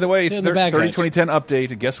all these? By the way, in the bag 30-2010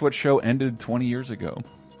 update. Guess what show ended 20 years ago?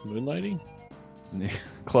 Moonlighting?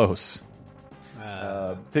 Close.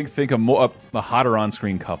 Think a hotter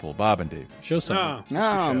on-screen couple, Bob and Dave. Show something.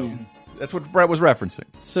 Man. That's what Brett was referencing.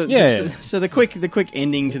 So the quick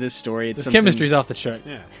ending to this story. It's chemistry's off the chart.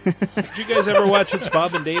 Yeah. Did you guys ever watch It's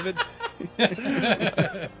Bob and David?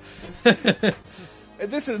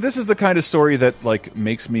 This is the kind of story that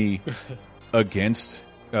makes me against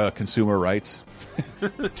consumer rights.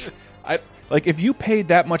 If you paid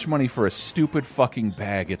that much money for a stupid fucking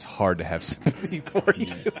bag, it's hard to have sympathy for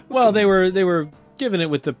you. Well, they were given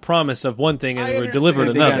it with the promise of one thing and they were delivered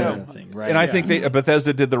another thing, right? And I think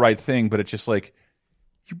Bethesda did the right thing, but it's just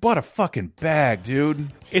you bought a fucking bag,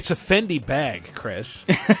 dude. It's a Fendi bag, Chris.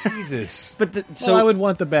 Jesus. But so I would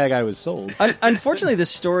want the bag I was sold. Unfortunately,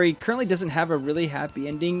 this story currently doesn't have a really happy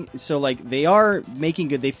ending. So they are making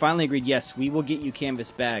good. They finally agreed, yes, we will get you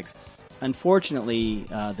canvas bags. Unfortunately,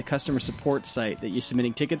 the customer support site that you're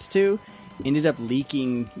submitting tickets to ended up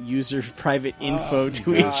leaking users' private info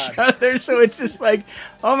to each other. So it's just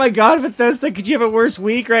oh my god, Bethesda, could you have a worse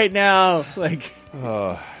week right now?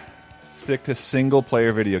 Stick to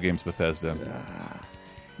single-player video games, Bethesda.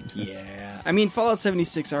 Yeah. I mean, Fallout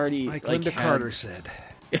 76 already... Like Linda Carter said.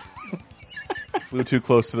 Flew too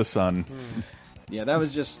close to the sun. Yeah,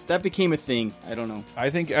 that became a thing. I don't know. I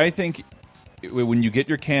think when you get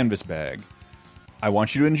your canvas bag, I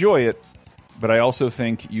want you to enjoy it, but I also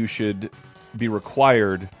think you should be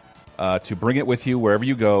required to bring it with you wherever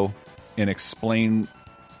you go and explain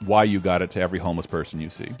why you got it to every homeless person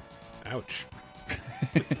you see. Ouch.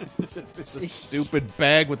 It's a stupid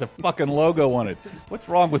bag with a fucking logo on it. What's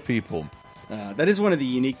wrong with people? That is one of the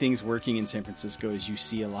unique things working in San Francisco is you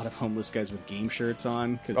see a lot of homeless guys with game shirts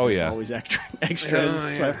on because there's always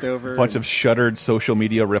extras left over. A bunch of shuttered social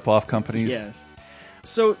media ripoff companies. Yes.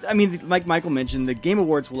 So, I mean, like Michael mentioned, the Game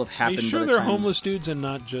Awards will have happened. Are you sure they're homeless dudes and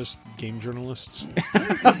not just game journalists?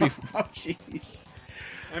 Oh, jeez.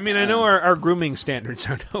 I mean, I know our grooming standards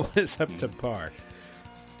aren't always up to par.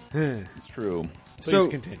 It's true. Please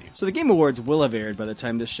continue. So the Game Awards will have aired by the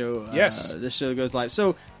time this show goes live.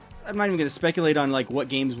 So I'm not even going to speculate on what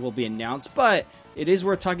games will be announced, but it is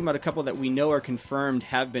worth talking about a couple that we know are confirmed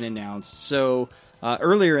have been announced. So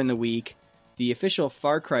earlier in the week, the official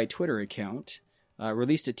Far Cry Twitter account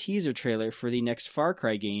released a teaser trailer for the next Far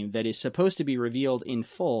Cry game that is supposed to be revealed in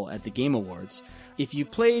full at the Game Awards. If you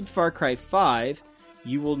played Far Cry 5,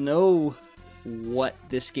 you will know what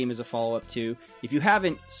this game is a follow-up to. If you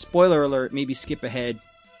haven't, spoiler alert, maybe skip ahead,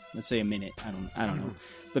 let's say a minute. I don't know.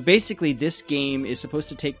 But basically, this game is supposed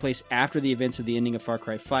to take place after the events of the ending of Far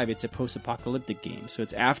Cry 5. It's a post-apocalyptic game, so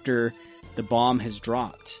it's after the bomb has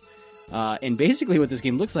dropped. And basically what this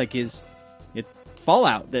game looks like is it's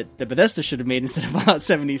Fallout that Bethesda should have made instead of Fallout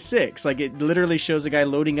 76. It literally shows a guy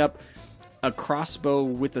loading up a crossbow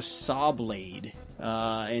with a saw blade.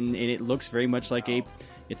 And it looks very much like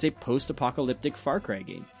it's a post-apocalyptic Far Cry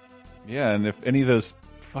game. Yeah, and if any of those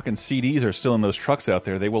fucking CDs are still in those trucks out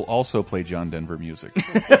there, they will also play John Denver music.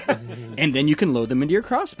 And then you can load them into your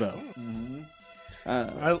crossbow.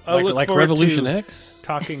 I'll look forward Revolution to X?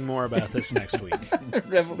 Talking more about this next week.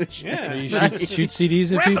 Revolution X. You shoot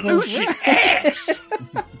CDs at people? Revolution X!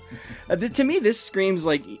 To me, this screams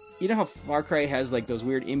you know how Far Cry has those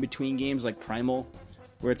weird in-between games like Primal?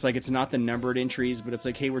 Where it's it's not the numbered entries, but it's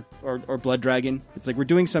hey, or Blood Dragon. It's we're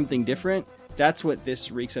doing something different. That's what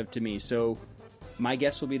this reeks of to me. So my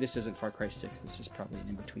guess will be this isn't Far Cry 6. This is probably an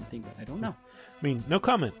in-between thing, but I don't know. I mean, no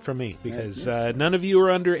comment from me because none of you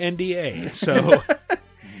are under NDA. So,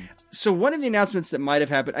 So one of the announcements that might have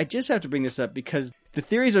happened, I just have to bring this up because The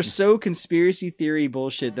theories are so conspiracy theory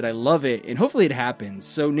bullshit that I love it, and hopefully it happens.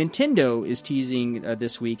 So Nintendo is teasing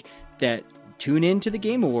this week that tune in to the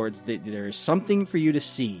Game Awards, that there is something for you to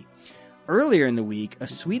see. Earlier in the week, a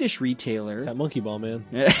Swedish retailer... It's that Monkey Ball, man.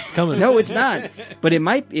 It's coming. No, it's not. But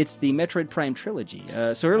it's the Metroid Prime trilogy.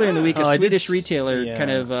 So earlier in the week, a Swedish retailer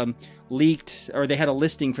kind of leaked, or they had a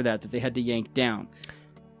listing for that they had to yank down.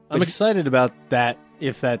 I'm excited about that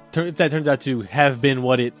if that turns out to have been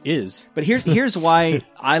what it is. But here's why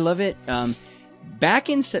I love it. Back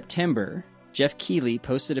in September, Jeff Keighley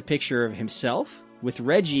posted a picture of himself with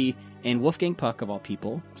Reggie and Wolfgang Puck, of all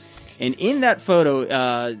people. And in that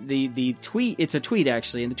photo, the tweet, it's a tweet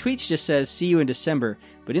actually, and the tweet just says, "See you in December."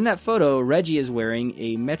 But in that photo, Reggie is wearing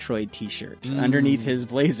a Metroid t-shirt underneath his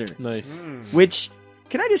blazer. Nice. Which,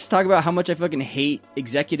 can I just talk about how much I fucking hate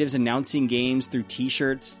executives announcing games through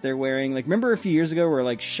t-shirts they're wearing? Like, remember a few years ago where,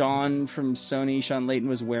 like, Sean from Sony, Sean Layton,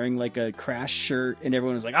 was wearing, like, a Crash shirt, and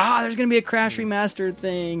everyone was like, there's going to be a Crash remastered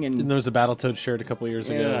thing. And there was a Battletoads shirt a couple years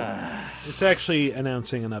ago. It's actually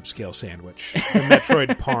announcing an upscale sandwich. The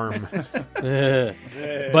Metroid Parm.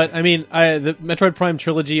 But, I mean, the Metroid Prime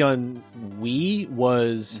trilogy on Wii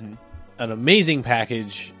was an amazing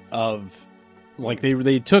package of... Like,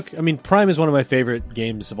 they took... I mean, Prime is one of my favorite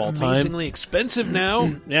games of all time. Amazingly expensive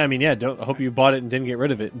now. Yeah, I mean, I hope you bought it and didn't get rid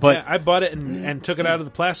of it. But yeah, I bought it and took it out of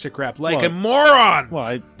the plastic wrap like a moron. Well,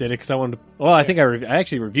 I did it because I wanted to... Well, I think I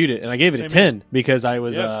actually reviewed it, and I gave it a 10 because I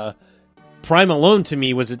was... Prime alone, to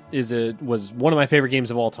me, was one of my favorite games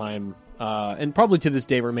of all time. And probably to this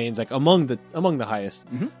day remains, like, among the highest.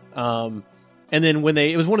 And then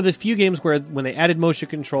it was one of the few games where when they added motion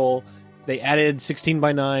control... They added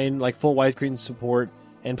 16:9, like full widescreen support,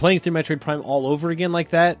 and playing through Metroid Prime all over again like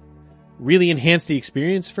that really enhanced the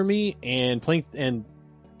experience for me. And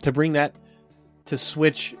to bring that to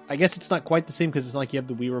Switch, I guess it's not quite the same because it's not like you have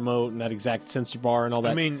the Wii remote and that exact sensor bar and all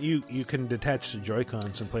that. I mean, you can detach the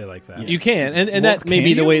Joy-Cons and play like that. You can, and that may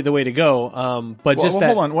be the way to go. But hold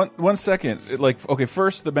on one second. Like, okay,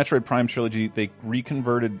 first the Metroid Prime trilogy, they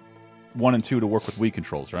reconverted 1 and 2 to work with Wii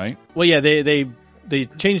controls, right? Well, yeah, they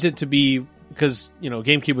changed it to be, because,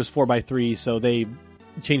 GameCube was 4:3, so they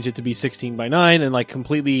changed it to be 16:9 and, like,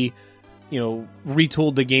 completely,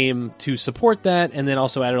 retooled the game to support that, and then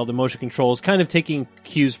also added all the motion controls, kind of taking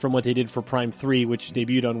cues from what they did for Prime 3, which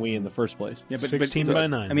debuted on Wii in the first place. Yeah, but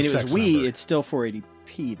 16:9. I mean, it was Wii, number. It's still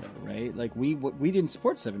 480p, though, right? Like, we didn't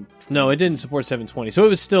support 720. No, it didn't support 720, so it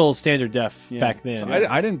was still standard def back then. So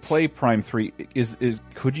I didn't play Prime 3.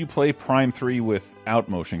 Could you play Prime 3 without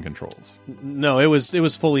motion controls? No, it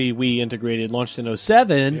was fully Wii integrated, launched in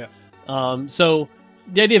 2007. Yeah. So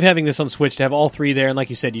the idea of having this on Switch, to have all three there, and like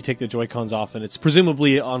you said, you take the Joy-Cons off, and it's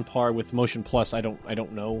presumably on par with Motion Plus. I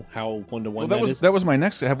don't know how 1-to-1 that was my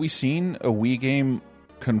next. Have we seen a Wii game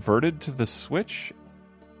converted to the Switch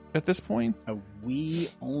at this point? A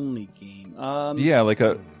Wii only game? Yeah, like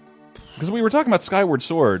because we were talking about Skyward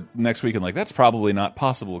Sword next week, and like that's probably not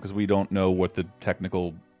possible because we don't know what the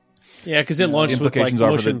technical because it launched with like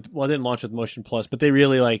Motion. Well, it didn't launch with Motion Plus, but they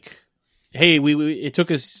really like. Hey, it took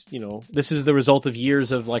us, this is the result of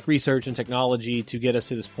years of like research and technology to get us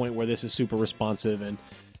to this point where this is super responsive, and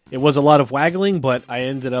it was a lot of waggling, but I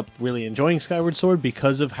ended up really enjoying Skyward Sword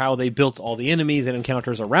because of how they built all the enemies and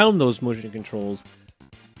encounters around those motion controls,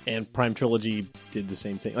 and Prime Trilogy did the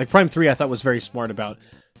same thing. Like Prime 3 I thought was very smart about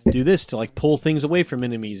do this to like pull things away from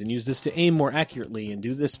enemies and use this to aim more accurately and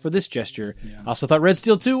do this for this gesture. Yeah. I also thought Red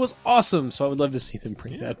Steel 2 was awesome, so I would love to see them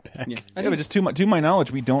bring that back. Yeah, but just to my knowledge,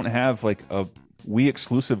 we don't have like a Wii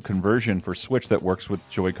exclusive conversion for Switch that works with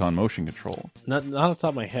Joy-Con motion control. Not off the top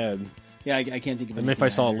of my head. Yeah, I can't think of it. If I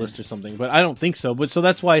saw a list or something, but I don't think so. But so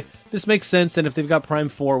that's why this makes sense. And if they've got Prime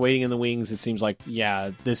 4 waiting in the wings, it seems like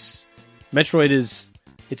this Metroid is.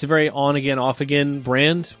 It's a very on-again, off-again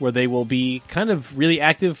brand where they will be kind of really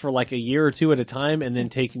active for like a year or two at a time and then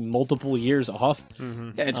take multiple years off.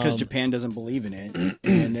 Mm-hmm. Yeah, it's because Japan doesn't believe in it.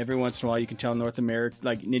 And every once in a while you can tell North America,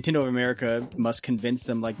 like Nintendo of America must convince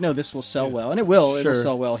them like, no, this will sell well. And it will. Sure. It'll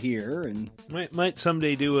sell well here. And Might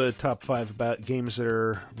someday do a top 5 about games that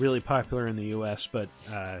are really popular in the U.S., but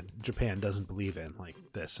Japan doesn't believe in, like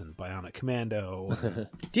this and Bionic Commando.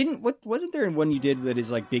 Wasn't there one you did that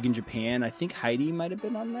is like big in Japan? I think Heidi might have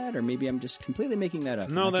been on that, or maybe I'm just completely making that up.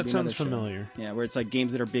 No, that sounds familiar. Yeah, where it's like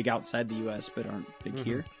games that are big outside the U.S. but aren't big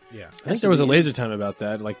here. Yeah, I think there was a Laser Time about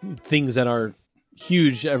that, like things that are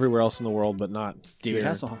huge everywhere else in the world, but not David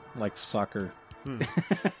Hasselhoff, like soccer. You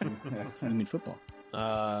mean football?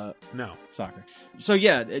 No, soccer. So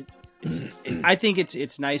yeah, I think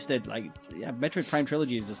it's nice that like Metroid Prime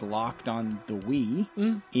Trilogy is just locked on the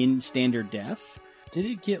Wii in standard def. Did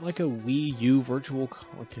it get like a Wii U virtual?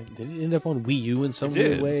 Did it end up on Wii U in some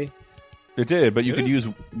weird way? It did, but you could use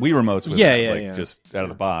Wii remotes with it, just out of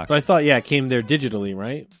the box. But I thought, it came there digitally,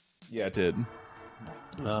 right? Yeah, it did.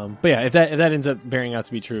 But yeah, if that ends up bearing out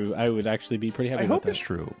to be true, I would actually be pretty happy. I hope it's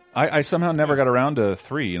true. I somehow never got around to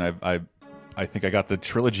 3, and I think I got the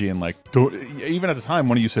trilogy and even at the time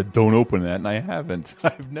one of you said don't open that, and I haven't.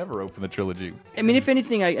 I've never opened the trilogy. I mean, if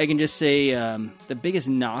anything, I can just say the biggest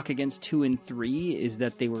knock against 2 and 3 is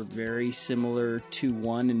that they were very similar to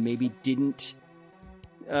 1 and maybe didn't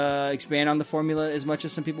expand on the formula as much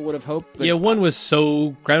as some people would have hoped. But 1 was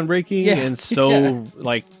so groundbreaking and so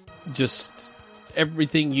just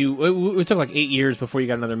everything it took 8 years before you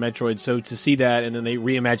got another Metroid. So to see that and then they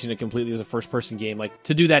reimagined it completely as a first-person game,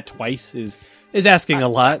 to do that twice is asking a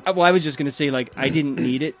lot. I was just going to say, I didn't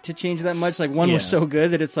need it to change that much. 1 was so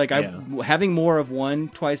good that it's having more of 1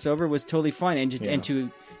 twice over was totally fine, and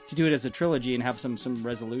to do it as a trilogy and have some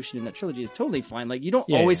resolution in that trilogy is totally fine. You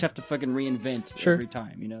don't always have to fucking reinvent every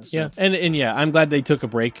time, So. Yeah, and I'm glad they took a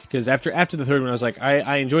break, because after the third one, I was like,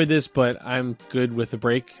 I enjoyed this, but I'm good with the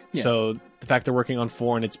break. Yeah. So the fact they're working on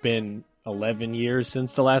 4 and it's been 11 years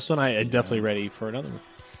since the last one, I'm definitely ready for another one.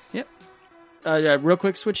 Yep. Real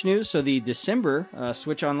quick Switch news. So the December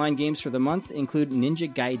Switch Online games for the month include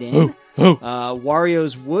Ninja Gaiden,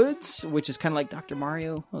 Wario's Woods, which is kind of like Dr.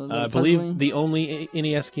 Mario. I believe the only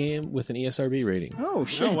NES game with an ESRB rating. Oh,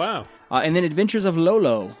 shit. Oh, wow. And then Adventures of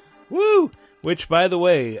Lolo. Woo! Which, by the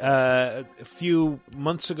way, a few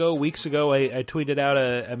weeks ago, I tweeted out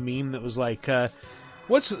a meme that was like,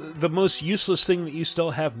 what's the most useless thing that you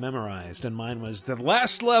still have memorized? And mine was the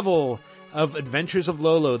last level of Adventures of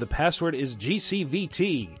Lolo. The password is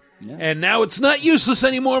GCVT. Yeah. And now it's not useless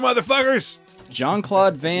anymore, motherfuckers!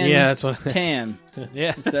 Jean-Claude Van Tam.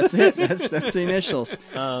 Yeah. That's it. That's the initials.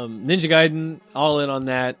 Ninja Gaiden, all in on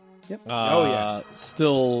that. Yep.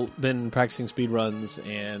 Still been practicing speedruns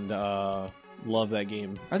and love that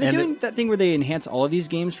game. Are they doing that thing where they enhance all of these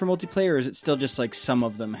games for multiplayer, or is it still just some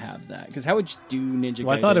of them have that? Because how would you do Ninja Gaiden?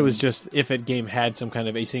 Well, I thought it was just if a game had some kind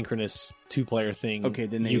of asynchronous 2-player thing,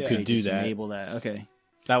 then you could do that. Enable that. Okay.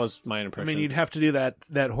 That was my impression. I mean, you'd have to do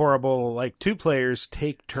that horrible 2 players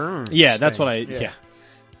take turns. Yeah, that's what I. Yeah.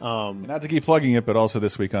 Not to keep plugging it, but also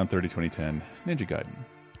this week on 30/2010, Ninja Gaiden.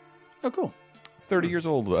 Oh, cool. 30 years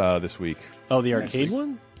old this week. Oh, the arcade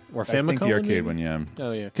one? Or Famicom? I think the arcade one, yeah.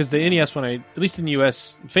 Oh, yeah. Because the NES one, at least in the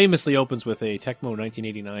US, famously opens with a Tecmo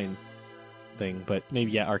 1989 thing. But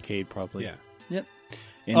maybe, arcade probably. Yeah. Yep.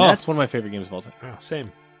 And it's one of my favorite games of all time. Oh,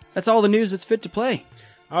 same. That's all the news that's fit to play.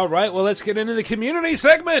 All right, well, let's get into the community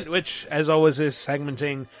segment, which, as always, is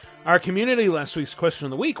segmenting our community. Last week's question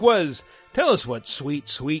of the week was, tell us what sweet,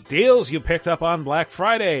 sweet deals you picked up on Black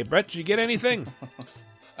Friday. Brett, did you get anything?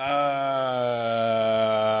 No.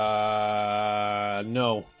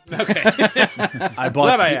 Okay.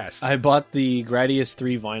 Glad I asked. I bought the Gradius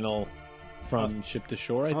 3 vinyl from Ship to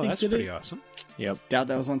Shore, I think. That's pretty awesome. Yep. Doubt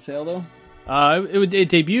that was on sale, though? It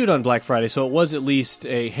debuted on Black Friday, so it was at least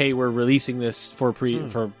hey, we're releasing this for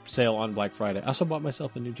sale on Black Friday. I also bought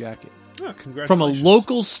myself a new jacket. Oh, congratulations. From a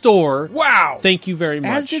local store. Wow. Thank you very much.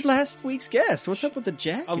 As did last week's guest. What's up with the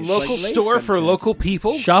jacket? A local store for local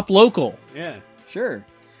people? Shop local. Yeah. Sure.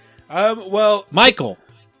 Well, Michael.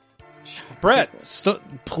 Brett.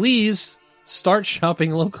 Please start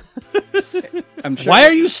shopping local. I'm sure. Why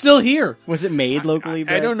are you still here? Was it made locally,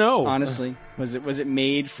 Brett? I don't know. Honestly. Was it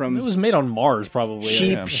made from... It was made on Mars, probably.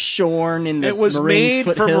 Sheep shorn in the It was Marin made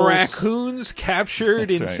from foothills. Raccoons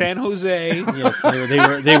captured in San Jose. Yes,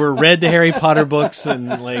 they were read the Harry Potter books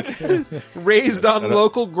and raised on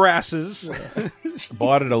local grasses.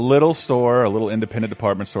 Bought at a little store, a little independent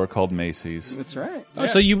department store called Macy's. That's right. Oh,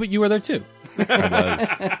 so you were there too?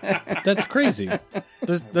 I was. That's crazy.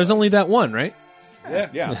 There's only that one, right?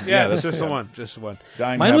 Yeah. That's just the one. Just the one.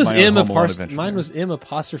 Mine was M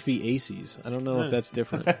apostrophe Aces. I don't know if that's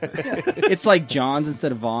different. It's like John's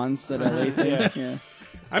instead of Vaughn's, that LA thing. Yeah.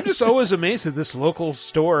 I'm just always amazed that this local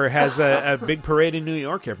store has a big parade in New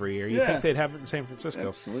York every year. You think they'd have it in San Francisco.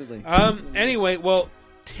 Absolutely. Anyway, well,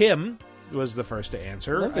 Tim was the first to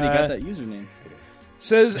answer. I love that he got that username.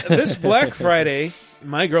 Says, this Black Friday,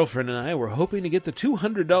 my girlfriend and I were hoping to get the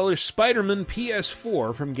 $200 Spider-Man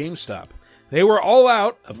PS4 from GameStop. They were all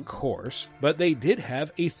out, of course, but they did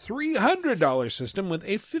have a $300 system with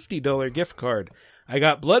a $50 gift card. I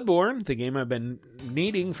got Bloodborne, the game I've been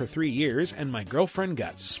needing for 3 years, and my girlfriend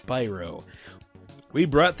got Spyro. We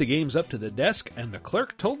brought the games up to the desk, and the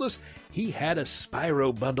clerk told us he had a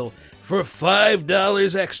Spyro bundle for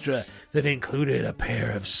 $5 extra that included a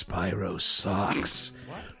pair of Spyro socks.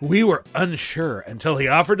 We were unsure until he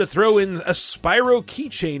offered to throw in a Spyro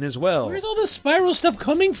keychain as well. Where's all this Spyro stuff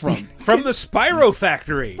coming from? From the Spyro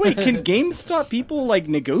factory. Wait, can GameStop people like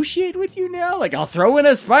negotiate with you now? Like, I'll throw in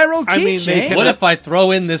a Spyro keychain. What if I throw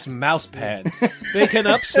in this mouse pad? They can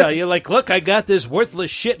upsell you. Like, look, I got this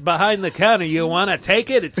worthless shit behind the counter. You want to take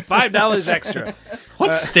it? It's $5 extra.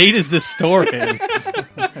 What state is this store in?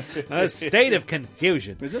 A state of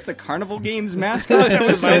confusion. Was it the Carnival Games mascot that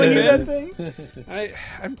was selling you that thing?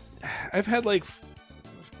 I've had like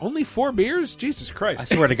only 4 beers. Jesus Christ! I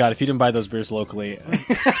swear to God, if you didn't buy those beers locally,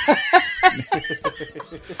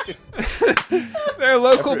 they're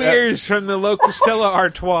local beers from the local Stella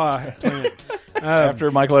Artois. After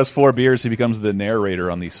Michael has 4 beers, he becomes the narrator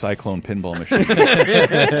on the Cyclone pinball machine.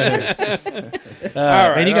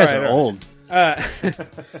 Man, you guys are old.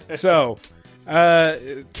 So,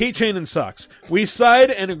 keychain and socks. We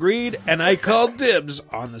sighed and agreed, and I called dibs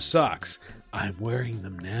on the socks. I'm wearing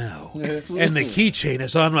them now. And the keychain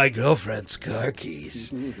is on my girlfriend's car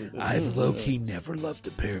keys. I've low-key never loved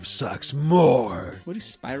a pair of socks more. What do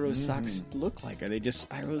Spyro socks look like? Are they just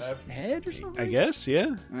Spyro's head or something? I guess,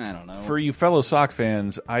 yeah. I don't know. For you fellow sock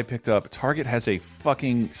fans, I picked up, Target has a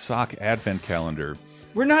fucking sock advent calendar.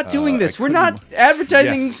 We're not doing this. We're not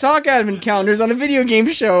advertising sock advent calendars on a video game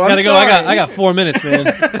show. Gotta go. I got 4 minutes,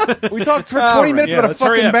 man. We talked for 20 minutes about a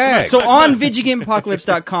fucking bag. So on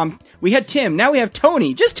VidjagameApocalypse.com, we had Tim. Now we have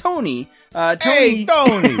Tony. Just Tony. Hey,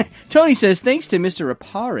 Tony! Tony says, thanks to Mr.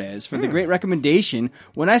 Raparez for the great recommendation.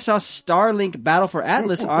 When I saw Starlink Battle for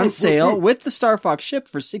Atlas on sale with the Star Fox ship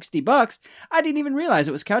for $60, I didn't even realize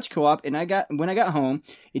it was couch co-op, and when I got home,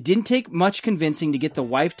 it didn't take much convincing to get the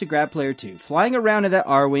wife to grab Player 2. Flying around in that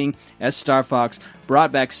R-Wing as Star Fox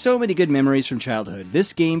brought back so many good memories from childhood.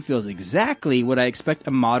 This game feels exactly what I expect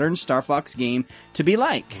a modern Star Fox game to be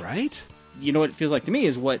like. Right? You know what it feels like to me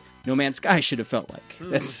is what No Man's Sky should have felt like.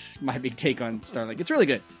 That's my big take on Starlink. It's really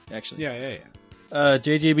good, actually. Yeah.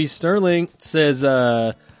 JJB Sterling says,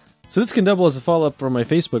 so this can double as a follow-up from my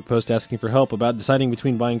Facebook post asking for help about deciding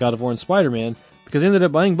between buying God of War and Spider-Man, because I ended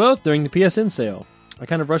up buying both during the PSN sale. I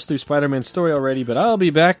kind of rushed through Spider-Man's story already, but I'll be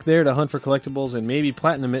back there to hunt for collectibles and maybe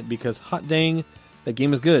platinum it because hot dang, that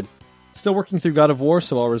game is good. Still working through God of War,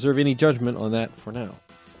 so I'll reserve any judgment on that for now.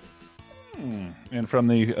 And from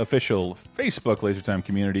the official Facebook LaserTime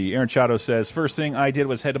community, Aaron Chato says, first thing I did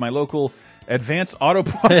was head to my local Advanced Auto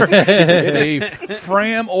Parts to get a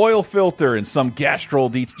Fram oil filter and some Gastrol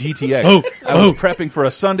GTX. I was prepping for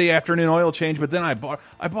a Sunday afternoon oil change, but then I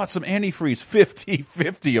bought some antifreeze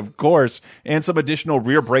 50/50, of course, and some additional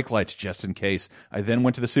rear brake lights just in case. I then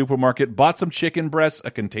went to the supermarket, bought some chicken breasts, a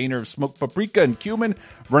container of smoked paprika and cumin,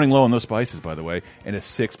 running low on those spices, by the way, and a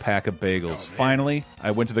 6-pack of bagels. Finally, I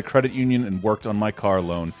went to the credit union and worked on my car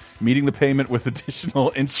loan, meeting the payment with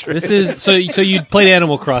additional interest. This is so you played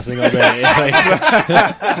Animal Crossing all day.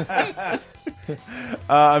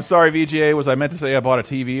 I'm sorry, VGA. Was I meant to say I bought a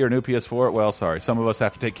TV or new PS4? Well, sorry. Some of us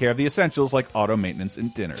have to take care of the essentials like auto maintenance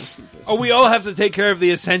and dinner. Oh, we all have to take care of the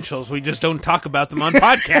essentials. We just don't talk about them on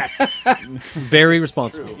podcasts. Very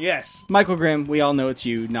responsible. Yes. Michael Grimm, we all know it's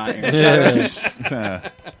you, not Aaron.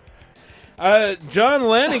 John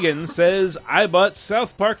Lanigan says, I bought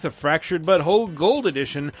South Park The Fractured But Whole Gold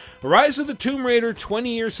Edition, Rise of the Tomb Raider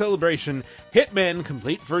 20-year celebration, Hitman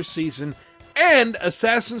Complete First Season, and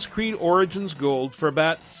Assassin's Creed Origins Gold for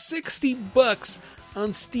about $60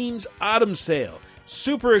 on Steam's Autumn Sale.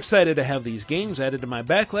 Super excited to have these games added to my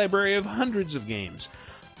back library of hundreds of games.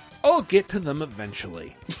 I'll get to them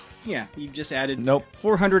eventually. Yeah, you've just added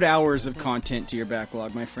 400 hours of content to your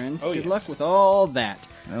backlog, my friend. Oh, Good yes. luck with all that.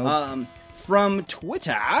 Nope. From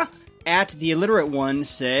Twitter, @TheIlliterateOne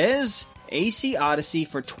says, AC Odyssey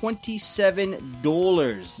for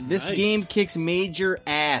 $27. This Nice. game kicks major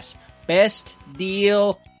ass. Best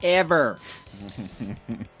deal ever.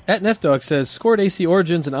 @NefDog says, scored AC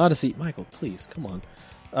Origins and Odyssey. Michael, please, come on.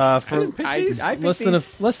 For I picked less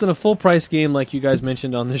than a full price game like you guys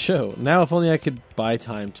mentioned on the show. Now, if only I could buy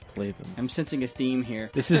time to play them. I'm sensing a theme here.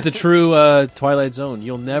 This is the true Twilight Zone.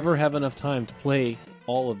 You'll never have enough time to play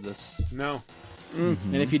all of this. No.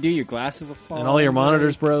 And if you do, your glasses will fall. And all your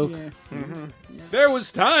monitors broke. Yeah. There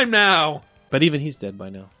was time now. But even he's dead by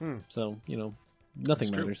now. So,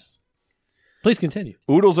 nothing matters. Please continue.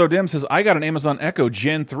 Oodles O'Dim says, I got an Amazon Echo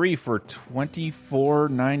Gen 3 for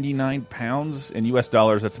 £24.99 in US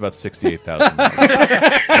dollars. That's about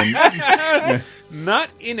 $68,000.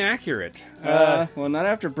 Not inaccurate. Well, not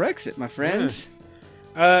after Brexit, my friend.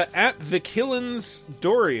 At the Killins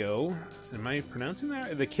Dorio, am I pronouncing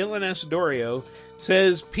that? The Killins Dorio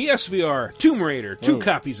says PSVR, Tomb Raider, 2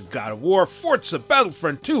 copies of God of War, Forza,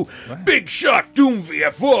 Battlefront 2, Big Shot, Doom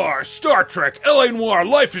VFR, Star Trek, L.A. Noire,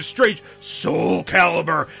 Life is Strange, Soul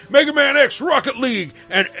Calibur, Mega Man X, Rocket League,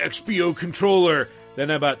 and XPO controller.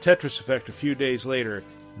 Then I bought Tetris Effect a few days later.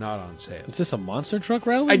 Not on sale. Is this a monster truck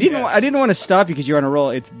rally? I didn't want to stop you because you're on a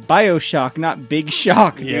roll. It's BioShock, not Big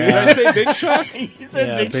Shock. Dude. Did I say Big Shock? You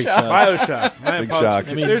said Big Shock. BioShock. My Big apologies. Shock.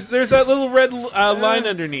 I mean, there's that little red line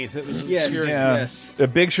underneath. It was Yes, obscuring. yes. The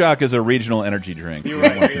Big Shock is a regional energy drink. You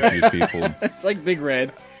don't want to confuse people. It's like Big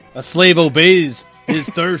Red. A slave obeys his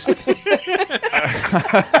thirst.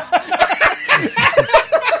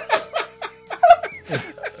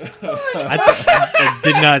 I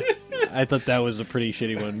did not. I thought that was a pretty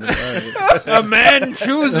shitty one. All right. A man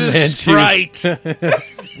chooses Sprite. All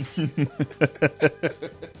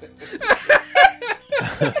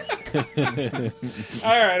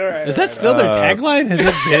right. Is that still their tagline? Has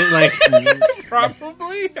it been like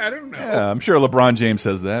probably? I don't know. Yeah, I'm sure LeBron James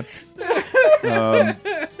says that.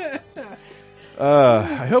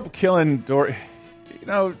 I hope Killing Dory. You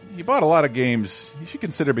know, you bought a lot of games. You should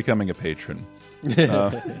consider becoming a patron.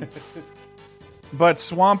 But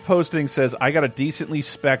Swamp Posting says, I got a decently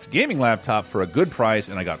spec'd gaming laptop for a good price,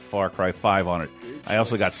 and I got Far Cry 5 on it. I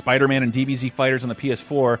also got Spider-Man and DBZ Fighters on the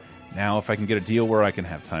PS4. Now, if I can get a deal where I can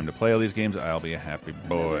have time to play all these games, I'll be a happy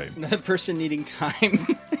boy. Another person needing time.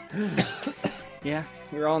 Yeah,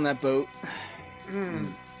 we're all in that boat.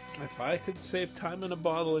 If I could save time in a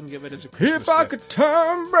bottle and give it as a Christmas If I gift. could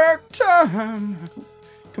turn back time.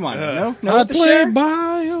 Come on, no I with the play share?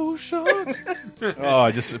 BioShock? Oh,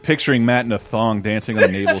 just picturing Matt in a thong dancing on a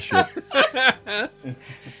naval ship.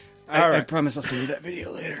 I promise I'll send you that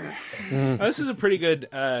video later. This is a pretty good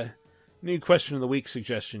new question of the week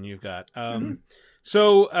suggestion you've got.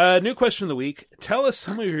 So, new question of the week. Tell us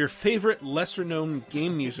some of your favorite lesser-known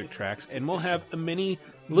game music tracks, and we'll have a mini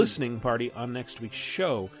listening party on next week's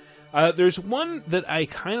show. There's one that I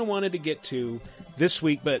kind of wanted to get to this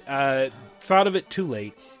week, but thought of it too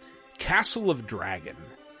late. Castle of Dragon.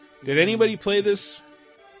 Did anybody play this?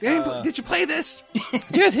 Did you play this?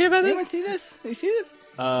 Did you guys hear about this? Anyone see this? You see this?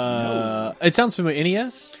 No. It sounds familiar.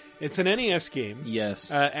 NES? It's an NES game.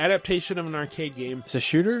 Yes. Adaptation of an arcade game. It's a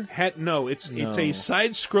shooter? No, it's a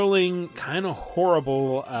side-scrolling, kind of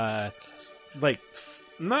horrible,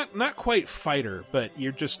 not quite fighter, but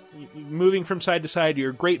you're just moving from side to side. You're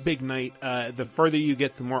a great big knight. The further you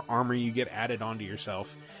get, the more armor you get added onto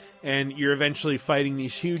yourself. And you're eventually fighting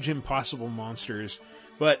these huge, impossible monsters.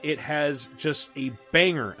 But it has just a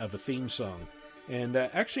banger of a theme song. And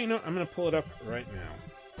actually, you know, I'm going to pull it up right now.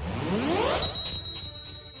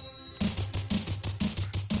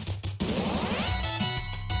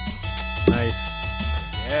 Nice.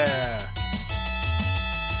 Yeah.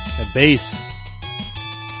 A bass.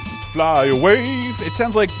 Fly away. It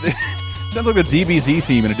sounds like the DBZ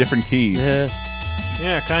theme in a different key.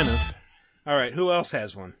 Yeah, kind of. All right, who else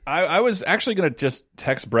has one? I was actually going to just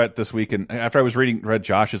text Brett this week, and after I read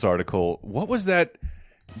Josh's article, what was that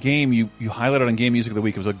game you highlighted on Game Music of the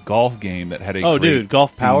Week? It was a golf game that had a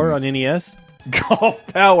Golf Power on NES. Golf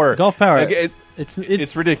Power.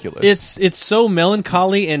 It's ridiculous. It's so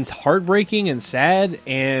melancholy and heartbreaking and sad,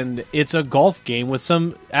 and it's a golf game with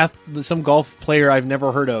some golf player I've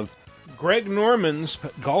never heard of. Greg Norman's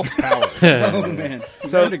Golf Power. Oh man!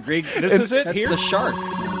 So this is it. That's Here? the shark.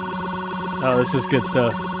 Oh, this is good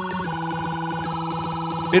stuff.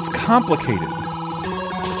 It's complicated.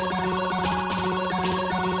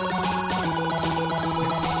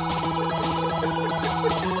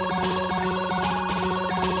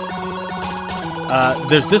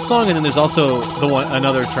 There's this song, and then there's also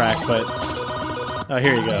another track. But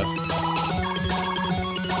here you go.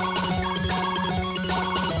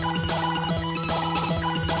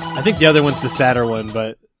 I think the other one's the sadder one,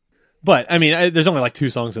 but I mean, there's only like 2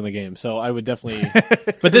 songs in the game, so I would definitely.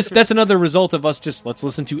 But that's another result of us let's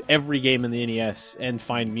listen to every game in the NES and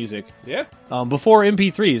find music. Yeah. Before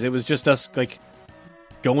MP3s, it was just us like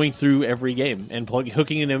going through every game and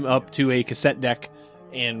hooking them up to a cassette deck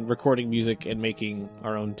and recording music and making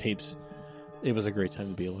our own tapes. It was a great time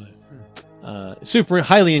to be alive. Super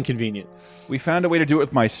highly inconvenient. We found a way to do it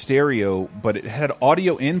with my stereo, but it had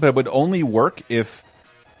audio in, but it would only work if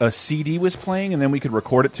a CD was playing, and then we could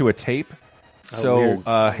record it to a tape. Hey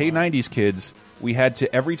 90s kids, we had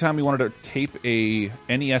to, every time we wanted to tape a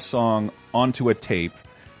NES song onto a tape,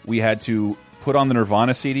 we had to put on the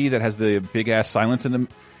Nirvana CD that has the big ass silence in the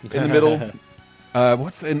middle.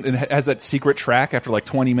 And it has that secret track after like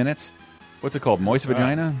 20 minutes. What's it called? Moist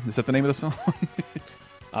Vagina? Is that the name of the song?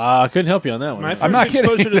 I couldn't help you on that one. My first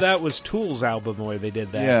exposure to that was Tool's album where they did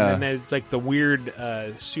that. Yeah. And it's like the weird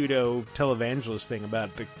pseudo televangelist thing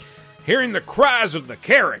about hearing the cries of the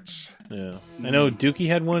carrots. Yeah, I know Dookie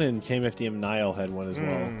had one, and KMFDM Nile had one as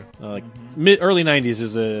well. Early '90s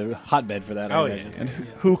is a hotbed for that. Oh, I yeah. And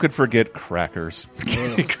who could forget Crackers?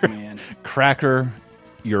 Oh, man. Cracker,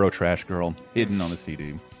 Eurotrash Girl, hidden on the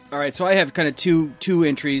CD. All right, so I have kind of two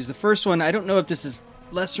entries. The first one, I don't know if this is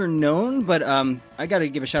lesser known, but I got to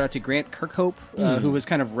give a shout out to Grant Kirkhope, who was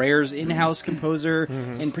kind of Rare's in-house composer,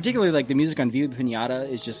 and particularly like the music on Viva Pinata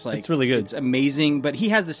is just like it's really good. It's amazing, but he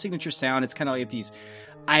has the signature sound. It's kind of like these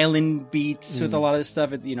island beats with a lot of this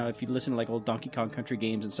stuff. If you listen to like old Donkey Kong Country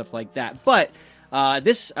games and stuff like that, but.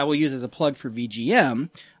 This I will use as a plug for VGM.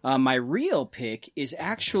 My real pick is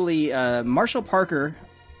actually Marshall Parker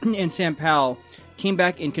and Sam Powell came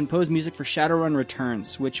back and composed music for Shadowrun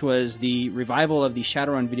Returns, which was the revival of the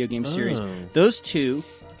Shadowrun video game series. Those two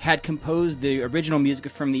had composed the original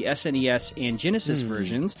music from the SNES and Genesis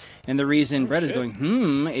versions, and the reason Brett is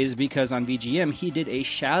going, is because on VGM he did a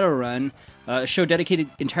Shadowrun show dedicated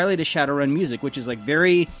entirely to Shadowrun music, which is like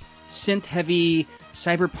very synth-heavy,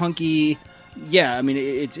 cyberpunky. Yeah, I mean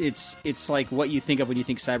it's like what you think of when you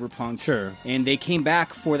think cyberpunk. Sure. And they came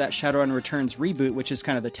back for that Shadowrun Returns reboot, which is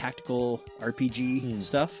kind of the tactical RPG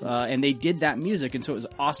stuff, and they did that music, and so it was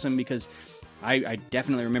awesome because I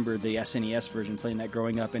definitely remember the SNES version playing that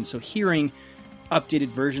growing up, and so hearing updated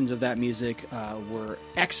versions of that music were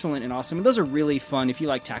excellent and awesome, and those are really fun. If you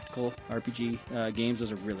like tactical RPG games,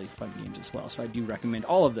 those are really fun games as well. So I do recommend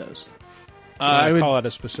all of those. I would call it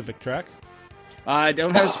a specific track. I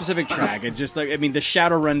don't have a specific track. It's just like the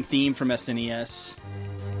Shadowrun theme from SNES.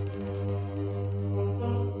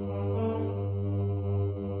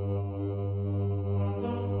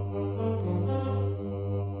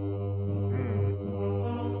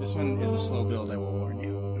 This one is a slow build, I will warn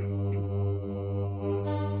you.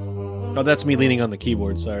 Oh, that's me leaning on the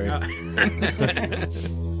keyboard. Sorry. No,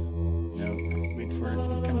 wait for it.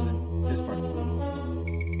 It comes in this part.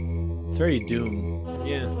 It's very Doom.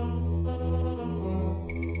 Yeah.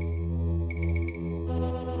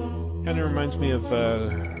 Kind of reminds me of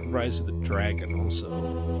Rise of the Dragon, also.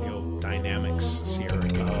 The old Dynamics Sierra.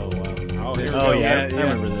 Oh, wow. Oh, yeah, I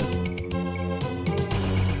remember this.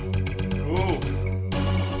 Ooh.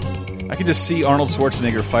 I can just see Arnold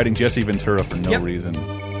Schwarzenegger fighting Jesse Ventura for no reason.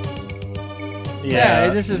 Yeah,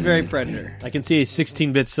 this is very Predator. I can see a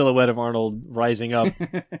 16-bit silhouette of Arnold rising up,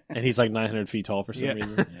 and he's like 900 feet tall for some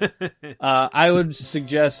reason. I would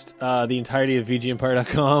suggest the entirety of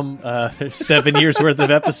VGEmpire.com. There's 7 years worth of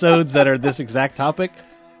episodes that are this exact topic.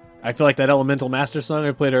 I feel like that Elemental Master song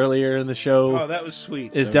I played earlier in the show. Oh, that was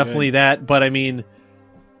sweet. Is definitely that. But I mean,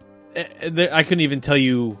 I couldn't even tell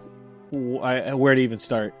you where to even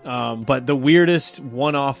start. But the weirdest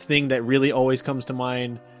one-off thing that really always comes to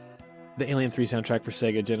mind. The Alien 3 soundtrack for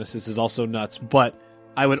Sega Genesis is also nuts, but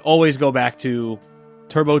I would always go back to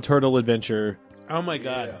Turbo Turtle Adventure. Oh my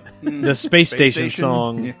god. The Space Station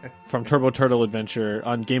song from Turbo Turtle Adventure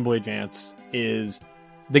on Game Boy Advance is...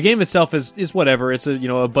 The game itself is whatever. It's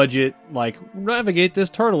a budget, like, navigate this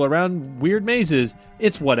turtle around weird mazes.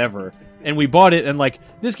 It's whatever. And we bought it, and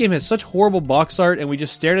this game has such horrible box art, and we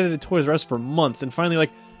just stared at it at Toys R Us for months, and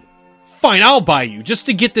finally fine, I'll buy you, just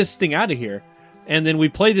to get this thing out of here. And then we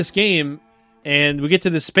play this game, and we get to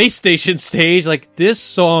the space station stage. This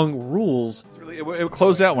song rules. It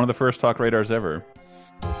closed out one of the first Talk Radars ever.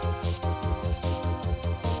 Oh,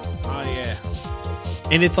 yeah.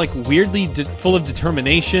 And it's weirdly full of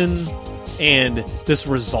determination and this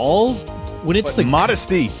resolve. When it's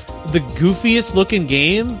modesty, the goofiest looking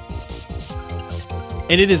game,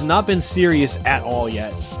 and it has not been serious at all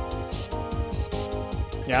yet.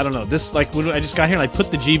 Yeah, I don't know. This, when I just got here and I put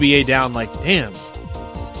the GBA down, damn.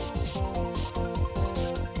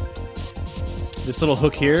 This little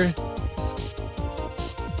hook here.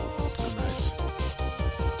 Nice.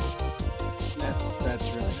 That's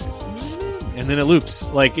really nice. And then it loops.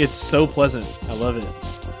 It's so pleasant. I love it.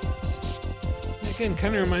 Again,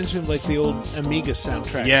 kind of reminds me of the old Amiga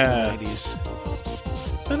soundtracks in the 90s.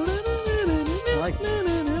 I like that.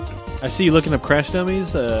 I see you looking up Crash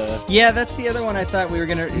Dummies. Yeah, that's the other one I thought we were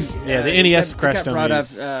going to... Yeah, the NES Crash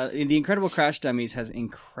Dummies. The Incredible Crash Dummies has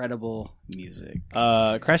incredible music.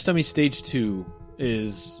 Crash Dummies Stage 2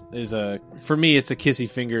 is for me, it's a Kissy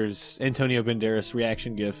Fingers Antonio Banderas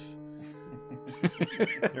reaction gif.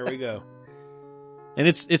 Here we go. And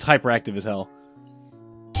it's hyperactive as hell.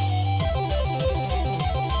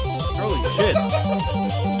 Holy shit.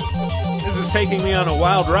 This is taking me on a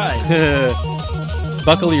wild ride.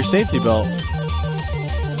 Buckle your safety belt.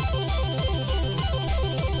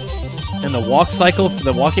 And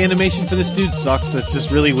the walk animation for this dude sucks. It's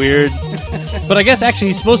just really weird. But I guess actually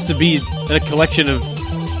he's supposed to be a collection of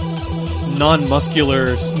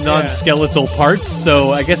non-muscular, non-skeletal parts,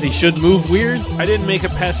 so I guess he should move weird. I didn't make it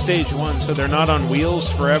past stage 1, so they're not on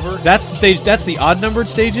wheels forever? That's the stage. That's the odd-numbered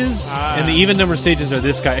stages, and the even-numbered stages are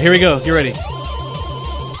this guy. Here we go. Get ready.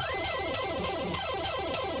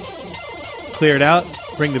 Clear it out.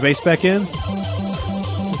 Bring the bass back in.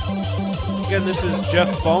 Again, this is Jeff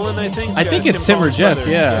Fallen, I think? I think it's Tim or Jeff,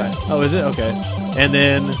 yeah. Oh, is it? Okay. And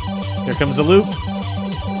then here comes the loop.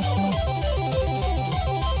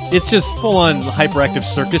 It's just full-on hyperactive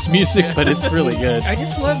circus music, but it's really good. I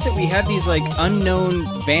just love that we have these like unknown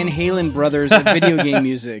Van Halen brothers of video game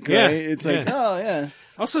music, right? Yeah. It's like, oh yeah.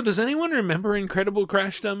 Also, does anyone remember Incredible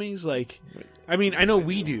Crash Dummies? Like, I mean, I know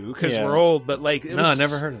we do because Yeah. we're old, but like, it No, was I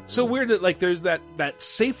never heard of it. So weird that like there's that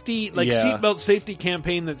safety, like Yeah. seatbelt safety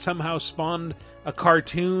campaign that somehow spawned a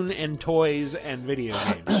cartoon and toys and video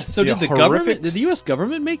games. So did the government, did the U.S.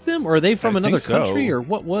 government make them, or are they from I another think so. country, or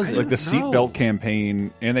what was it? Like the seatbelt campaign,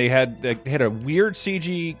 and they had a weird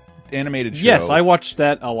CG animated show. Yes, I watched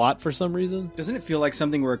that a lot for some reason. Doesn't it feel like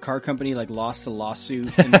something where a car company like lost a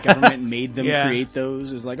lawsuit and the government made them Yeah. create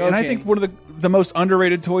those? Is like, okay. And I think one of the most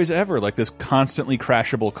underrated toys ever, like this constantly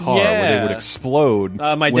crashable car where they would explode.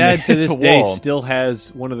 My when dad they to hit this the day wall. still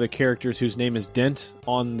has one of the characters whose name is Dent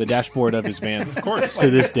on the dashboard of his van. Of course. To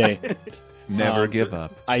this day. Never give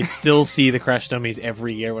up. I still see the Crash Dummies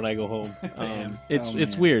every year when I go home. It's Oh,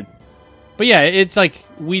 it's man. weird. But yeah, it's like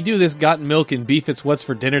we do this Gotten Milk and Beef It's What's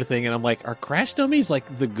for Dinner thing, and I'm like, are Crash Dummies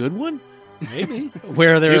like the good one? Maybe.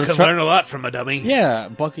 Where they're You can learn a lot from a dummy. Yeah,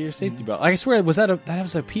 buckle your safety belt. I swear, was that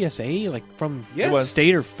was a PSA like from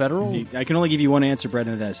state or federal? I can only give you one answer, Brett,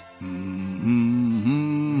 and that's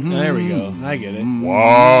There we go. I get it.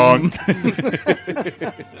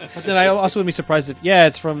 But then I also would be surprised if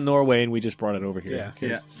it's from Norway and we just brought it over here.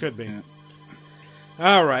 Yeah, could be.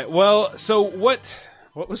 All right. Well, so what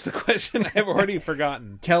was the question? I've already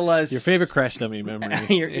forgotten. Tell us Your favorite Crash Dummy memory.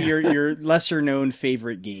 your lesser known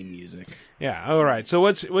favorite game music. Yeah. All right. So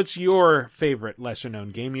what's your favorite lesser known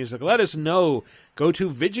game music? Let us know. Go to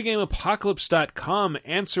VidjagameApocalypse.com.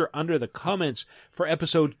 Answer under the comments for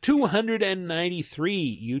episode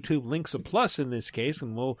 293. YouTube links a plus in this case,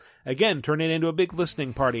 and we'll again turn it into a big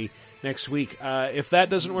listening party next week. If that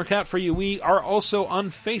doesn't work out for you, we are also on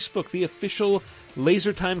Facebook, the official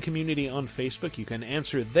Laser Time community on Facebook. You can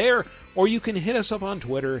answer there, or you can hit us up on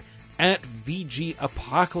Twitter at VG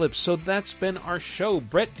Apocalypse. So that's been our show.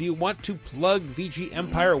 Brett, do you want to plug VG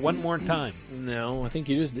Empire one more time? No, I think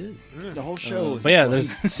you just did. The whole show. But yeah,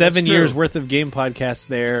 there's 7 true. years worth of game podcasts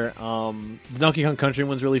there. The Donkey Kong Country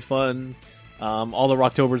one's really fun. All the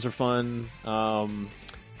Rocktobers are fun.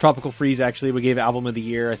 Tropical Freeze, actually, we gave Album of the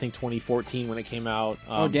Year, I think 2014 when it came out.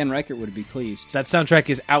 Dan Reichert would be pleased. That soundtrack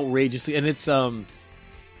is outrageously, and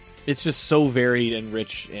it's just so varied and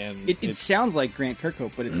rich, and It sounds like Grant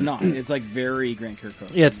Kirkhope, but it's not. It's like very Grant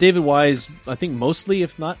Kirkhope. yeah, it's David Wise. I think mostly,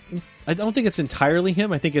 if not, I don't think it's entirely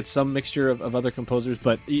him. I think it's some mixture of other composers.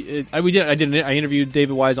 But I interviewed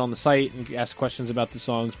David Wise on the site and asked questions about the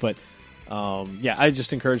songs. But I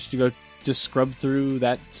just encourage you to go just scrub through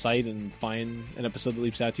that site and find an episode that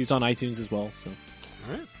leaps out to you. It's on iTunes as well. So,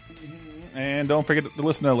 all right. And don't forget to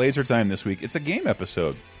listen to Laser Time this week. It's a game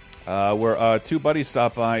episode where two buddies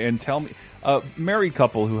stop by and tell me a married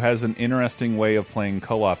couple who has an interesting way of playing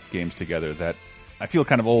co-op games together that I feel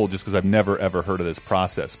kind of old just because I've never ever heard of this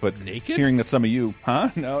process. But naked? Hearing that some of you,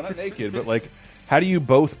 no, not naked, but like, how do you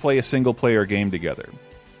both play a single player game together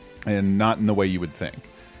and not in the way you would think?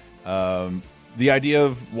 The idea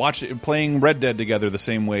of playing Red Dead together the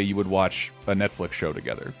same way you would watch a Netflix show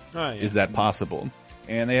together. Is that possible?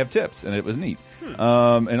 And they have tips, and it was neat.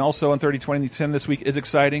 And also on 30/20/10 this week is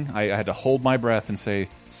exciting. I had to hold my breath and say,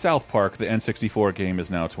 South Park, the N64 game, is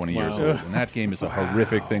now 20 years old. And that game is a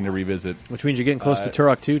horrific thing to revisit. which means you're getting close to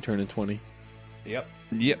Turok 2 turning 20. Yep.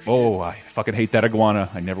 Oh, I fucking hate that iguana.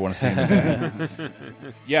 I never want to see him again.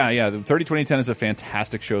 Yeah. The 30/20/10 is a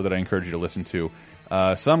fantastic show that I encourage you to listen to.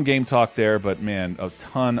 Some game talk there, but man, a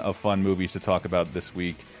ton of fun movies to talk about this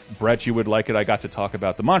week. Brett, you would like it. I got to talk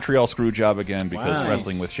about the Montreal Screwjob again because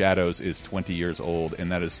Wrestling with Shadows is 20 years old,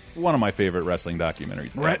 and that is one of my favorite wrestling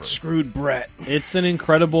documentaries Brett ever. screwed Brett. It's an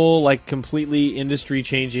incredible, like, completely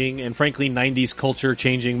industry-changing and, frankly, 90s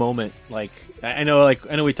culture-changing moment. Like, I know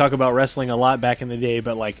we talk about wrestling a lot back in the day,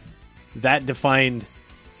 but, like, that defined...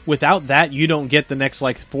 Without that, you don't get the next,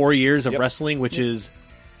 like, 4 years of wrestling, which is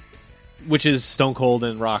Stone Cold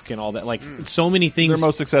and Rock and all that. Like, so many things... Their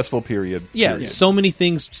most successful period. Yeah, so many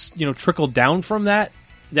things, trickled down from that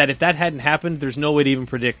if that hadn't happened, there's no way to even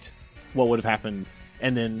predict what would have happened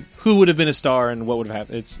and then who would have been a star and what would have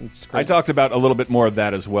happened. It's great. I talked about a little bit more of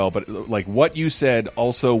that as well, but like what you said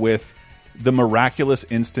also with the miraculous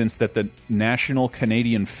instance that the National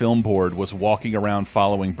Canadian Film Board was walking around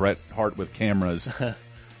following Bret Hart with cameras,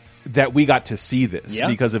 that we got to see this. Yeah.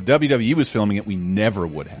 Because if WWE was filming it, we never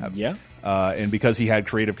would have. Yeah. And because he had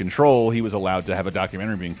creative control, he was allowed to have a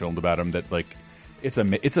documentary being filmed about him that, like, it's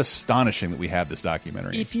astonishing that we have this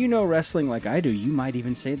documentary. If you know wrestling like I do, you might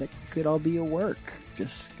even say that could all be a work.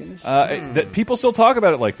 Just gonna say. That people still talk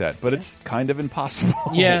about it like that, but it's kind of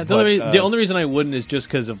impossible. Yeah, but, the only reason I wouldn't is just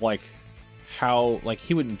because of like how like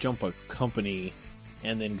he wouldn't jump a company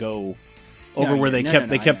and then go over where they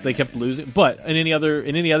kept losing. But in any other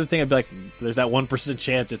thing, I'd be like, there's that 1%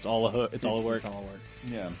 chance it's all a work. It's all a work.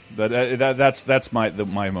 Yeah, but that's my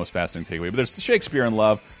most fascinating takeaway. But there's Shakespeare in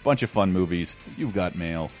Love, bunch of fun movies. You've Got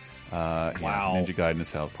Mail, wow, Ninja Gaiden and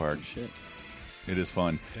South Park. Shit. It is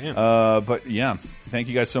fun. Damn. But yeah, thank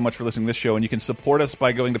you guys so much for listening to this show, and you can support us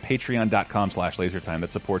by going to patreon.com/lasertime. That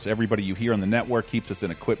supports everybody you hear on the network, keeps us in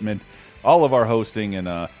equipment, all of our hosting and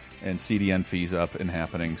CDN fees up and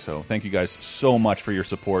happening. So thank you guys so much for your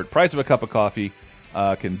support. Price of a cup of coffee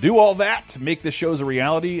can do all that to make this show a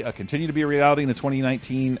reality, continue to be a reality into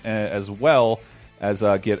 2019, as well as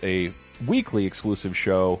get a weekly exclusive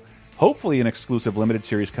show, hopefully an exclusive limited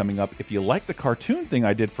series coming up. If you like the cartoon thing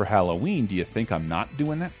I did for Halloween, do you think I'm not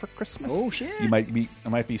doing that for Christmas? Oh shit! I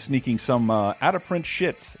might be sneaking some out of print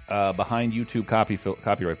shit behind YouTube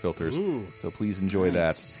copyright filters. Ooh, so please enjoy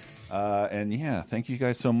that. And yeah, thank you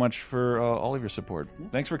guys so much for all of your support.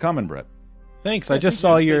 Thanks for coming, Brett. Thanks. Yeah, I just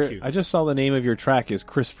saw I just saw the name of your track is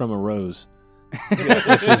Chris from a Rose, which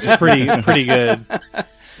is pretty good.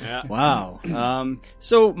 Yeah. Wow.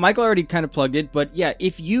 So Michael already kind of plugged it, but yeah,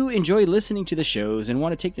 if you enjoy listening to the shows and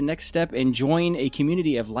want to take the next step and join a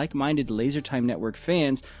community of like-minded LaserTime Network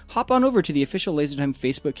fans, hop on over to the official LaserTime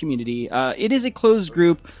Facebook community. It is a closed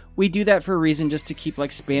group. We do that for a reason, just to keep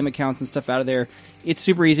like spam accounts and stuff out of there. It's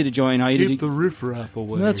super easy to join. All you keep the riffraff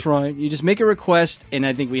away. That's right. You just make a request, and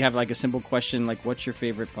I think we have like a simple question, like "What's your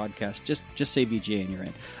favorite podcast?" Just say VGA and you're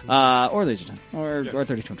in, or LaserTime, or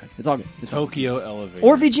 32 Track. It's all good. It's Tokyo Elevator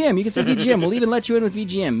or VGM. You can say VGM. We'll even let you in with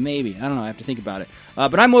VGM. Maybe, I don't know. I have to think about it.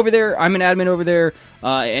 But I'm over there. I'm an admin over there,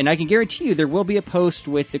 and I can guarantee you there will be a post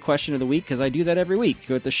with the question of the week, because I do that every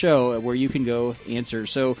week at the show where you can go answer.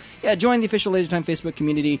 So yeah, join the official LaserTime Facebook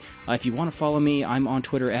community. If you want to follow me, I'm on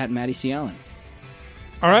Twitter at Matty C. Allen.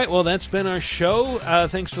 All right, well, that's been our show.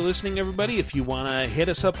 Thanks for listening, everybody. If you want to hit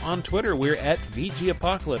us up on Twitter, we're at VG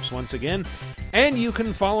Apocalypse once again. And you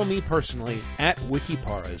can follow me personally at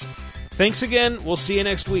Wikiparas. Thanks again. We'll see you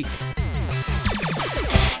next week.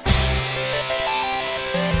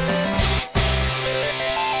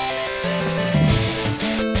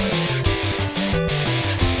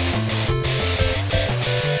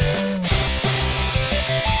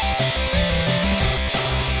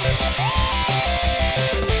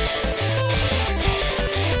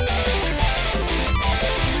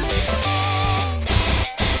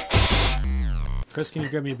 Chris, can you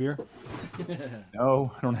grab me a beer?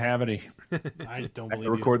 No, I don't have any. I don't I have believe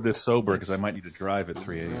to record this sober because I might need to drive at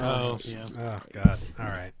 3 a.m. Oh, yeah. Oh, God. All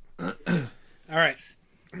right. All right.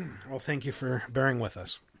 Well, thank you for bearing with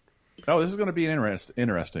us. Oh, this is going to be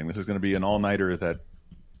interesting. This is going to be an all-nighter that,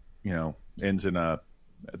 ends in the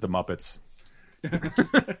Muppets.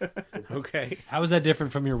 Okay. How is that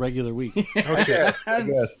different from your regular week? Oh, shit. I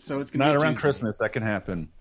guess. So it's not around Christmas. That can happen.